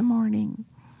talk in the morning.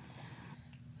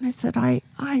 And I said, I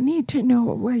need to know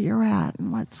where you're at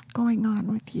and what's going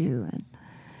on with you, and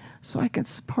so I can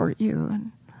support you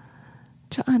and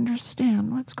to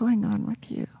understand what's going on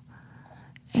with you.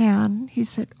 And he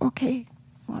said, okay,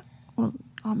 well,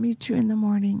 I'll meet you in the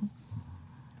morning.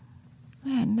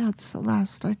 And that's the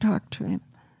last I talked to him.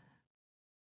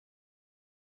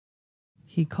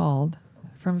 He called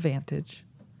from Vantage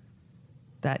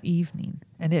that evening,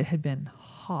 and it had been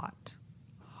hot,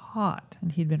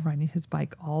 and he'd been riding his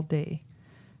bike all day.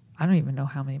 I don't even know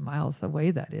how many miles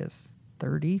away that is,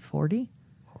 30, 40?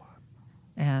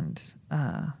 And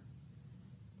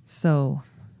so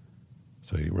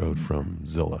he rode from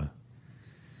Zilla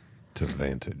to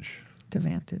Vantage.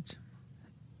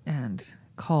 And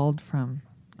called from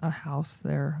a house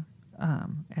there,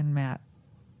 and Matt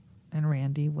and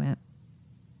Randy went.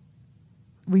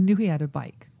 We knew he had a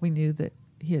bike. We knew that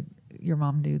your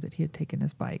mom knew that he had taken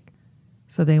his bike.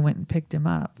 So they went and picked him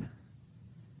up.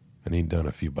 And he'd done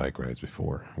a few bike rides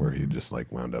before where he just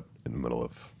wound up in the middle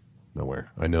of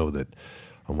nowhere. I know that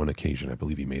on one occasion, I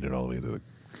believe he made it all the way to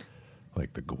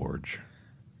the gorge.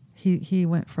 He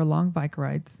went for long bike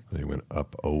rides. And he went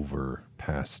up over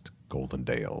past Golden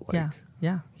Dale.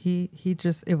 Yeah. He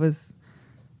just, it was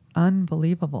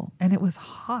unbelievable. And it was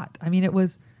hot. I mean,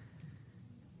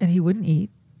 and he wouldn't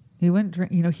eat. He wouldn't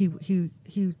drink.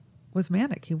 He was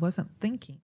manic. He wasn't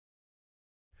thinking.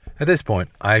 At this point,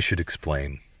 I should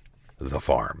explain the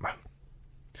farm.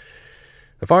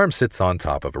 The farm sits on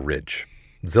top of a ridge.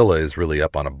 Zilla is really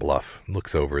up on a bluff,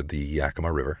 looks over the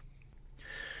Yakima River.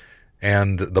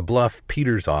 And the bluff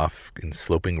peters off in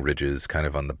sloping ridges kind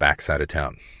of on the back side of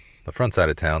town. The front side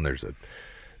of town, there's a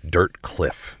dirt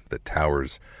cliff that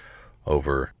towers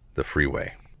over the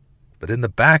freeway. But in the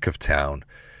back of town,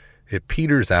 it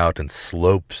peters out and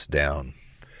slopes down.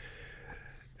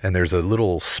 And there's a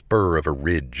little spur of a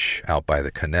ridge out by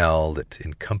the canal that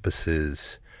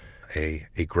encompasses a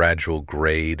gradual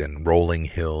grade and rolling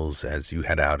hills as you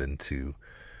head out into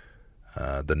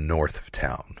the north of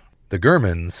town. The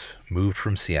Germans moved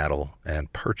from Seattle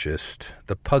and purchased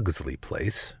the Pugsley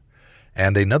Place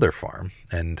and another farm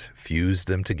and fused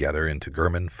them together into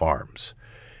German Farms.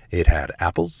 It had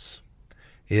apples,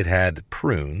 it had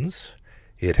prunes,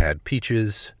 it had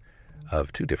peaches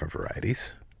of 2 different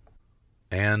varieties,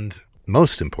 and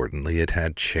most importantly, it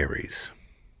had cherries.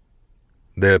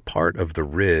 The part of the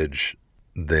ridge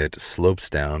that slopes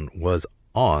down was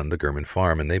on the German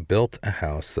farm, and they built a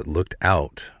house that looked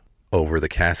out over the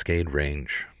Cascade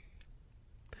Range.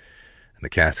 And the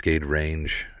Cascade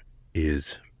Range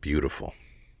is beautiful.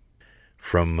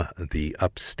 From the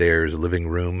upstairs living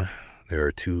room, there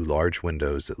are 2 large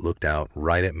windows that looked out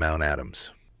right at Mount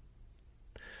Adams.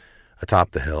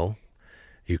 Atop the hill,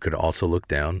 you could also look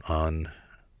down on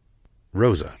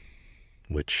Rosa,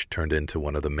 which turned into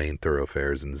one of the main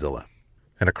thoroughfares in Zilla.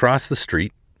 And across the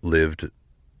street lived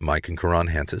Mike and Karan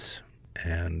Hansis,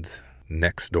 and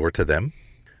next door to them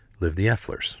lived the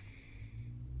Efflers.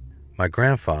 My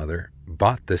grandfather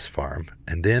bought this farm,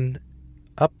 and then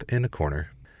up in a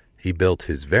corner, he built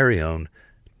his very own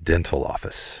dental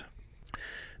office.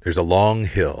 There's a long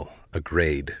hill, a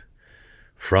grade,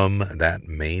 from that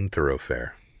main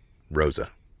thoroughfare, Rosa,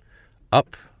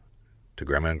 up to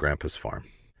Grandma and Grandpa's farm.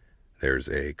 There's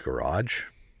a garage,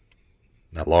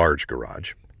 a large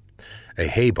garage, a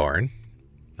hay barn,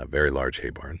 a very large hay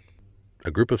barn,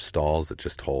 a group of stalls that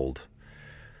just hold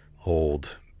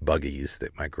old buggies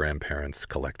that my grandparents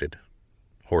collected,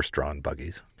 horse-drawn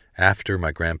buggies. After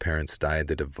my grandparents died,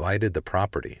 they divided the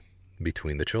property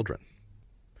between the children.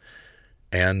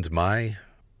 And my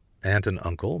aunt and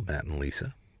uncle, Matt and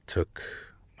Lisa, took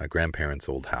my grandparents'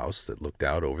 old house that looked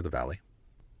out over the valley.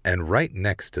 And right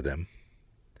next to them,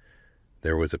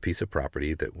 there was a piece of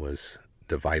property that was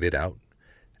divided out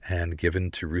and given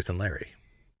to Ruth and Larry.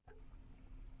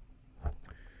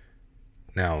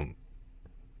 Now,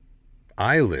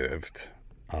 I lived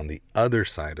on the other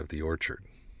side of the orchard.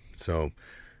 So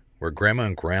where Grandma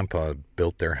and Grandpa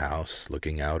built their house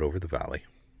looking out over the valley,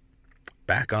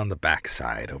 back on the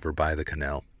backside over by the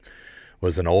canal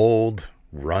was an old,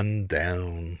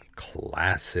 run-down,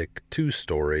 classic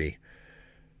 2-story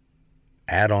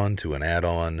add-on to an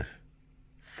add-on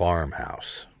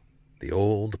farmhouse, the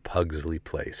old Pugsley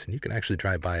Place. And you can actually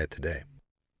drive by it today.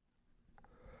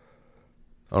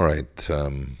 All right,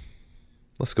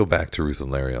 let's go back to Ruth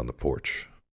and Larry on the porch.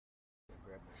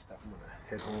 Grab my stuff. I'm going to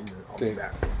head home and I'll be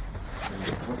back. And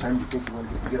what time do you think you want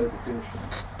to get together to finish?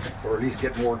 Or at least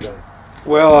get more done?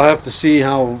 Well, I'll have to see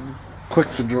how quick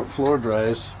the floor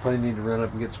dries. Probably need to run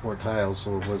up and get some more tiles,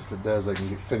 so if it does, I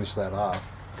can finish that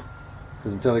off.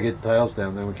 Because until I get the tiles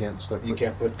down, then we can't start. You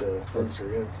can't put the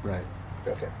furniture in. Right.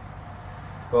 Okay.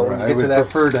 Well, when you I get would to that,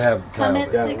 prefer to have the Come tiles.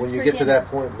 at yeah, 6 when you for get to dinner. that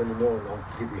point, let me know, and I'll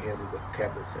give you a hand with the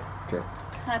cabinets in. Okay.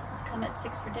 Come at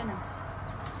 6 for dinner.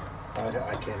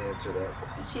 I can't answer that.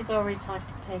 She's already talked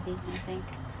to Peggy, I think.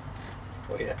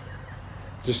 Oh yeah.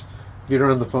 Just get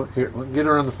her on the phone. Here, get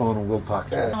her on the phone, and we'll talk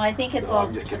to her. No, I think it's No, all,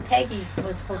 I'm just kidding. Peggy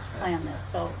was supposed to plan this,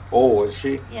 so, Oh, is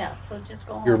she? yeah, so just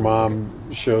go home. Your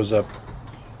mom shows up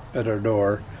at our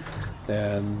door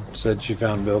and said she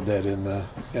found Bill dead in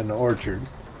the orchard.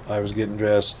 I was getting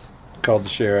dressed, called the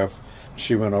sheriff.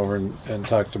 She went over and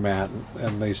talked to Matt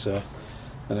and Lisa,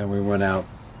 and then we went out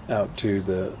to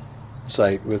the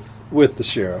site with the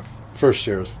sheriff, first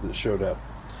sheriff that showed up.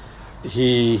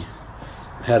 He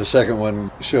had a second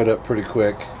one, showed up pretty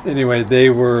quick. Anyway, they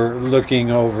were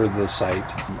looking over the site.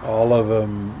 All of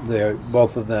them,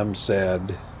 both of them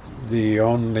said he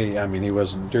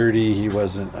wasn't dirty, he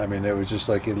wasn't, it was just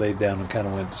like he laid down and kind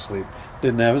of went to sleep.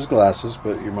 Didn't have his glasses,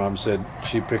 but your mom said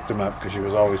she picked him up because she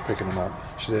was always picking him up.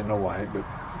 She didn't know why, but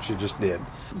she just did.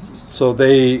 So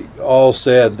they all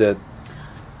said that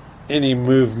any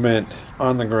movement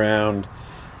on the ground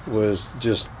was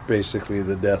just basically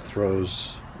the death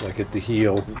throes, like at the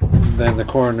heel. Then the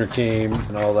coroner came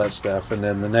and all that stuff. And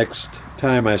then the next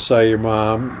time I saw your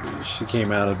mom, she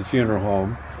came out of the funeral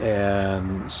home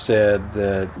and said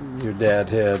that your dad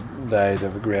had died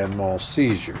of a grand mal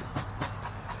seizure,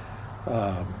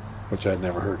 which I'd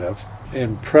never heard of.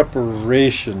 In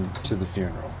preparation to the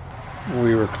funeral,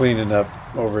 we were cleaning up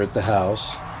over at the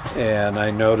house, and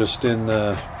I noticed in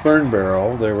the burn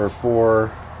barrel there were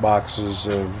 4 boxes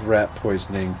of rat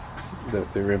poisoning.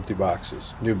 They were empty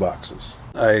boxes, new boxes.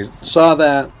 I saw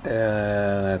that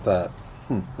and I thought,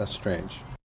 that's strange.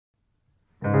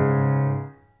 Try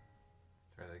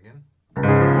that again.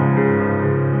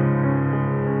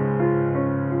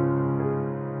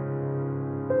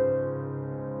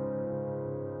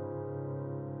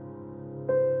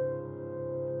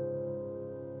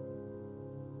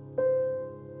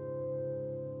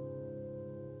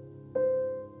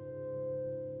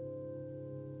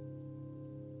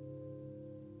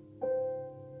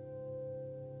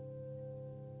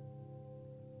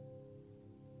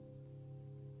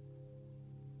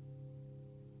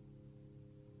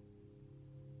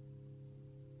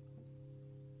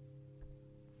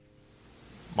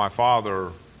 My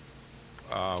father,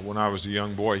 when I was a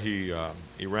young boy, he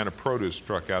ran a produce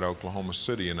truck out of Oklahoma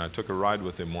City, and I took a ride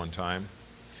with him one time.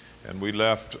 And we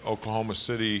left Oklahoma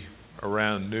City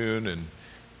around noon, and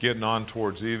getting on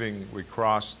towards evening, we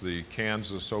crossed the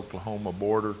Kansas-Oklahoma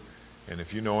border. And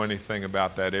if you know anything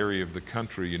about that area of the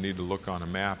country, you need to look on a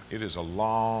map. It is a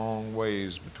long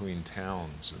ways between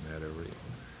towns in that area.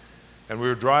 And we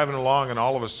were driving along, and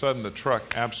all of a sudden the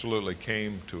truck absolutely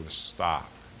came to a stop,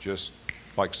 just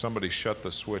like somebody shut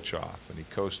the switch off, and he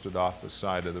coasted off the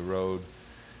side of the road,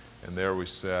 and there we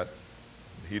sat.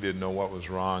 He didn't know what was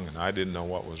wrong, and I didn't know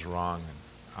what was wrong,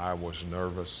 and I was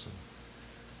nervous, and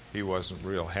he wasn't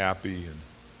real happy, and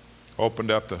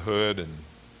opened up the hood and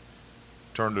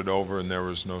turned it over, and there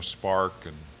was no spark,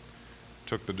 and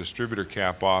took the distributor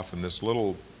cap off, and this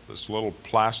little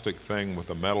plastic thing with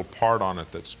a metal part on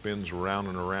it that spins around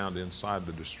and around inside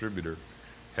the distributor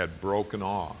had broken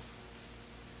off.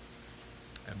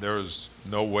 And there was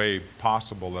no way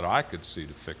possible that I could see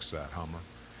to fix that Hummer.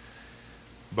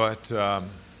 But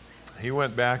he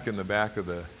went back in the back of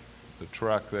the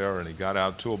truck there, and he got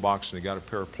out a toolbox, and he got a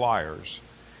pair of pliers.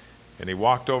 And he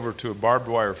walked over to a barbed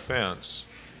wire fence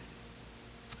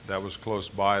that was close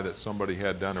by that somebody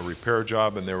had done a repair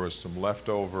job, and there was some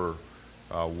leftover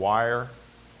wire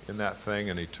in that thing,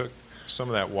 and he took some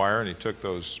of that wire, and he took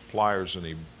those pliers, and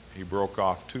he broke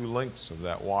off 2 lengths of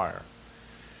that wire.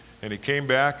 And he came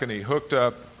back and he hooked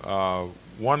up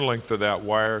one length of that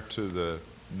wire to the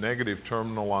negative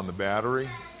terminal on the battery,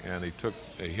 and he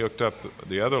hooked up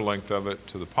the other length of it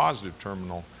to the positive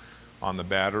terminal on the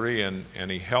battery, and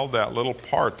he held that little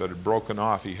part that had broken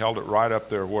off, he held it right up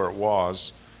there where it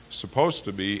was supposed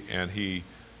to be, and he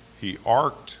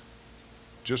arced,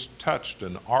 just touched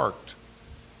and arced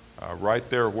right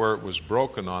there where it was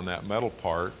broken on that metal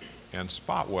part, and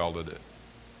spot welded it.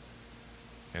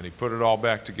 And he put it all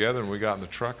back together, and we got in the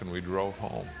truck and we drove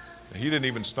home. And he didn't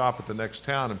even stop at the next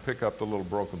town and pick up the little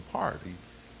broken part. He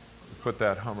put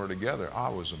that Hummer together. I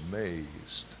was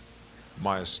amazed.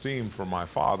 My esteem for my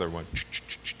father went,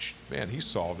 man, he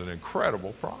solved an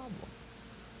incredible problem.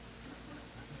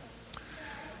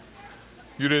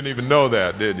 You didn't even know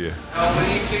that, did you? No, but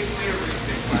he kicked me to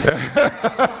retake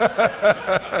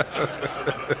my